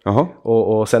dig. Jaha.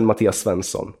 Och sen Mattias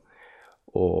Svensson.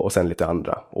 Och sen lite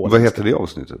andra. Vad heter det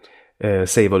avsnittet?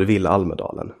 Säg vad du vill,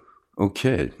 Almedalen.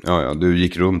 Okej. Ja, du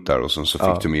gick runt där och så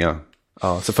fick du med.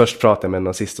 Ja, så först pratade jag med en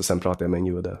nazist och sen pratade jag med en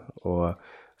jude. Och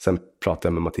sen pratade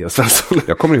jag med Mattias Svensson.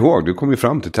 Jag kommer ihåg, du kom ju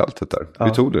fram till tältet där. Ja.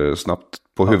 Vi tog det snabbt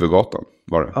på huvudgatan,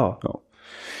 var det? Ja.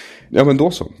 Ja, men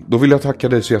då så. Då vill jag tacka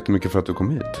dig så jättemycket för att du kom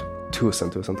hit. Tusen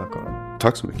tack, Åland.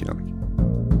 Tack så mycket, Jannik.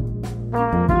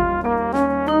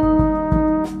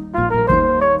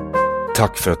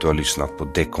 Tack för att du har lyssnat på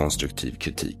Dekonstruktiv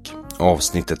kritik.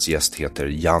 Avsnittets gäst heter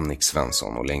Jannik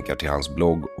Svensson och länkar till hans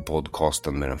blogg och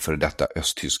podcasten med den före detta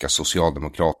östtyska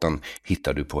socialdemokraten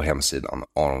hittar du på hemsidan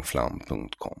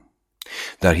aronflam.com.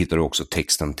 Där hittar du också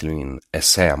texten till min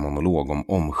essämonolog om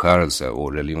omskärelse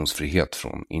och religionsfrihet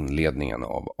från inledningen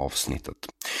av avsnittet.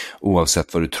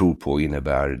 Oavsett vad du tror på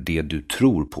innebär det du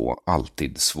tror på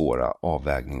alltid svåra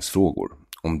avvägningsfrågor.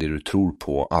 Om det du tror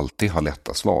på alltid har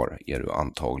lätta svar är du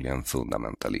antagligen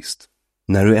fundamentalist.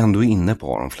 När du ändå är inne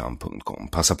på aronflam.com,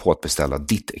 passa på att beställa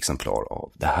ditt exemplar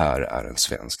av Det här är en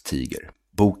svensk tiger.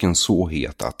 Boken så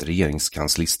het att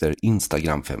regeringskanslister,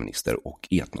 instagramfeminister och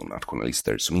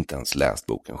etnonationalister som inte ens läst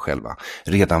boken själva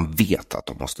redan vet att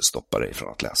de måste stoppa dig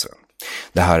från att läsa den.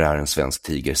 Det här är en svensk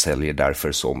tiger säljer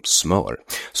därför som smör.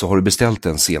 Så har du beställt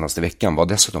den senaste veckan, var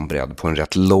dessutom beredd på en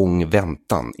rätt lång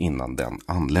väntan innan den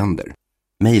anländer.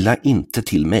 Maila inte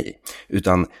till mig,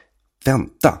 utan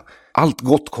vänta Allt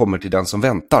gott kommer till den som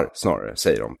väntar, snarare,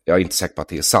 säger de. Jag är inte säker på att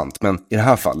det är sant, men i det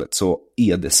här fallet så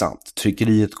är det sant.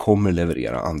 Tryckeriet kommer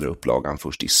leverera andra upplagan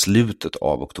först i slutet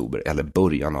av oktober eller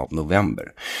början av november.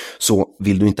 Så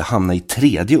vill du inte hamna i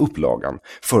tredje upplagan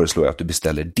föreslår jag att du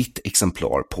beställer ditt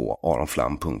exemplar på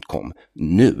aronflam.com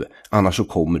nu. Annars så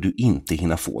kommer du inte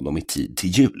hinna få dem i tid till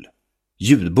jul.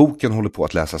 Ljudboken håller på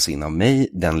att läsas in av mig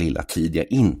den lilla tid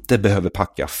jag inte behöver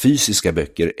packa fysiska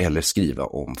böcker eller skriva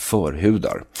om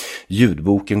förhudar.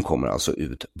 Ljudboken kommer alltså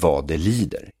ut vad det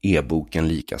lider, e-boken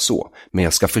lika så, men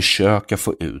jag ska försöka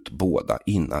få ut båda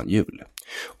innan jul.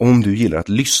 Om du gillar att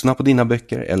lyssna på dina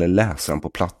böcker eller läsa dem på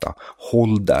platta,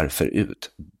 håll därför ut.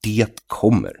 Det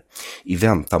kommer. I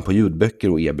väntan på ljudböcker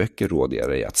och e-böcker råder jag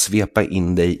dig att svepa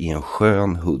in dig i en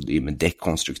skön hoodie med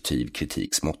dekonstruktiv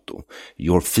kritiksmotto.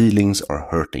 Your feelings are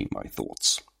hurting my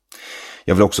thoughts.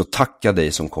 Jag vill också tacka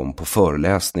dig som kom på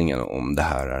föreläsningen om Det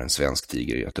här är en svensk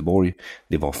tiger i Göteborg.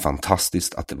 Det var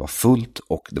fantastiskt att det var fullt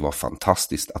och det var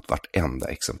fantastiskt att vartenda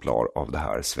exemplar av Det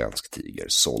här är svensk tiger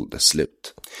sålde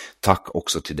slut. Tack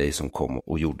också till dig som kom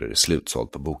och gjorde det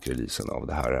slutsålt på bokreleasen av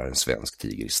Det här är en svensk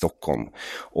tiger i Stockholm.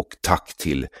 Och tack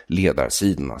till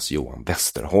ledarsidornas Johan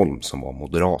Westerholm som var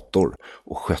moderator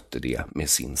och skötte det med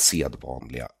sin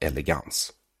sedvanliga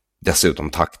elegans. Dessutom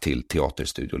tack till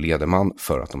Teaterstudio Lederman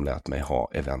för att de lät mig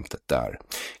ha eventet där.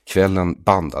 Kvällen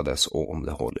bandades och om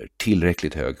det håller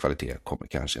tillräckligt hög kvalitet kommer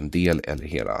kanske en del eller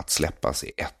hela att släppas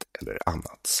i ett eller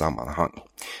annat sammanhang.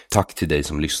 Tack till dig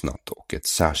som lyssnat och ett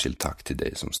särskilt tack till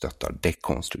dig som stöttar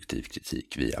dekonstruktiv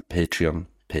kritik via Patreon,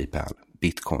 Paypal,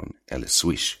 Bitcoin eller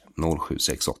Swish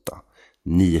 0768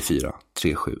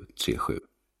 943737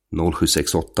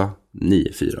 0768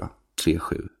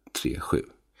 943737.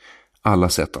 Alla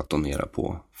sätt att donera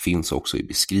på finns också i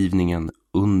beskrivningen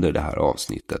under det här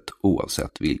avsnittet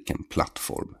oavsett vilken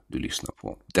plattform du lyssnar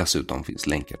på. Dessutom finns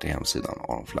länkar till hemsidan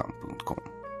aronflam.com.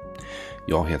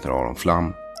 Jag heter Aron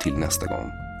Flam. Till nästa gång,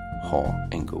 ha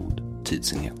en god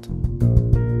tidsenhet.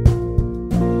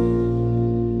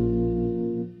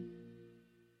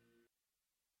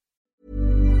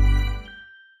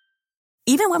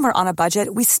 Even when we're on a budget,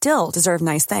 we still deserve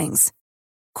nice things.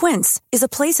 Quince is a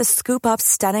place to scoop up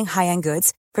stunning high-end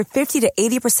goods for 50 to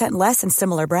 80% less than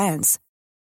similar brands.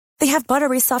 They have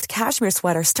buttery soft cashmere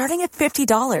sweaters starting at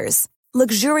 $50,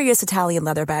 luxurious Italian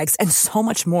leather bags, and so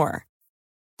much more.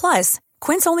 Plus,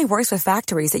 Quince only works with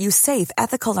factories that use safe,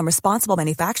 ethical, and responsible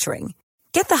manufacturing.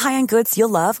 Get the high-end goods you'll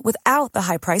love without the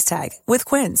high price tag with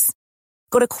Quince.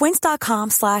 Go to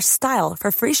quince.com/style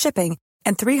for free shipping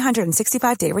and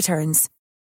 365-day returns.